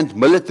and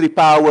military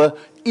power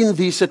in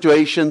these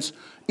situations,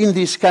 in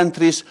these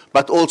countries,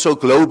 but also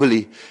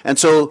globally. And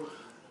so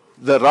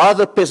the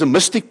rather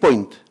pessimistic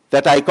point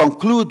that I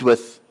conclude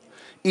with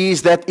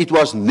is that it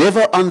was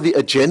never on the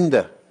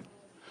agenda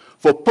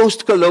for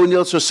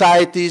post-colonial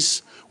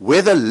societies,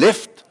 whether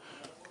left,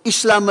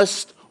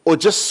 Islamist, or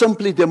just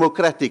simply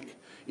democratic.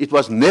 It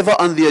was never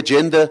on the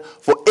agenda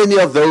for any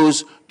of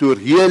those to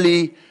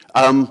really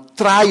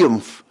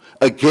triumph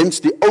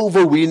against the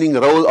overweening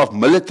role of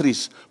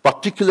militaries,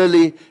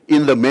 particularly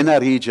in the MENA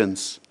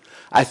regions.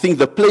 I think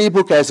the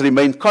playbook has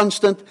remained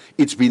constant.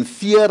 It's been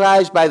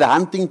theorized by the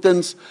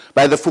Huntingtons,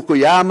 by the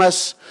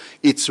Fukuyamas.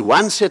 It's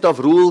one set of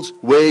rules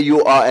where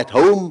you are at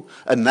home,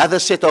 another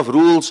set of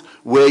rules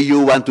where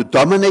you want to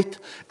dominate,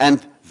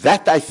 and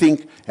that, I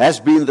think, has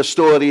been the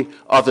story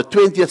of the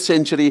 20th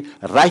century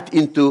right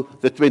into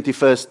the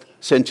 21st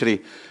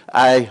century.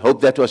 I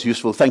hope that was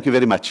useful. Thank you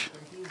very much.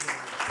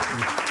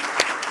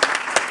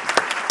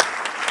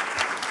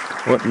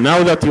 Well,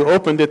 now that you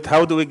opened it,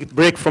 how do we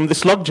break from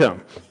this logjam?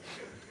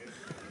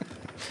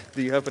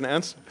 Do you have an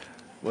answer?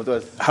 What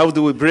was? How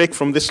do we break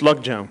from this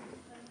logjam?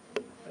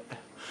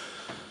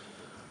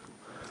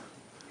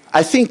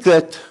 I think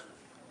that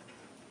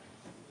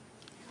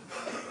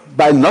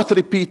by not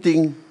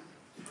repeating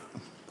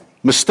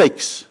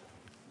mistakes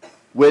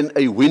when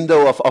a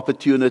window of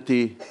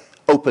opportunity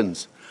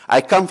opens.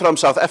 I come from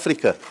South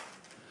Africa,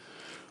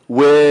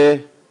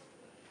 where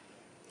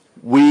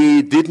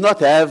we did not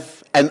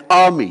have an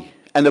army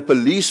and a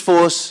police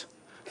force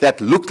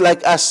that looked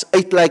like us,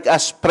 ate like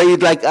us,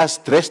 prayed like us,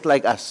 dressed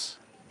like us.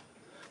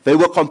 They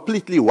were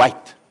completely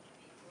white.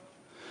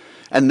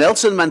 And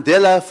Nelson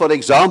Mandela, for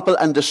example,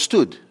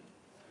 understood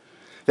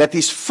that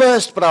his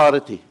first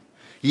priority,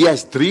 he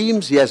has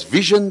dreams, he has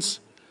visions,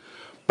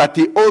 but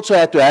he also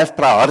had to have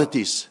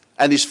priorities.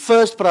 And his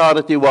first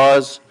priority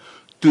was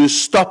to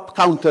stop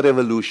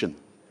counter-revolution,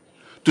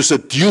 to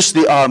seduce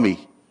the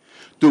army,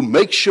 to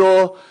make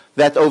sure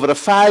that over a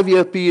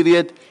 5-year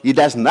period, he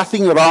does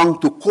nothing wrong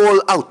to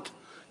call out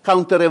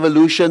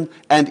counter-revolution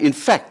and, in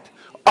fact,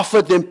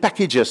 offer them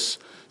packages,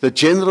 the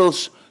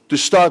generals, to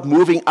start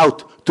moving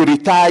out, to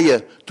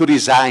retire, to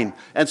resign.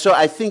 And so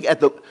I think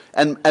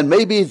and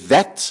maybe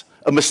that's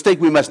a mistake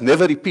we must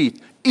never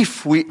repeat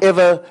if we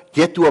ever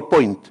get to a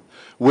point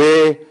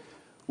where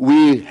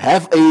we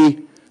have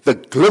the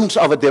glimpse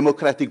of a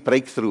democratic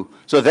breakthrough.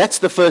 So that's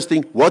the first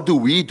thing. What do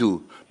we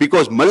do?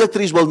 Because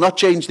militaries will not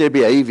change their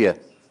behavior.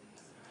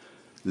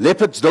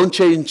 Leopards don't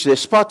change their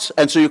spots,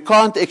 and so you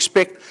can't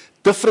expect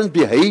different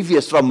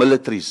behaviors from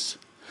militaries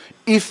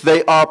if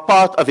they are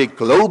part of a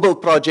global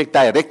project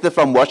directed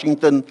from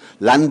Washington,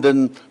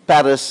 London,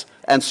 Paris,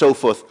 and so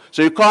forth.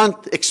 So you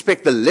can't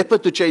expect the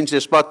leopard to change their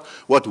spot.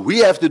 What we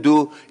have to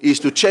do is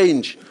to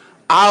change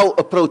our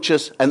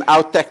approaches and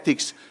our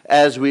tactics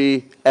as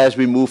we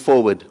move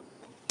forward.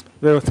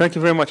 Well, thank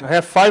you very much. I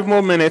have 5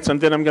 more minutes, and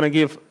then I'm going to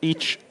give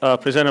each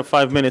presenter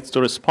 5 minutes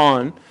to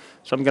respond.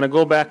 So I'm going to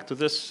go back to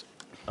this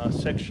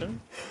section.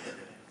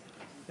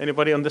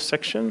 Anybody on this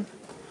section?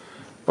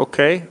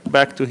 Okay,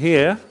 back to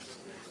here.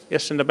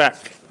 Yes, in the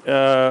back.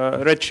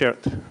 Red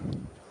shirt.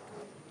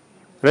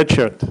 Red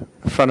shirt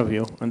in front of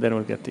you, and then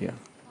we'll get to you.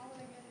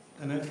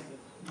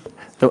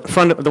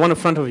 The one in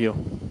front of you.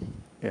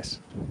 Yes.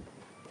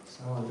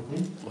 My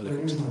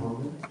name is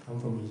Mohammed. I'm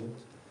from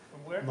Egypt.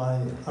 From where?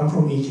 I'm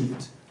from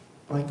Egypt.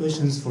 My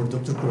question is for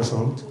Dr.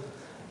 Croissant.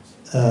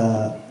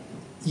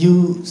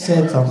 You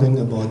said something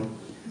about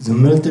the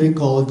military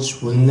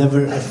college will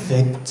never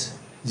affect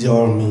the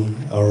army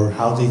or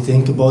how they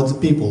think about the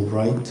people,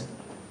 right?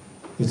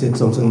 You said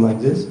something like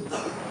this?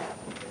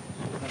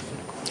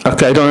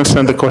 Okay, I don't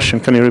understand the question.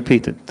 Can you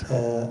repeat it?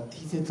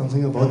 He said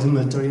something about the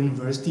military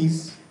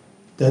universities,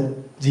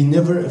 that they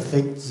never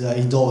affect the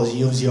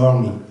ideology of the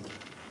army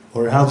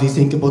or how they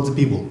think about the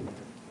people.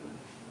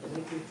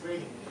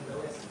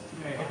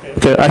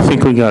 Okay, I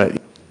think we got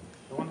it.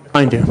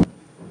 Behind you.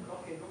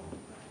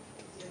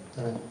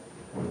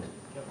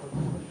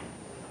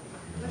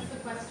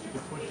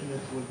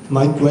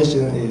 My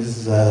question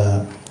is,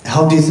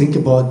 how do you think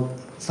about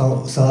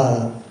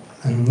Sahar,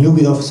 a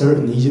newbie officer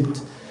in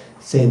Egypt,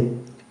 said,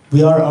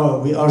 we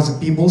are the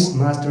people's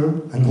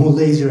master, and who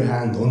lays their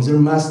hand on their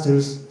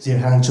masters, their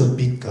hand should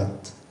be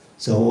cut.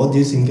 So what do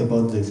you think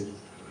about this?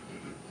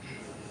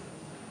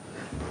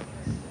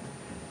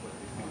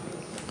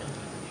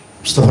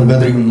 مصطفى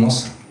البدري من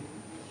مصر.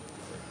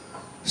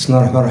 بسم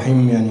الله الرحمن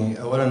الرحيم.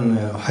 يعني أولا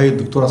أحيي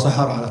الدكتورة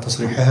سحر على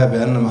تصريحها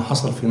بأن ما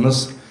حصل في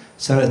مصر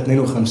سنة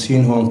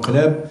 52 هو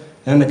انقلاب،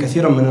 لأن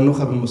كثيرا من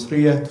النخب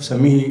المصرية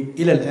تسميه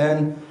إلى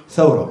الآن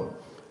ثورة.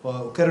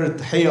 وأكرر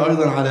التحية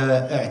أيضا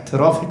على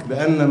اعترافك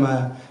بأن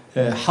ما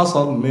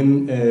حصل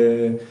من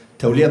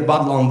تولية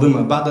بعض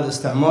الأنظمة بعد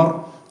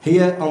الاستعمار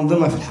هي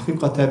أنظمة في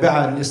الحقيقة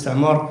تابعة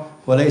للاستعمار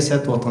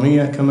وليست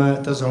وطنية كما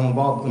تزعم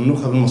بعض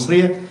النخب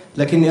المصرية.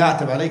 لكني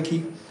أعتب عليك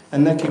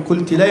أنك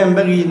قلت لا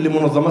ينبغي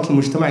لمنظمات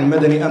المجتمع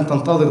المدني أن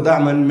تنتظر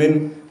دعما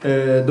من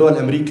دول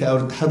أمريكا أو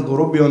الاتحاد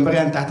الأوروبي،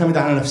 وينبغي أن تعتمد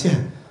على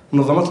نفسها.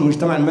 منظمات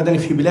المجتمع المدني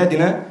في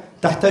بلادنا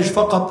تحتاج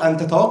فقط أن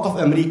تتوقف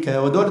أمريكا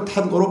ودول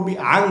الاتحاد الأوروبي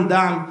عن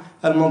دعم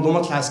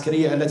المنظومات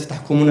العسكرية التي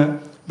تحكمنا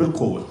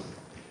بالقوة.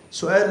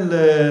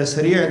 سؤال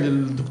سريع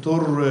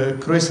للدكتور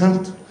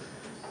كرويسانت.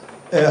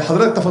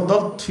 حضرتك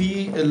تفضلت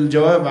في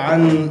الجواب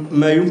عن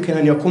ما يمكن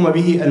أن يقوم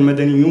به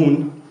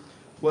المدنيون،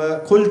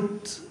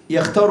 وقلت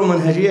يختاروا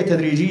منهجية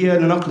تدريجية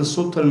لنقل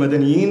السلطة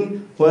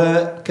المدنيين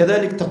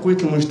وكذلك تقوية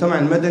المجتمع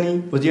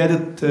المدني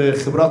وزيادة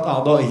خبرات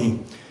أعضائه.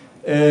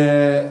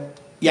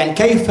 يعني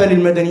كيف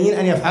للمدنيين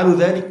أن يفعلوا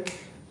ذلك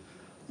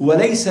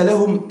وليس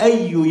لهم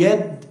أي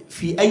يد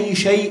في أي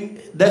شيء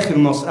داخل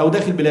مصر أو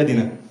داخل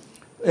بلادنا؟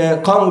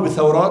 قاموا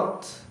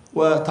بثورات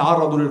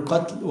وتعرضوا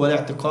للقتل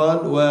والاعتقال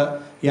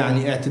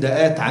ويعني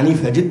اعتداءات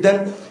عنيفة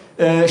جدا،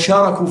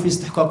 شاركوا في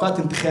استحقاقات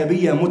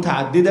انتخابية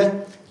متعددة،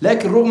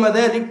 لكن رغم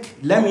ذلك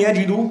لم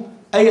يجدوا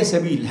أي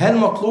سبيل. هل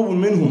مطلوب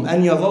منهم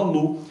أن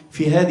يظلوا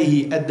في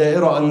هذه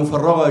الدائرة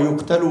المفرغة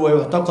يقتلوا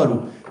ويعتقلوا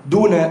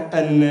دون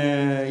أن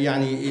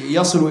يعني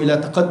يصلوا إلى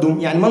تقدم؟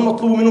 يعني ما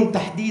المطلوب منهم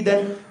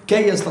تحديدا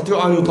كي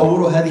يستطيعوا أن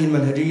يطوروا هذه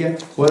المنهجية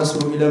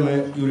ويصلوا إلى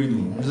ما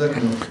يريدون؟ جزاك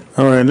الله.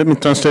 All right, let me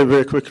translate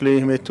very quickly.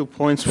 He made 2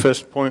 points.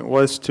 First point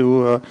was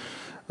to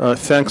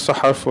thank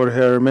Sahar for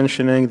her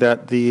mentioning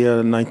that the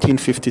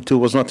 1952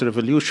 was not a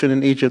revolution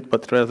in Egypt,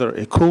 but rather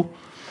a coup,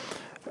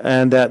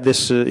 and that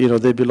this,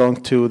 they belong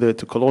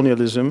to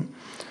colonialism.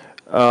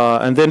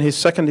 And then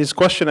his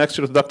question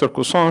actually to Dr.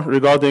 Croissant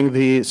regarding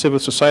the civil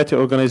society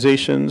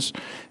organizations.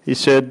 He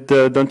said,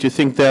 don't you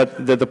think that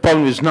the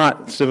problem is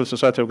not civil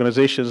society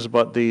organizations,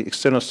 but the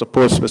external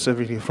support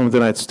specifically from the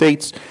United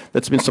States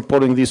that's been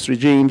supporting these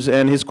regimes?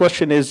 And his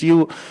question is,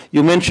 you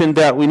mentioned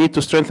that we need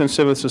to strengthen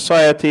civil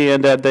society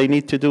and that they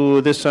need to do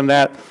this and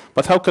that,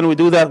 but how can we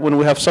do that when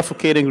we have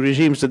suffocating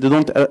regimes that they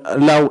don't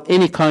allow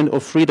any kind of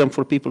freedom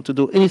for people to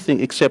do anything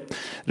except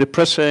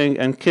repressing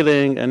and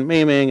killing and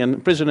maiming and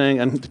imprisoning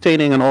and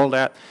detaining and all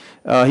that?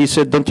 He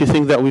said, don't you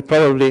think that we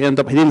probably end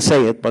up, he didn't say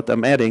it, but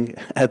I'm adding,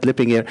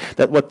 ad-libbing here,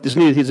 that what is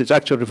needed is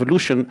actual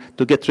revolution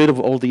to get rid of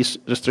all these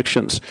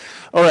restrictions.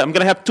 All right, I'm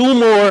going to have two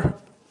more.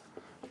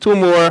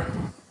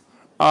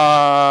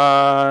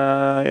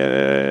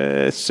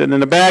 It's in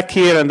the back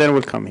here, and then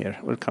we'll come here.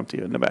 We'll come to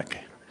you in the back.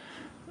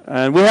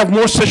 And we have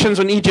more sessions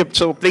on Egypt,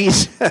 so please,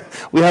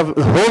 we have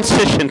a whole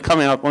session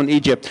coming up on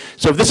Egypt.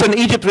 So if this is an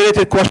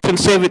Egypt-related question,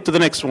 save it to the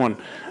next one.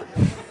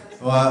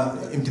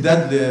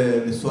 وامتداد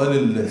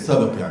للسؤال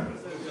السابق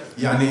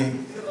يعني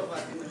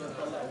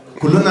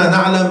كلنا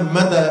نعلم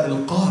مدى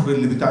القهر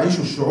اللي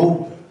بتعيشه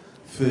الشعوب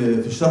في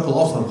الشرق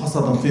الاوسط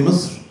خاصه في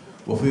مصر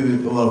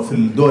وفي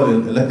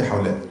الدول التي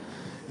حولها.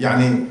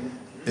 يعني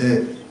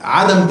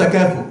عدم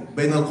تكافؤ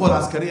بين القوى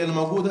العسكريه اللي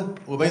موجوده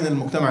وبين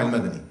المجتمع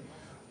المدني.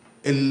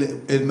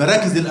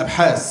 المراكز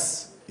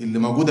الابحاث اللي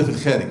موجوده في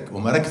الخارج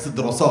ومراكز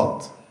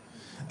الدراسات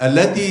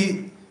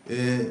التي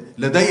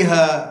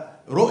لديها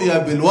رؤية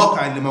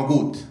بالواقع اللي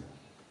موجود،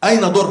 أين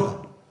دورها؟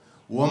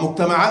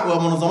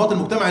 ومنظمات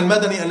المجتمع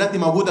المدني التي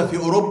موجودة في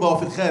أوروبا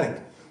وفي الخارج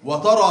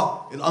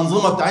وترى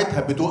الأنظمة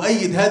بتاعتها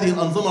بتؤيد هذه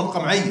الأنظمة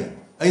القمعية،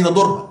 أين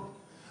دورها؟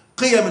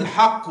 قيم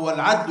الحق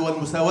والعدل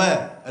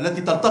والمساواة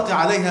التي تلتقي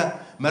عليها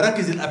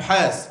مراكز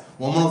الأبحاث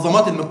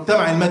ومنظمات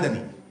المجتمع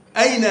المدني،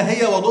 أين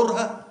هي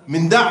ودورها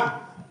من دعم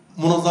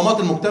منظمات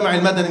المجتمع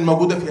المدني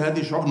الموجودة في هذه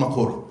الشعوب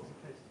المقهورة؟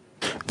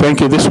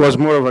 Thank you. This was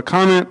more of a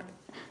comment.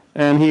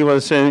 And he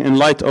was saying, in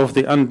light of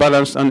the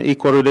unbalanced,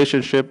 unequal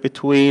relationship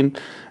between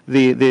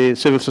the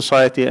civil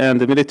society and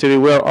the military,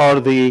 where are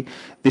the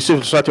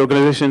civil society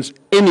organizations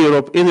in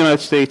Europe, in the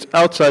United States,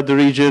 outside the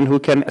region, who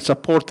can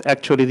support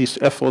actually these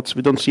efforts?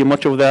 We don't see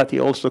much of that. He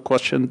also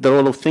questioned the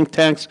role of think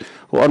tanks,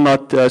 who are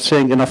not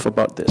saying enough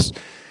about this.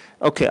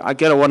 Okay, I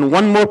get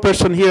one more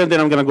person here, and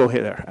then I'm going to go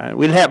here.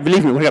 We'll have,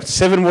 believe me, we'll have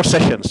 7 more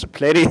sessions.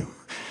 Plenty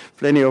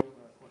of.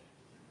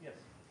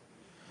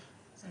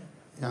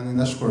 يعني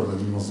نشكر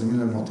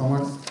المنظمين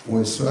المؤتمر،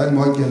 والسؤال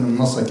موجه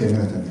للمنصة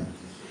كاملة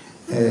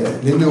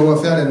لأنه هو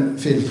فعلا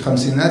في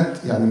الخمسينات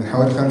يعني من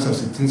حوالي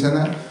 65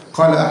 سنة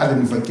قال أحد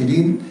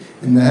المفكرين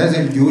أن هذه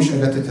الجيوش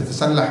التي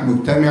تتسلح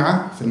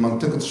مجتمعة في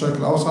منطقة الشرق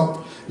الأوسط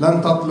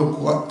لن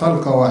تطلق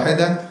طلقة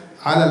واحدة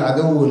على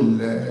العدو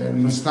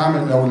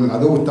المستعمر أو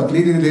العدو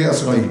التقليدي اللي هي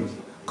إسرائيل.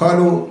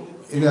 قالوا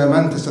إلى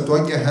من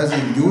ستتوجه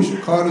هذه الجيوش؟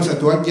 قالوا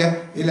ستوجه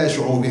إلى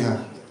شعوبها.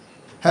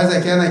 هذا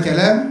كان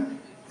كلام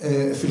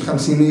في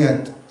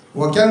الخمسينيات،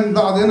 وكان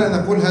بعضنا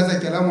نقول هذا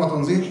كلام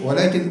وتنظير،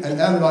 ولكن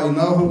الآن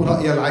رأيناه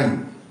رأي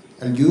العين.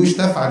 الجيوش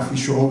تفعل في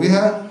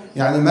شعوبها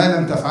يعني ما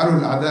لم تفعله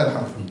الأعداء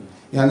الحرفيين.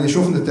 يعني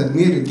شفنا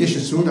تدمير الجيش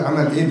السوري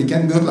عمل ايه اللي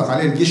كان بيطلق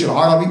عليه الجيش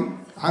العربي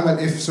عمل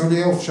ايه في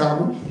سوريا وفي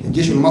شعبه،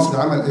 الجيش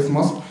المصري عمل ايه في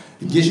مصر،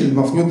 الجيش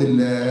المفروض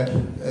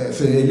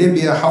في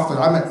ليبيا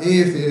حفتر عمل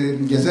ايه، في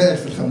الجزائر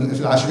في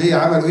العشريه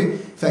عملوا ايه.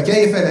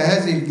 فكيف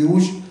لهذه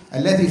الجيوش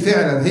التي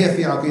فعلا هي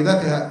في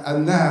عقيدتها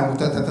انها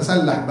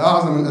تتسلح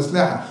باعظم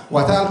الاسلحه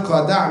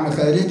وتلقى دعم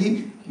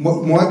خارجي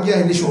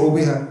موجه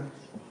لشعوبها،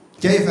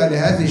 كيف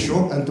لهذه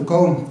الشعوب ان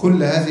تقاوم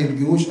كل هذه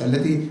الجيوش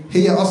التي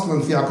هي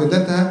اصلا في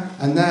عقيدتها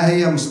انها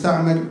هي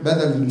مستعمر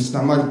بدل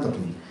الاستعمار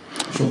التقليدي؟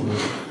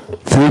 شكرا.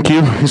 Thank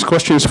you. His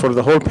question is for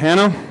the whole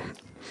panel.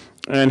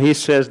 And he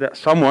says that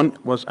someone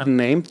was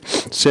unnamed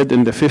said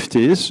in the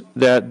 50s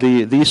that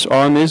these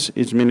armies,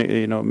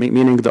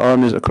 meaning the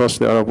armies across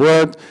the Arab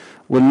world,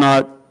 will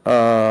not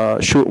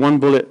shoot one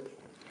bullet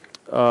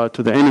to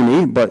the enemy,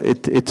 but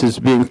it is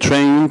being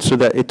trained so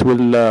that it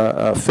will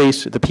face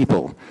the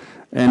people.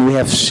 And we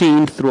have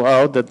seen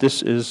throughout that this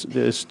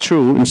is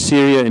true in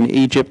Syria, in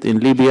Egypt, in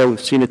Libya.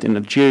 We've seen it in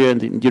Algeria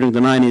during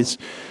the 90s.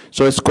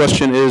 So his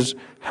question is,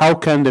 how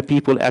can the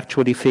people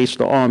actually face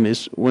the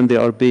armies when they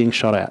are being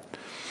shot at?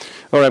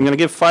 All right, I'm going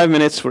to give 5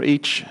 minutes for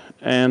each,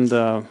 and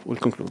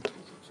we'll conclude.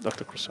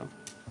 Dr. Croissant.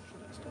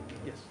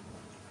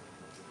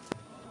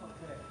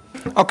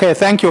 Okay,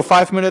 thank you.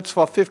 5 minutes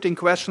for 15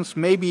 questions,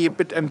 maybe a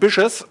bit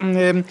ambitious.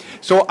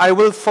 So I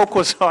will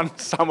focus on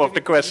some of the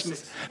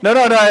questions. No,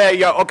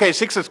 yeah, okay,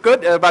 6 is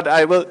good, but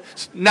I will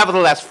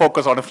nevertheless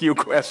focus on a few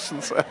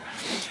questions,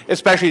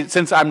 especially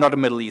since I'm not a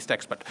Middle East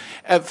expert.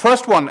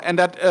 First one, and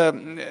that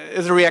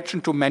is a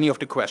reaction to many of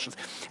the questions.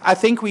 I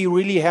think we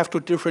really have to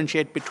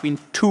differentiate between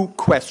 2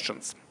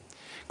 questions.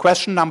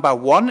 Question number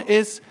 1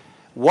 is,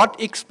 what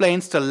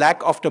explains the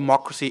lack of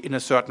democracy in a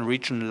certain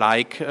region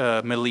like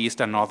Middle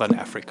East and Northern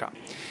Africa?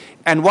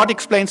 And what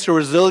explains the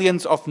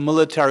resilience of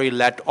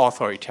military-led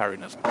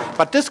authoritarianism?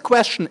 But this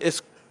question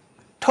is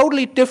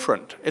totally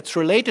different. It's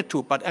related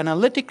to, but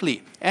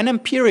analytically and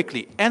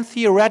empirically and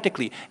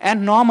theoretically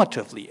and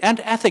normatively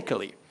and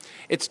ethically.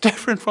 It's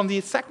different from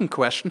the second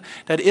question,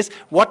 that is,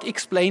 what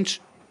explains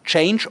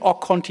change or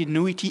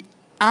continuity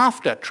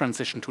after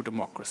transition to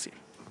democracy?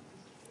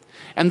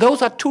 And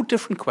those are 2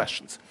 different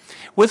questions.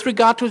 With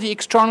regard to the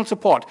external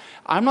support,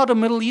 I'm not a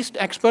Middle East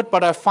expert,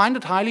 but I find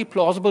it highly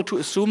plausible to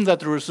assume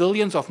that the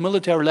resilience of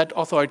military-led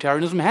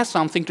authoritarianism has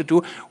something to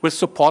do with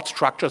support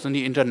structures in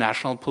the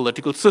international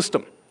political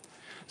system.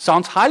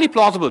 Sounds highly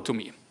plausible to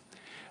me.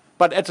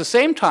 But at the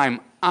same time,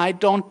 I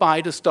don't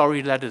buy the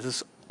story that it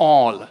is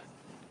all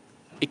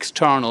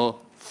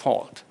external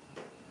fault.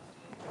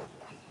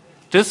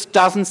 This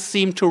doesn't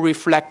seem to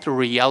reflect the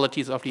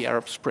realities of the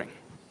Arab Spring.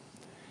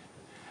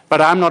 But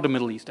I'm not a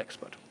Middle East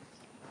expert.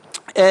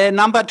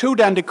 Number 2,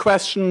 then the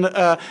question,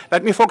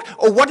 let me focus.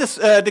 Oh, what is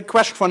the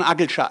question from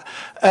Agil Shah?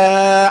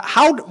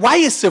 Why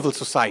is civil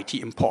society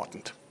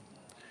important?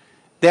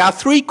 There are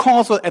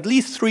at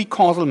least three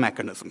causal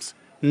mechanisms.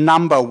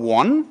 Number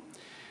 1,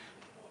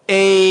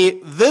 a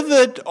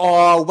vivid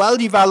or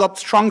well-developed,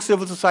 strong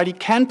civil society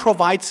can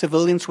provide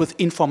civilians with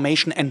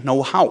information and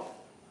know-how.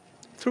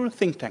 Through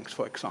think tanks,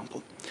 for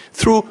example.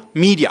 Through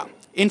media,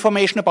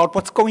 information about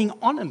what's going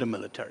on in the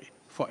military,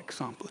 for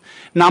example.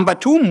 Number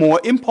 2, more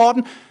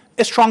important,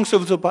 a strong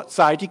civil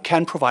society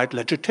can provide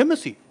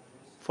legitimacy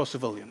for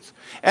civilians.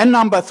 And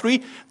number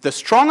 3, the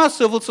stronger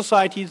civil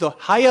society, the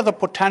higher the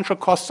potential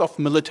costs of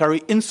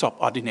military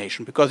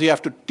insubordination, because you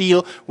have to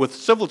deal with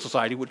civil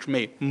society, which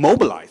may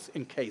mobilize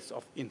in case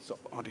of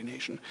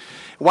insubordination.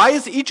 Why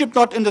is Egypt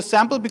not in the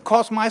sample?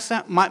 Because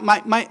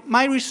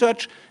my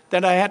research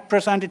that I had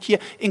presented here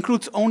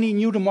includes only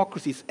new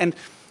democracies. And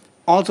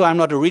also, I'm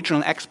not a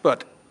regional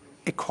expert.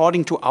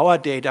 According to our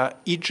data,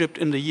 Egypt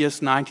in the years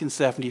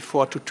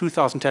 1974 to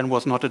 2010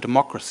 was not a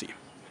democracy.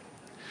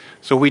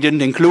 So we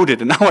didn't include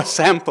it in our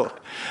sample.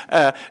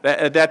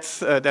 That's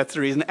the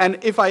reason. And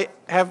if I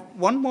have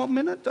 1 more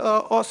minute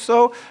or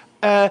so,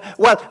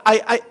 well,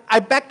 I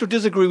beg to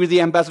disagree with the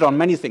ambassador on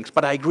many things,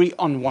 but I agree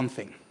on one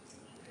thing.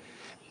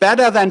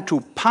 Better than to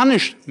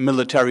punish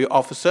military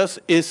officers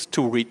is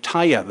to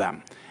retire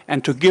them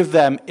and to give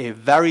them a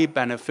very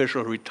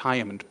beneficial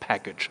retirement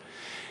package.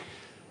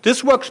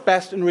 This works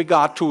best in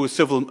regard to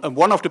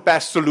one of the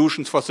best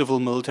solutions for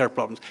civil-military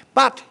problems.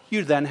 But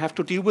you then have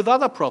to deal with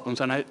other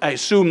problems. And I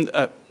assume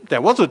there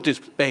was a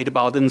debate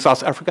about in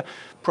South Africa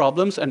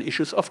problems and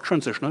issues of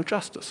transitional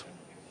justice.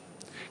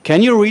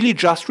 Can you really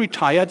just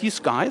retire these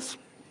guys?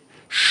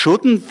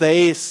 Shouldn't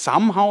they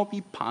somehow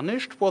be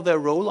punished for their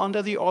role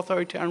under the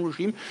authoritarian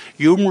regime?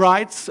 Human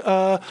rights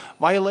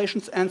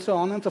violations and so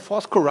on and so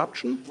forth,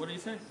 corruption? What do you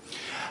say?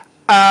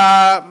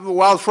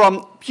 Well,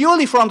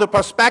 purely from the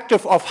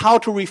perspective of how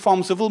to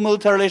reform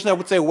civil-military relations, I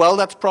would say, well,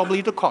 that's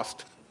probably the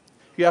cost.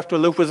 You have to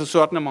live with a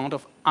certain amount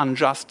of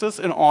injustice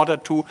in order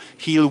to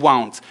heal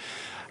wounds.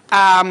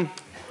 From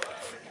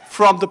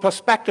the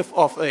perspective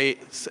of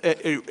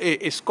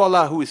a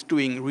scholar who is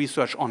doing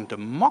research on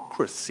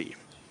democracy,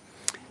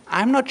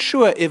 I'm not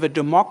sure if a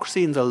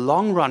democracy in the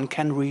long run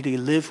can really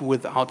live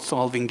without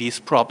solving these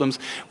problems.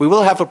 We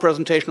will have a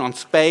presentation on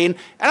Spain.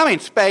 And I mean,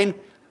 Spain,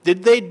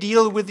 did they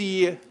deal with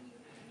the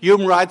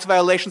human rights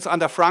violations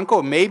under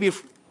Franco. Maybe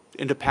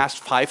in the past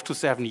 5 to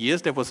 7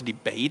 years, there was a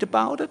debate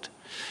about it.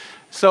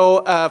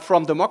 So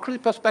from democracy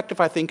perspective,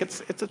 I think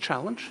it's a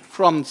challenge.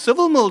 From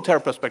civil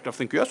military perspective, I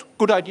think, yes,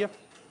 good idea.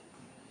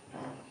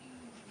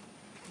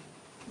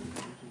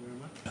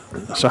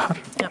 Sahar?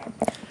 Yeah.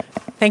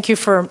 Thank you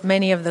for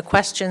many of the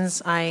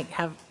questions. I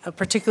have a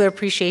particular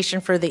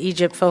appreciation for the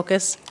Egypt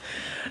focus.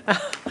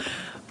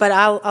 But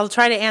I'll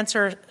try to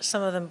answer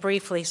some of them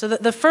briefly. So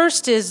the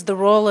first is the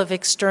role of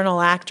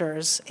external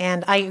actors.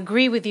 And I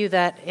agree with you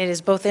that it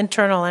is both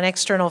internal and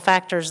external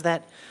factors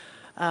that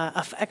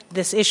affect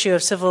this issue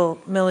of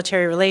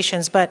civil-military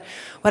relations. But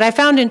what I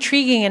found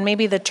intriguing, and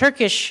maybe the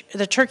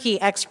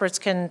Turkey experts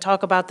can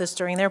talk about this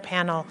during their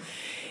panel,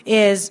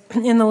 is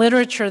in the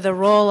literature the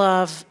role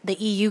of the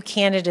EU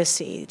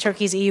candidacy,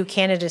 Turkey's EU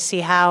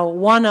candidacy, how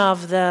one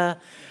of the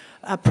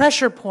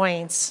pressure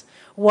points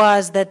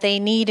was that they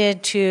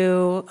needed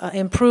to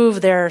improve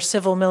their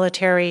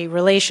civil-military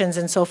relations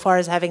insofar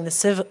as having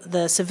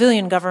the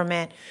civilian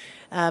government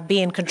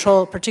be in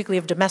control, particularly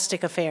of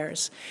domestic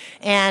affairs.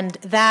 And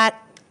that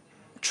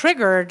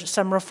triggered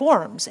some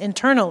reforms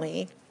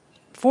internally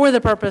for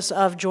the purpose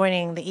of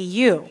joining the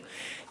EU.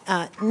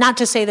 Not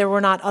to say there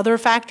were not other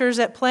factors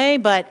at play,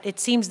 but it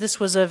seems this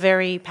was a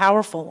very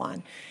powerful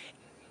one.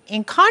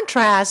 In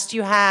contrast,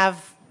 you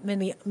have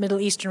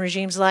Middle Eastern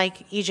regimes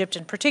like Egypt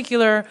in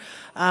particular,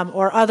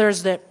 or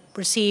others that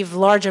receive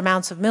large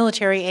amounts of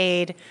military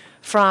aid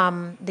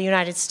from the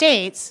United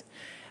States.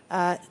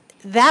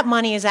 That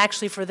money is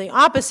actually for the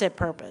opposite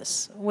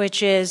purpose,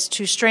 which is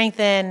to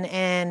strengthen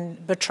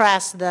and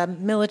buttress the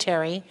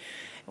military,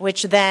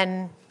 which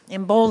then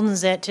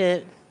emboldens it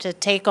to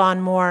take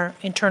on more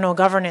internal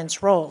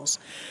governance roles.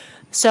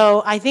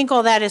 So I think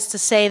all that is to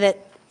say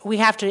that we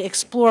have to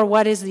explore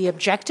what is the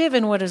objective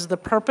and what is the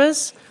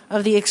purpose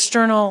of the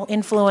external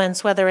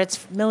influence, whether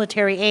it's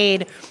military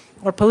aid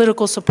or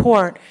political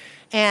support.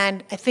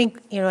 And I think,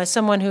 as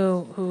someone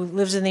who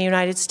lives in the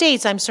United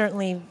States, I'm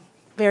certainly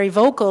very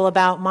vocal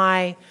about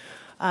my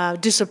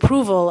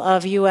disapproval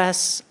of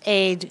U.S.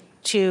 aid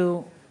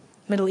to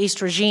Middle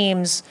East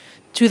regimes,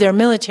 to their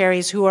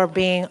militaries who are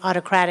being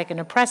autocratic and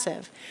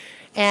oppressive.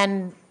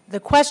 And the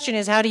question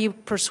is, how do you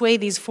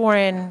persuade these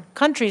foreign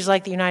countries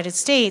like the United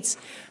States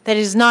that it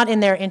is not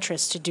in their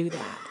interest to do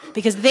that?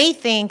 Because they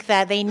think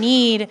that they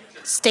need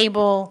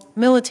stable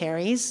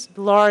militaries,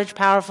 large,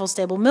 powerful,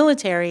 stable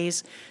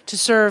militaries to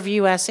serve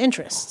U.S.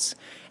 interests.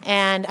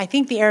 And I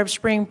think the Arab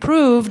Spring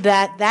proved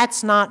that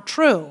that's not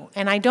true.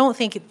 And I don't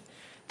think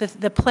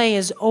the play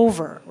is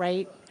over,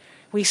 right?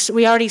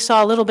 We already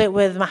saw a little bit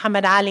with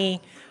Muhammad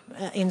Ali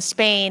in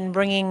Spain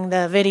bringing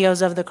the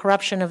videos of the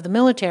corruption of the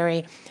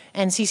military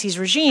and Sisi's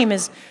regime.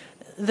 Is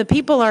the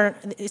people are,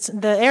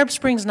 the Arab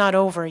Spring's not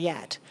over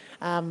yet.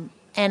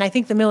 And I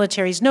think the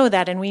militaries know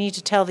that, and we need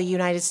to tell the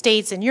United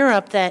States and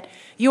Europe that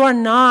you are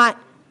not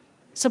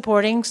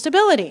supporting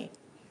stability.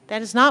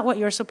 That is not what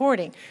you're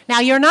supporting. Now,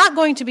 you're not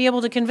going to be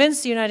able to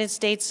convince the United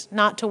States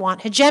not to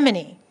want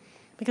hegemony,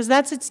 because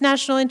that's its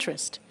national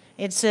interest.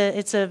 It's a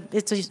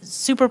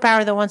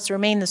superpower that wants to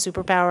remain the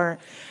superpower.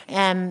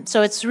 And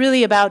so it's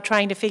really about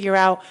trying to figure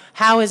out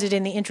how is it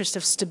in the interest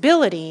of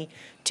stability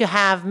to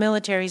have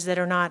militaries that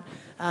are not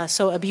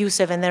so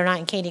abusive and they're not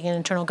engaging in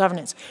internal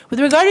governance.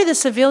 With regard to the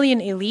civilian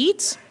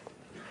elites,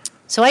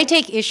 so I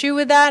take issue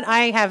with that.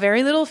 I have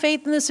very little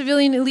faith in the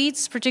civilian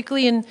elites,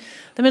 particularly in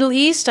the Middle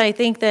East. I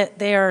think that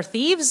they are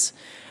thieves,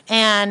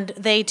 and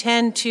they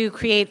tend to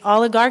create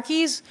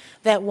oligarchies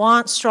that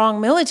want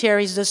strong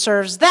militaries that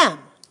serves them,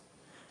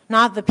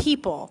 not the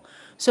people.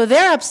 So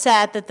they're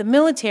upset that the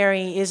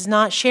military is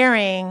not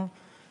sharing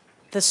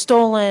the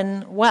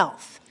stolen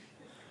wealth.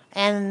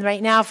 And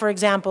right now, for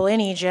example,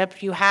 in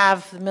Egypt, you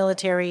have the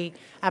military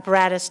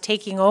apparatus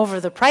taking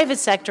over the private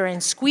sector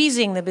and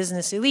squeezing the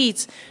business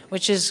elites,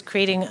 which is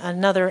creating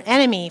another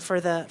enemy for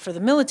the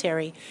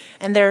military.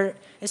 And they're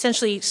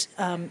essentially, it's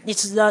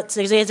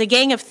a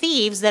gang of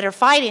thieves that are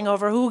fighting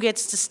over who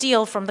gets to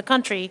steal from the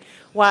country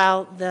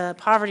while the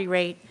poverty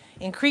rate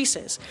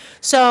increases.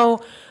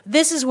 So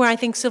this is where I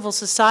think civil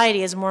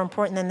society is more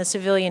important than the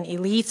civilian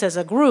elites as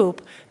a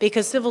group,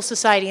 because civil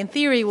society in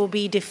theory will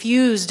be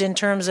diffused in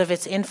terms of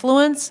its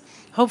influence,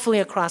 hopefully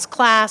across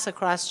class,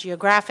 across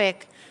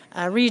geographic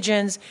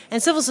regions.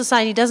 And civil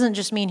society doesn't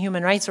just mean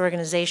human rights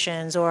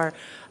organizations or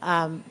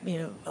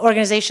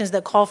organizations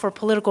that call for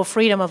political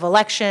freedom of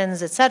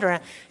elections,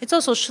 etc. It's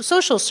also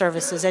social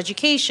services,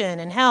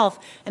 education and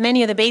health, and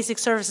many of the basic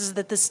services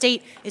that the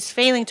state is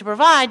failing to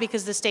provide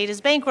because the state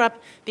is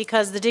bankrupt,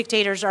 because the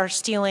dictators are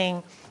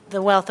stealing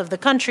the wealth of the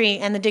country,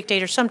 and the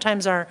dictators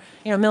sometimes are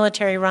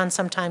military run,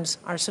 sometimes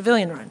are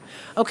civilian run.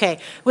 Okay,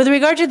 with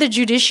regard to the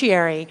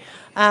judiciary,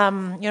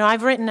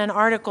 I've written an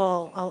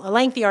article, a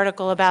lengthy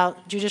article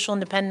about judicial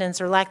independence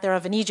or lack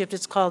thereof in Egypt.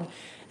 It's called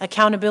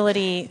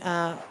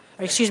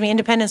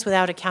Independence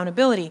Without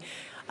Accountability.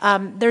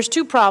 There's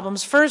two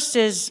problems. First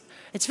is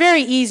it's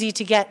very easy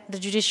to get the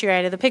judiciary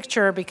out of the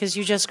picture because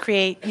you just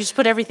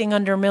put everything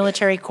under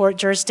military court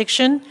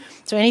jurisdiction.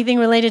 So anything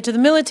related to the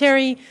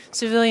military,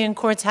 civilian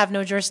courts have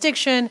no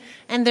jurisdiction,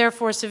 and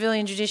therefore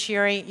civilian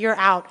judiciary, you're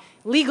out.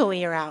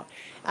 Legally, you're out.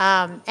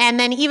 And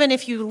then even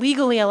if you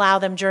legally allow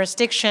them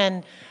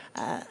jurisdiction,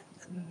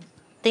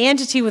 the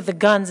entity with the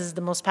guns is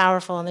the most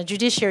powerful, and the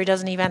judiciary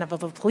doesn't even have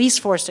a police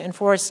force to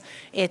enforce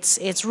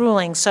its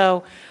ruling.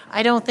 So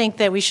I don't think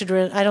that we should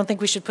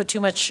put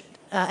too much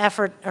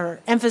effort or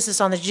emphasis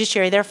on the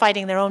judiciary. They're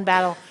fighting their own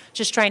battle,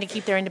 just trying to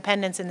keep their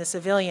independence in the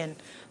civilian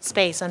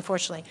space,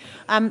 unfortunately.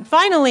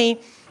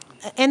 Finally,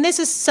 and this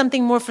is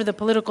something more for the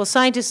political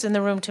scientists in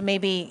the room to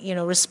maybe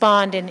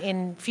respond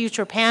in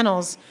future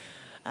panels,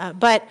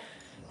 but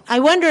I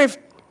wonder if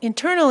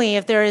internally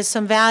if there is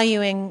some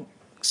value in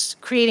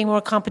creating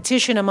more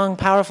competition among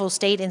powerful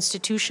state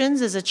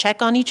institutions as a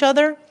check on each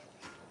other,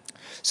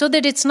 so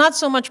that it's not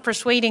so much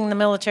persuading the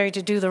military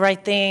to do the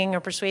right thing or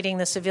persuading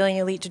the civilian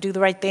elite to do the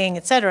right thing,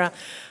 et cetera,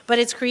 but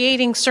it's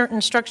creating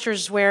certain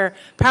structures where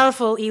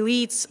powerful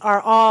elites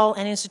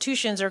and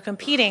institutions are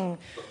competing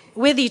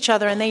with each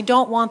other, and they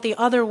don't want the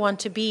other one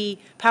to be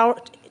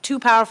too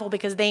powerful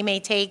because they may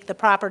take the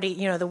property,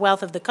 the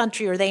wealth of the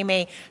country, or they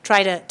may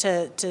try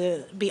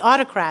to be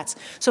autocrats.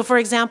 So, for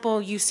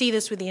example, you see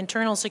this with the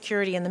internal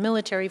security and the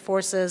military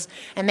forces,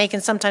 and they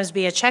can sometimes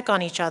be a check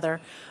on each other.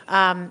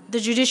 The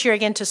judiciary,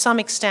 again, to some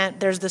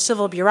extent, there's the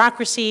civil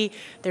bureaucracy,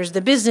 there's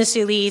the business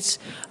elites,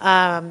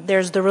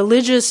 there's the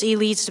religious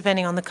elites,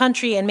 depending on the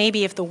country, and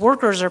maybe if the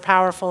workers are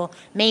powerful,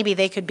 maybe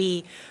they could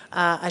be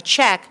a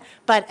check.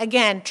 But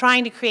again,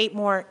 trying to create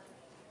more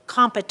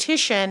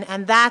competition,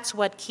 and that's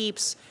what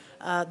keeps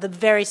the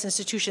various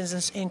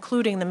institutions,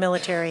 including the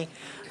military,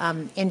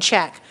 in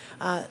check.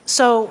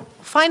 So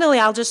finally,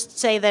 I'll just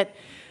say that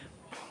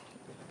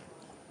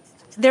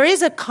there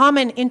is a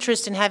common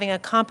interest in having a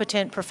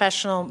competent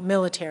professional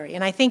military,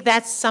 and I think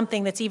that's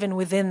something that's even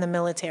within the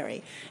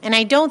military. And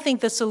I don't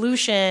think the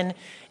solution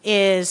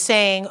is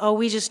saying, oh,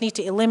 we just need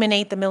to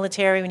eliminate the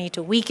military, we need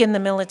to weaken the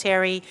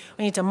military,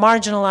 we need to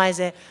marginalize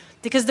it.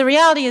 Because the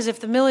reality is if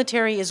the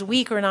military is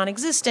weak or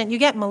non-existent, you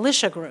get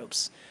militia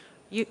groups.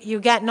 You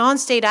get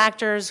non-state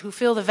actors who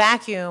fill the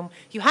vacuum.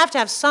 You have to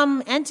have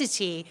some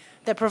entity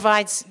that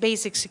provides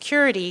basic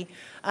security.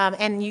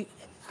 And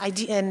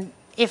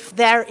if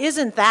there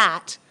isn't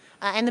that,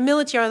 and the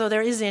military, although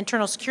there is the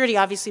internal security,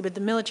 obviously, but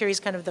the military is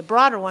kind of the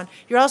broader one,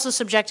 you're also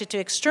subjected to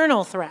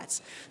external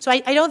threats. So I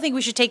don't think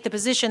we should take the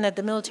position that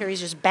the military is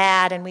just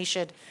bad and we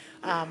should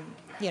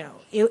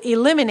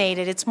eliminate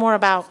it. It's more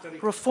about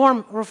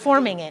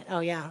reforming it.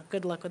 Oh yeah,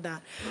 good luck with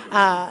that.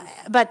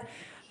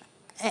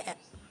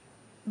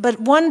 But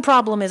one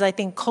problem is, I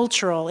think,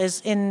 cultural,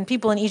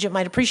 people in Egypt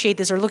might appreciate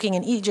this or looking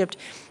in Egypt,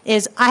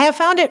 is I have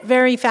found it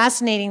very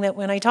fascinating that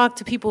when I talk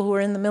to people who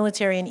are in the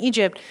military in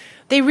Egypt,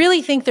 they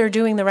really think they're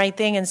doing the right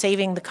thing and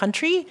saving the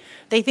country.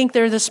 They think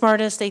they're the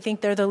smartest, they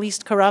think they're the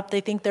least corrupt, they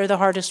think they're the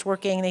hardest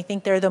working, they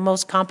think they're the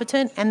most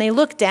competent, and they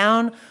look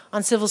down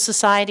on civil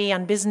society,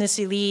 on business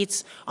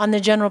elites, on the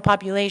general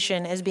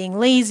population as being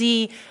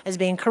lazy, as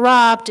being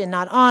corrupt and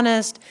not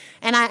honest.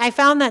 And I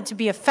found that to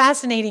be a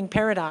fascinating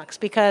paradox,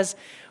 because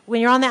when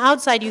you're on the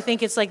outside, you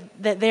think it's like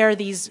that they're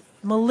these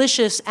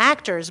malicious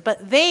actors,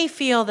 but they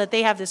feel that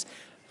they have this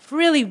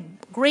really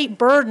great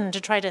burden to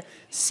try to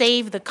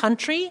save the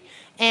country.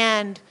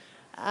 And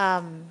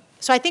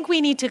so I think we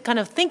need to kind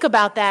of think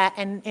about that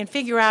and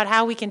figure out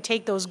how we can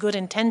take those good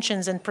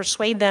intentions and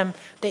persuade them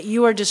that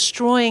you are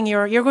destroying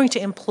you're going to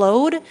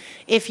implode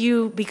if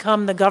you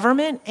become the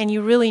government, and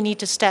you really need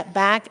to step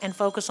back and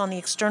focus on the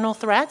external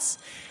threats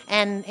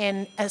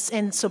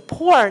and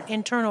support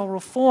internal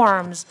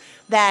reforms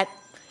that,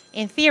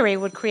 in theory,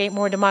 would create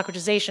more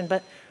democratization.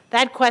 But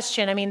that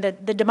question, I mean, the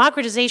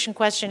democratization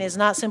question is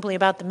not simply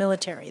about the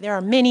military. There are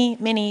many,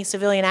 many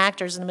civilian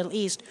actors in the Middle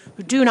East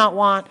who do not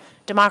want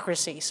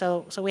democracy.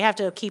 So we have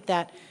to keep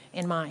that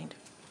in mind.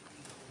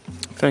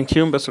 Thank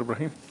you, Ambassador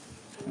Ebrahim.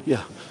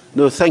 Yeah.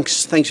 No,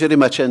 thanks very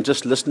much. And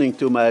just listening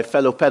to my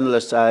fellow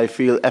panelists, I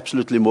feel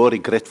absolutely more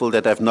regretful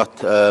that I've not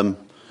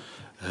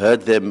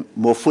heard them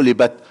more fully.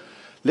 But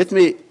let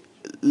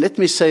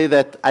me say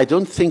that I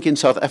don't think in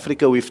South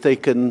Africa we've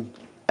taken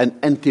an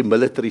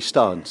anti-military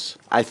stance.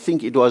 I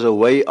think it was a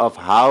way of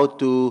how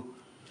to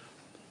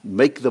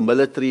make the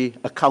military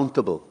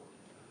accountable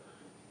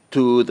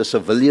to the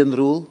civilian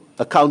rule,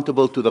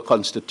 accountable to the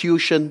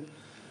constitution,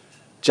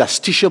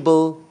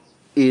 justiciable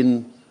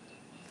in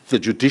the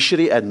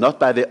judiciary and not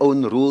by their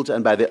own rules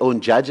and by their own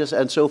judges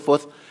and so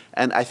forth.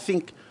 And I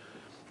think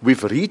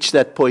we've reached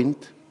that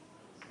point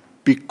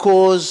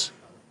because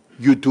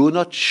you do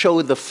not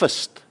show the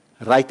fist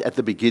right at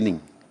the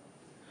beginning.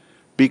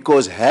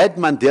 Because had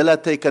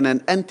Mandela taken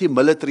an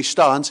anti-military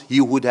stance, he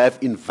would have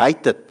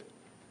invited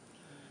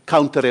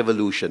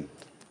counter-revolution.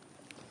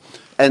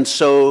 And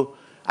so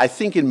I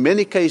think in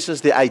many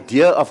cases the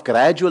idea of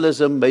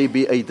gradualism may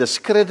be a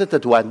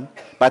discredited one,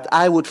 but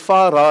I would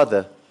far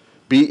rather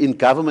be in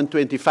government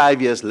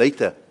 25 years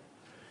later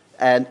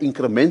and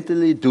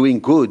incrementally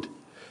doing good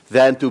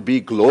than to be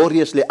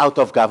gloriously out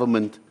of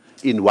government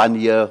in 1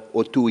 year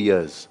or 2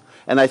 years.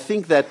 And I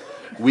think that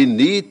we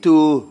need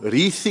to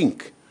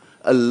rethink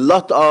a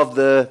lot of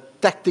the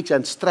tactics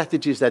and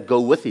strategies that go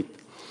with it.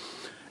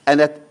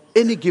 And at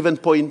any given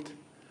point,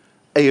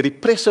 a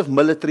repressive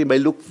military may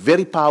look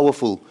very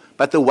powerful,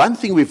 but the one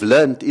thing we've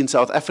learned in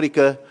South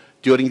Africa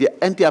during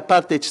the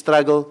anti-apartheid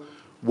struggle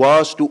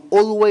was to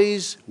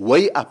always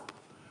weigh up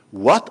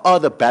what are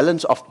the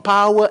balance of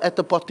power at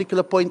a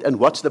particular point and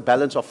what's the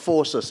balance of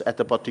forces at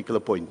a particular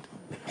point.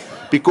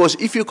 Because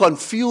if you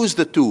confuse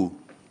the two,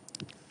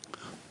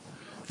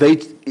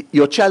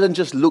 your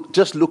challenges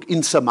just look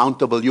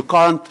insurmountable. You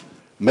can't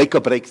make a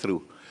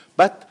breakthrough.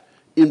 But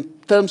in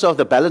terms of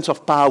the balance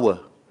of power,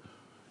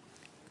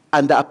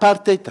 under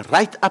apartheid,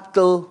 right up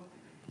till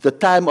the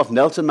time of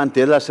Nelson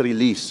Mandela's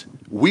release,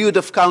 we would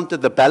have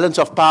counted the balance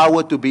of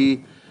power to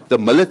be the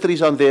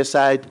militaries on their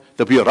side,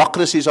 the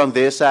bureaucracies on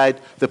their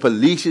side, the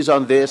police is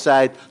on their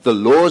side, the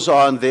laws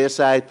are on their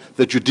side,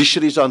 the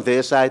judiciary is on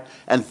their side,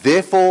 and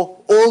therefore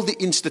all the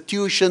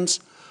institutions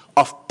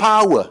of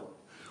power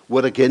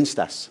were against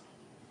us.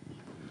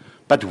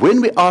 But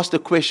when we asked the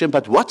question,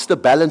 but what's the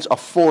balance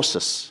of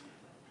forces?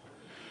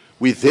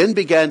 We then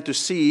began to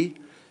see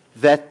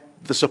that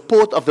the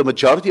support of the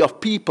majority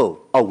of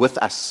people are with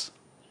us.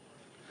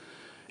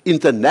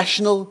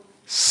 International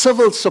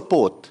civil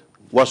support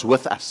was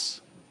with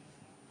us.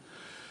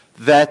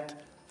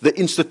 That the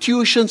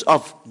institutions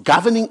of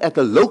governing at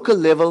a local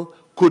level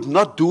could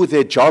not do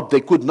their job.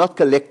 They could not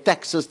collect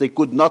taxes. They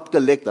could not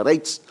collect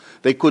rates.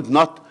 They could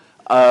not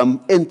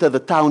enter the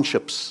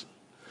townships.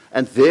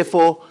 And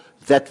therefore,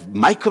 that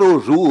micro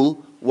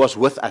rule was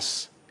with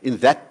us in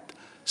that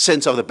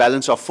sense of the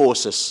balance of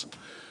forces.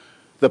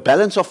 The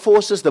balance of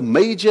forces, the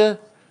major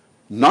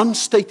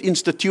non-state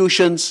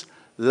institutions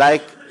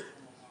like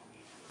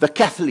the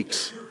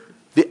Catholics,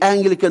 the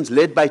Anglicans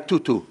led by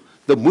Tutu,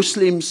 the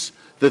Muslims,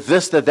 the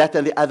this, the that,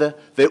 and the other,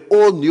 they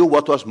all knew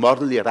what was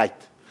morally right.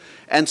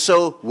 And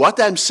so what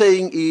I'm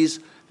saying is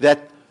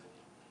that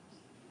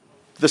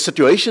the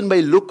situation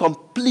may look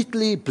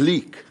completely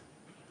bleak,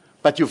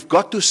 but you've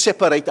got to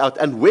separate out.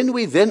 And when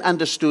we then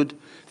understood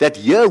that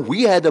here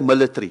we had a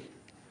military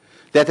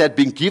that had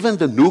been given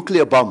the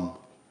nuclear bomb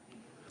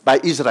by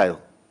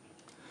Israel,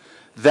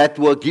 that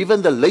were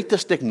given the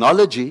latest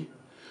technology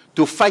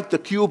to fight the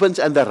Cubans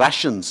and the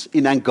Russians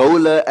in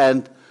Angola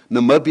and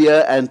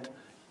Namibia and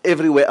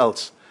everywhere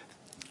else,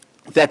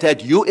 that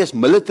had US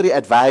military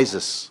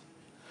advisors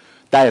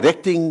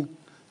directing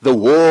the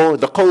war,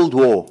 the Cold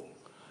War,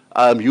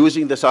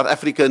 using the South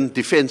African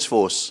Defense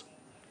Force.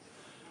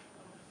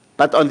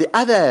 But on the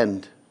other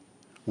hand,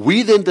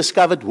 we then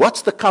discovered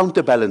what's the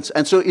counterbalance.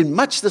 And so in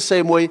much the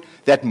same way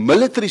that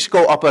militaries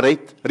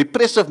cooperate,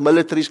 repressive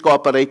militaries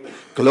cooperate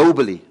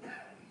globally,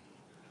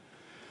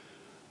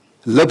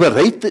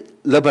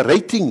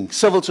 liberating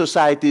civil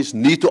societies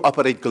need to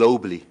operate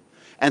globally.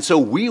 And so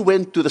we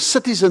went to the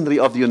citizenry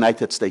of the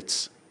United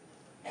States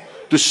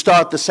to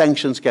start the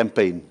sanctions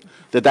campaign,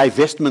 the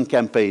divestment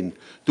campaign,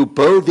 to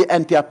build the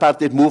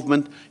anti-apartheid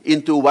movement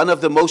into one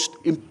of the most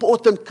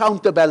important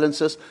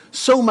counterbalances,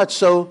 so much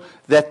so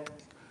that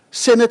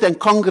Senate and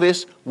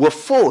Congress were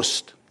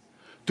forced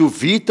to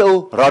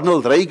veto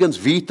Ronald Reagan's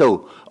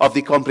veto of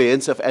the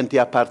Comprehensive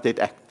Anti-Apartheid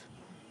Act.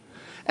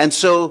 And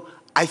so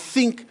I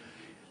think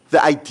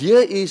the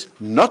idea is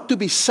not to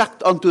be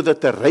sucked onto the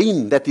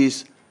terrain that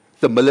is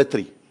the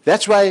military.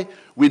 That's why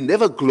we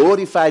never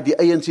glorified the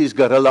ANC's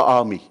guerrilla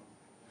army,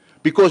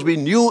 because we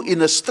knew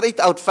in a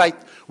straight-out fight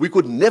we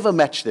could never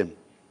match them.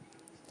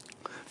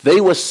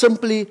 They were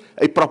simply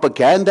a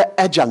propaganda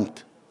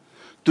adjunct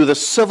to the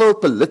civil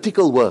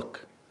political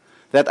work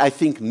that I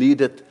think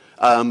needed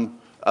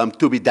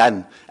to be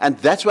done. And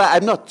that's why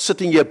I'm not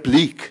sitting here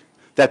bleak,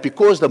 that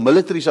because the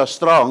militaries are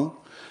strong,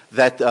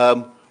 that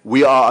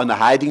we are on a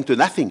hiding to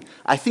nothing.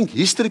 I think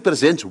history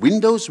presents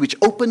windows which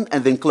open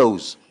and then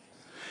close.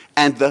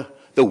 And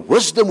the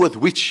wisdom with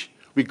which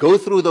we go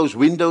through those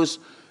windows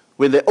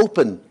when they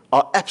open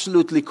are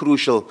absolutely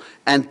crucial.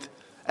 And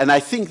I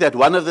think that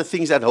one of the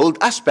things that hold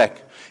us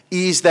back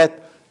is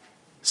that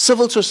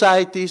civil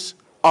societies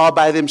are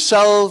by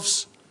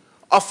themselves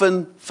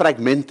often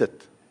fragmented.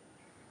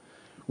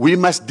 We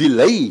must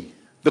delay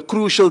the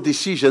crucial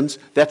decisions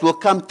that will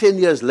come 10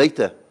 years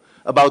later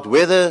about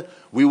whether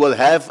we will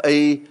have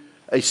a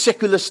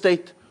secular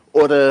state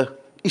or an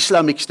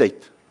Islamic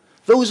state.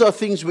 Those are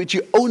things which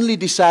you only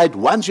decide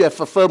once you have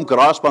a firm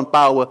grasp on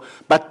power,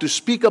 but to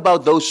speak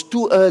about those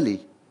too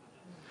early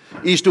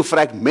is to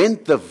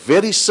fragment the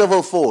very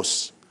civil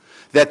force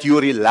that you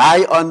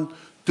rely on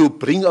to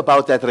bring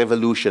about that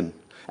revolution.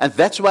 And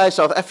that's why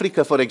South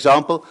Africa, for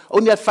example,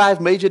 only had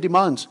 5 major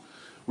demands.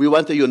 We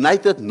want a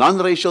united,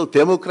 non-racial,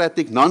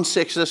 democratic,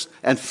 non-sexist,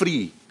 and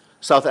free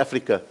South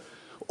Africa.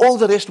 All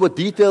the rest were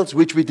details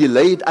which we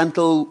delayed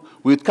until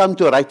we would come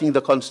to writing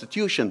the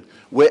Constitution,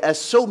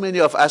 whereas so many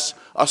of us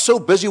are so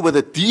busy with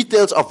the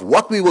details of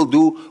what we will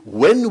do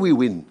when we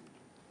win,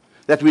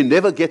 that we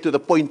never get to the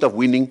point of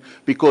winning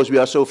because we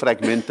are so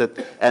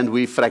fragmented, and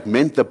we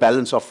fragment the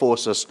balance of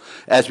forces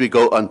as we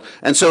go on.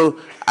 And so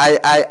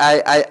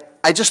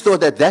I just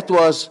thought that that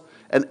was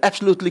an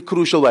absolutely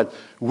crucial one.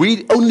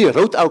 We only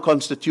wrote our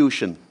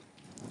constitution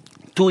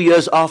 2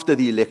 years after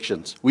the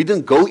elections. We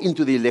didn't go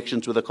into the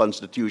elections with a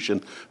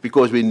constitution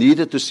because we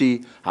needed to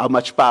see how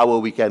much power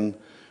we can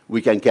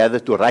gather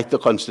to write the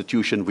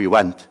constitution we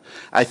want.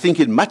 I think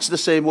in much the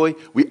same way,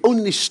 we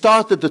only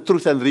started the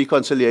Truth and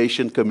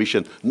Reconciliation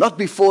Commission, not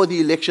before the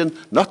election,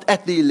 not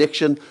at the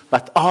election,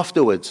 but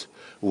afterwards,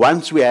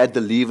 once we had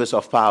the levers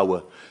of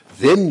power.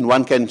 Then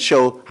one can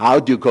show how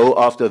do you go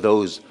after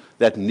those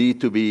that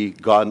need to be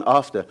gone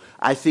after.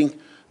 I think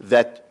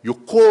that you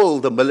call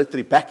the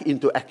military back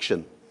into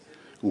action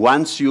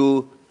once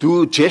you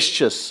do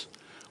gestures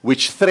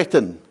which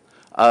threaten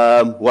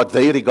what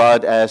they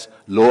regard as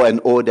law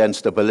and order and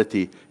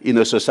stability in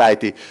a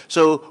society.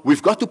 So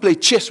we've got to play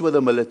chess with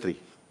the military.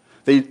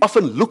 They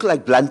often look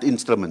like blunt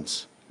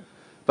instruments,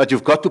 but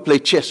you've got to play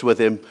chess with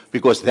them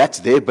because that's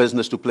their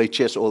business to play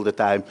chess all the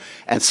time.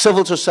 And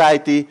civil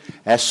society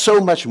has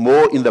so much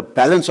more in the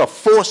balance of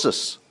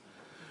forces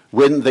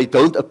when they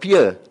don't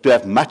appear to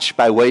have much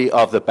by way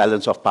of the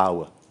balance of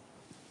power.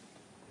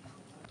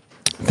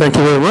 Thank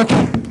you very much.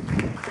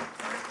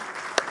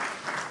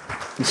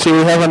 You see,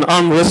 we have an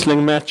arm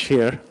wrestling match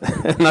here,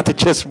 not a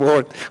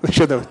chessboard. We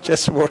should have a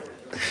chessboard.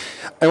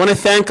 I want to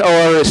thank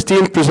our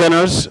esteemed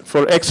presenters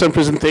for excellent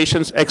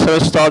presentations,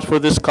 excellent start for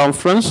this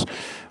conference.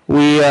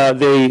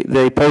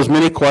 They posed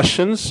many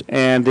questions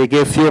and they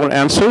gave fewer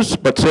answers,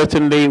 but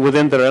certainly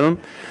within the realm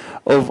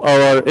of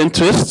our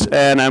interests.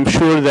 And I'm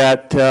sure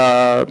that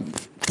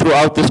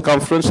throughout this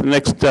conference, the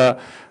next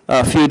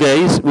few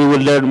days, we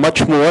will learn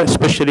much more,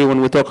 especially when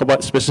we talk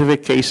about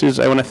specific cases.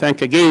 I want to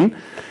thank again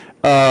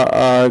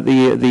the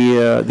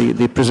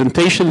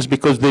presentations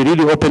because they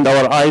really opened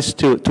our eyes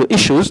to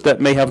issues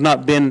that may have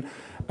not been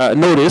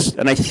noticed.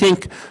 And I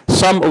think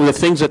some of the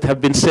things that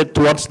have been said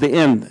towards the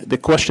end, the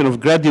question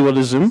of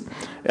gradualism,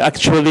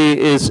 actually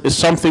is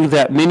something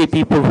that many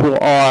people who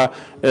are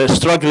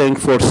struggling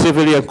for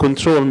civilian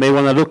control may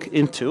want to look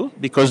into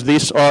because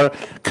these are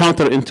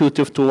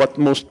counterintuitive to what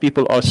most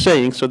people are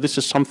saying. So this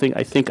is something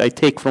I think I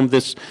take from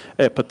this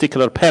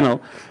particular panel,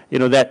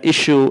 that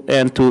issue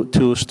and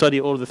to study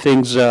all the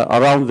things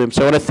around them.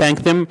 So I want to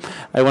thank them.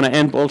 I want to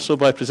end also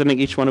by presenting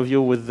each one of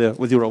you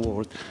with your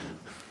award.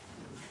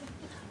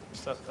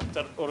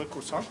 Dr. Aurel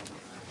Croissant.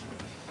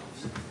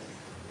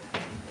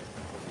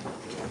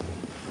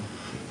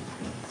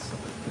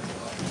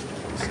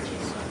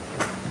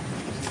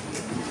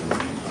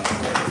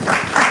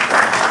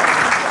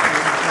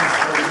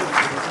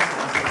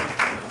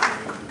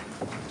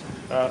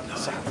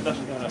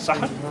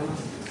 Sahar.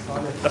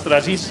 Dr.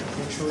 Aziz.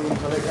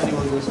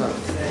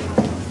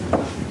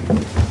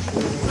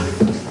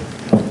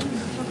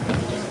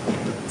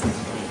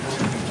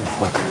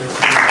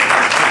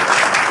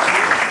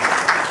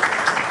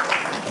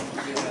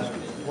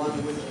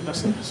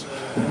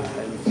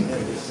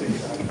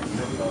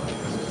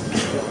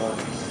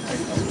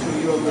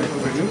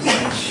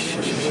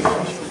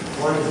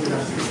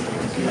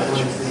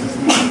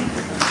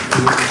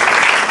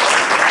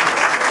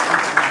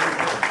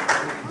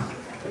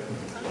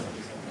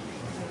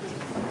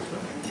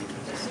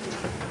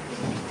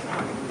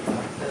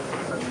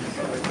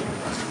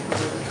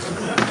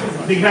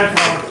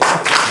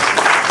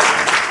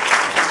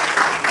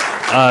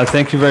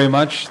 Thank you very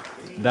much.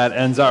 That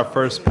ends our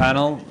first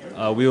panel.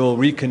 We will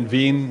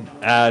reconvene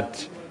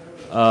at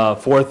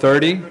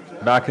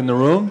 4:30 back in the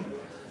room.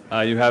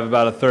 You have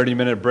about a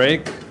 30-minute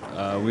break.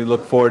 We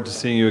look forward to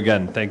seeing you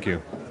again. Thank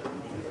you.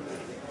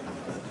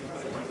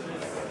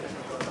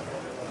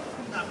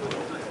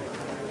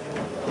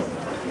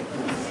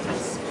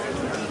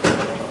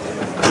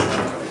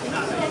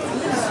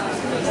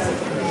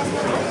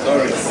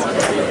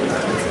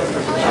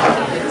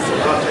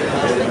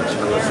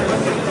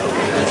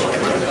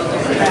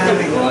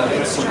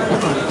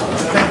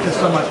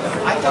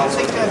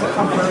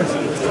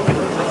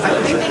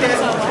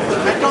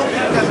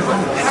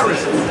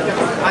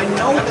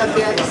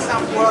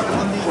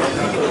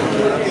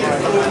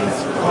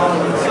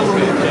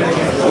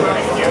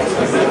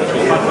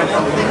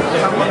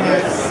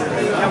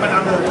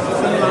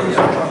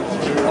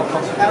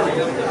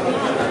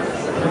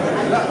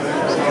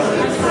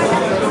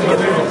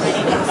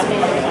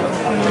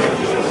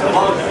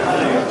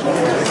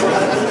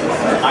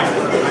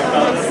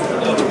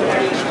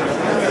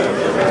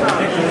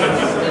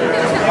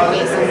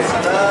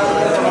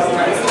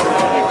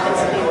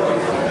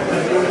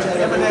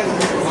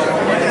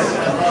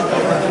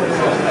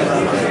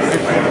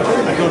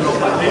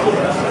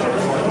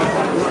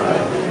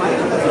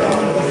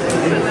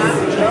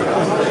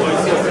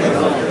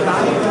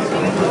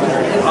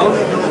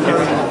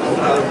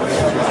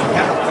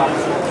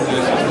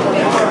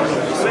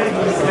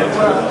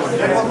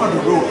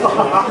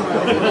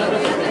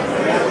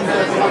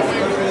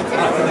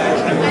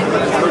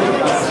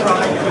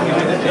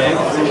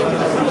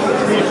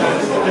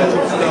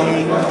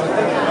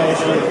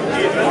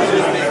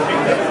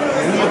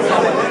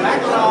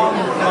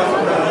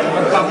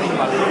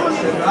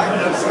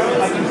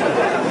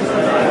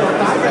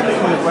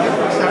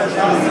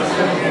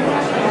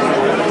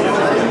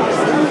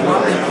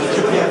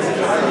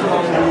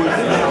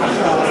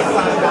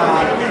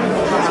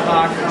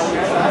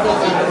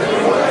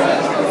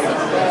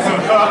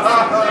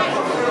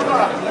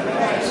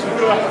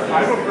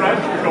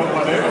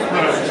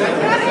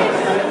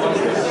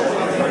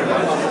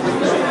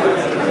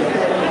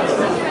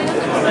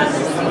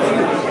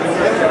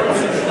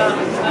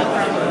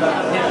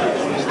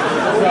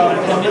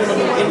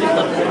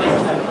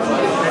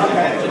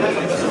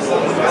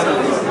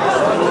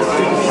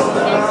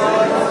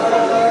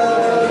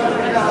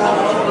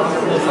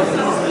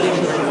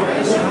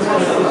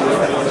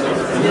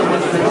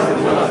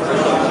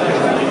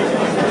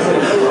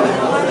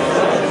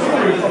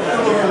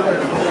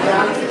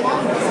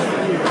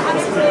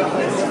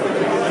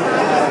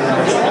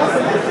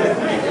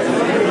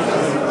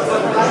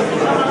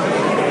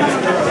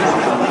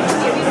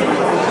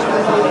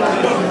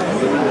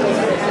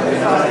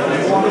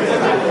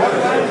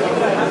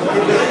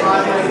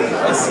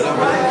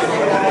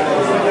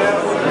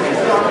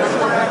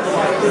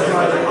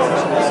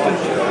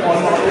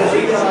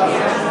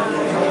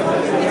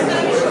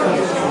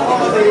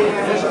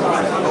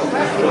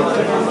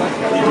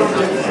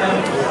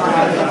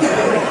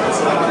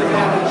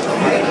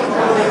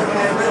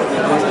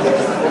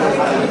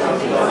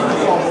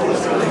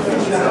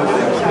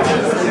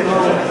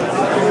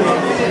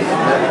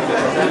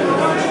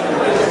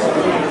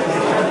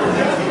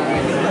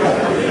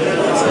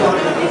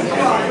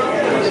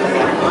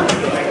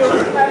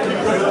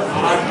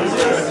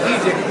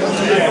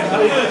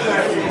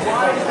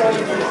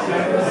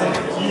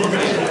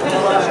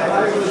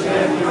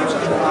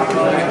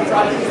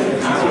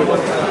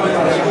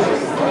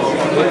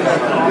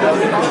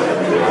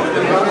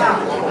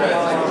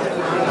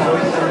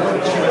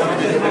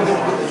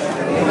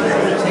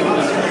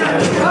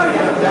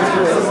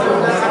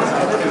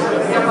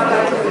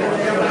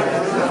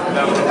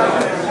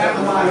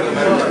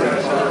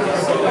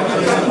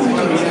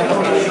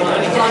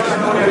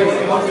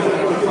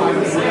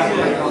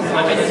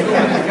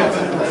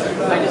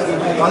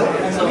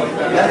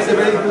 That's a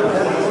very good.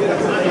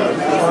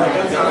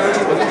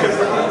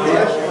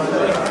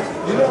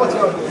 You know what's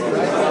your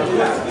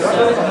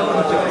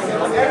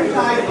every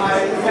time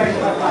I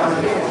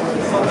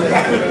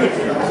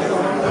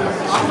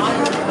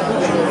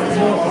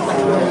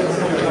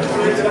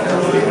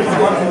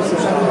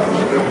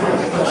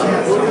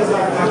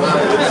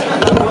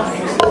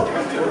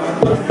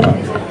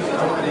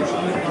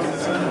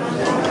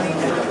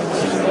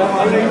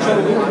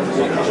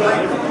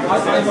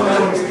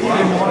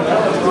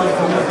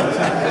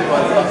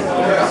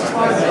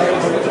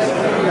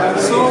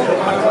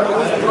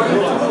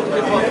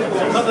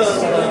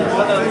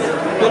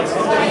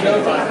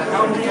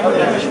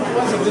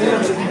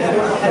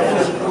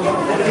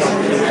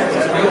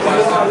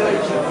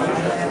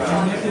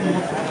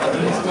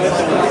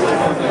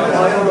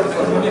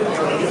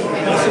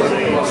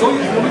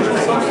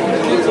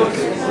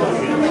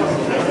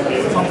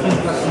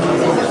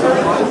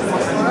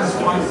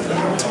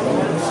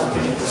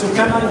So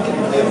can I get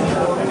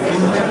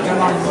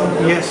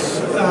Yes.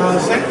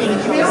 Send me an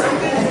email.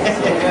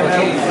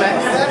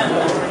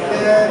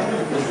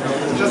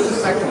 Just a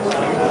second.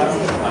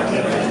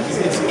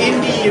 It's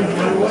in the.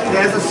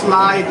 There's a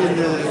slide in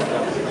the.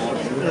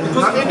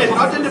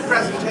 Not in the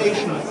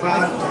presentation,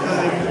 but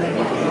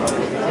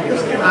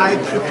I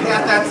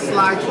prepared that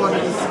slide for the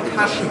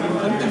discussion.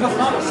 And in the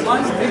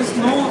slides, there is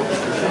no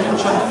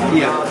mention.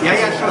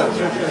 Yeah, sure.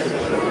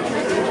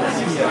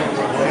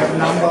 We have a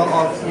number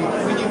of,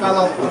 we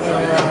developed a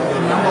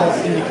number of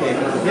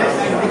indicators. Yes,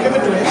 we give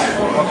it to him.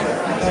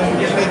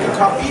 You make a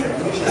copy.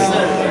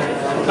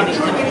 But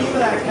should we leave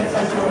it? I can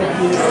send you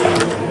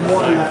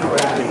more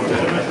elaborate.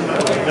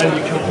 Then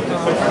you can.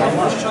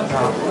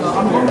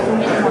 I'm going to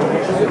make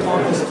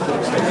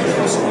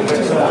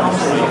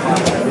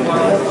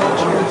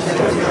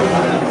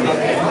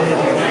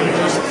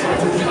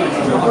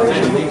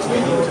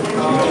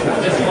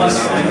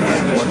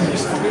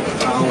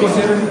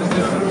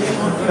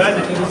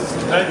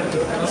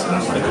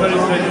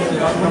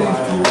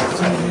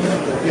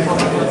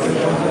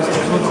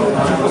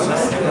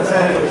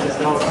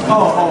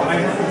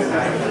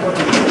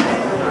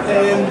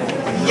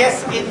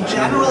yes, in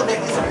general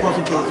there is a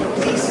possibility.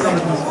 Please send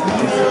me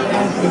email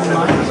and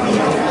remind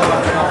me.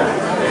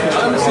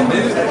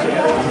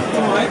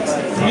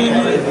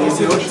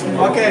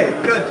 Okay,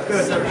 good.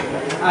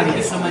 Thank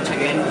you so much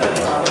again.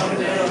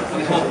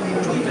 We hope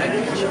to be back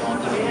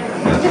on the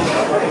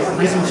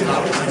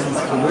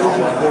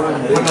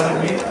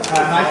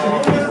Nice to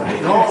meet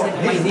you. No,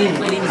 my name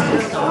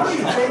is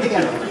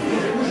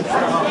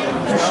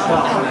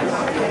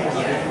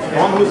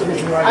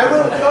I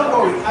will, don't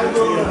worry, I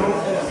will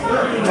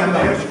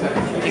remember.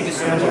 Thank you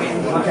so much again.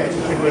 Okay,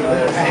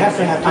 I have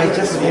to have, I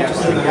just want to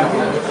say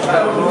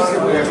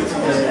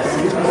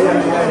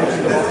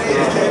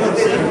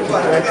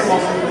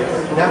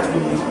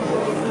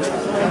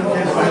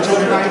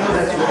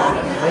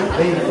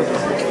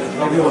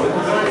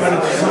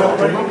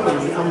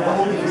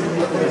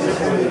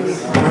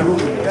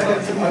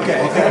Okay.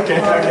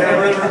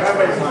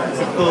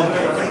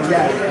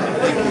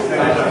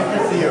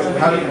 See you.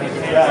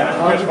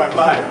 Where's my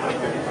bag?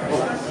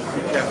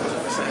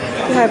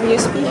 You have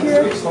USB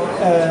here?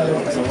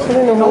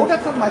 No,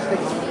 that's not my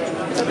thing.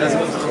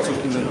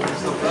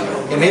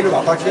 الميل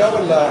بعطاك اياه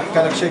ولا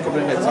كان لك شيء قبل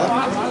النت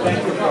صح؟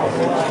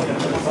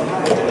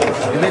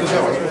 الميل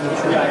جاوز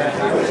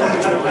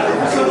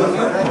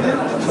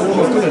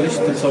هو مفتوح ليش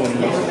تتصور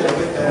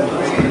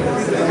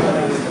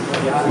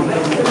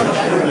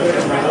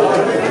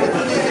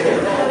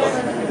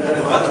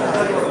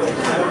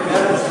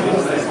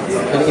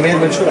الايميل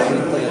منشور على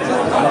الانترنت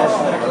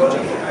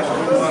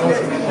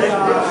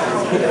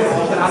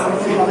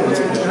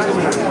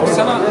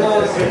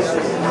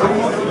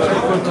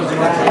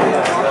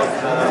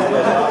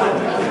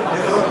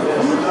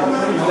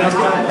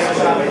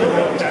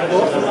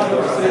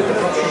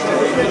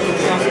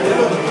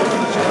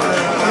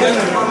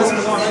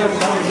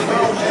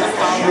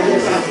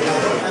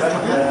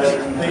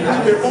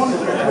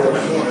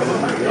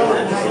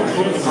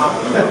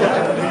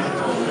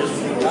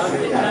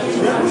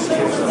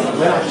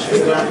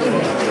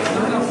Yeah.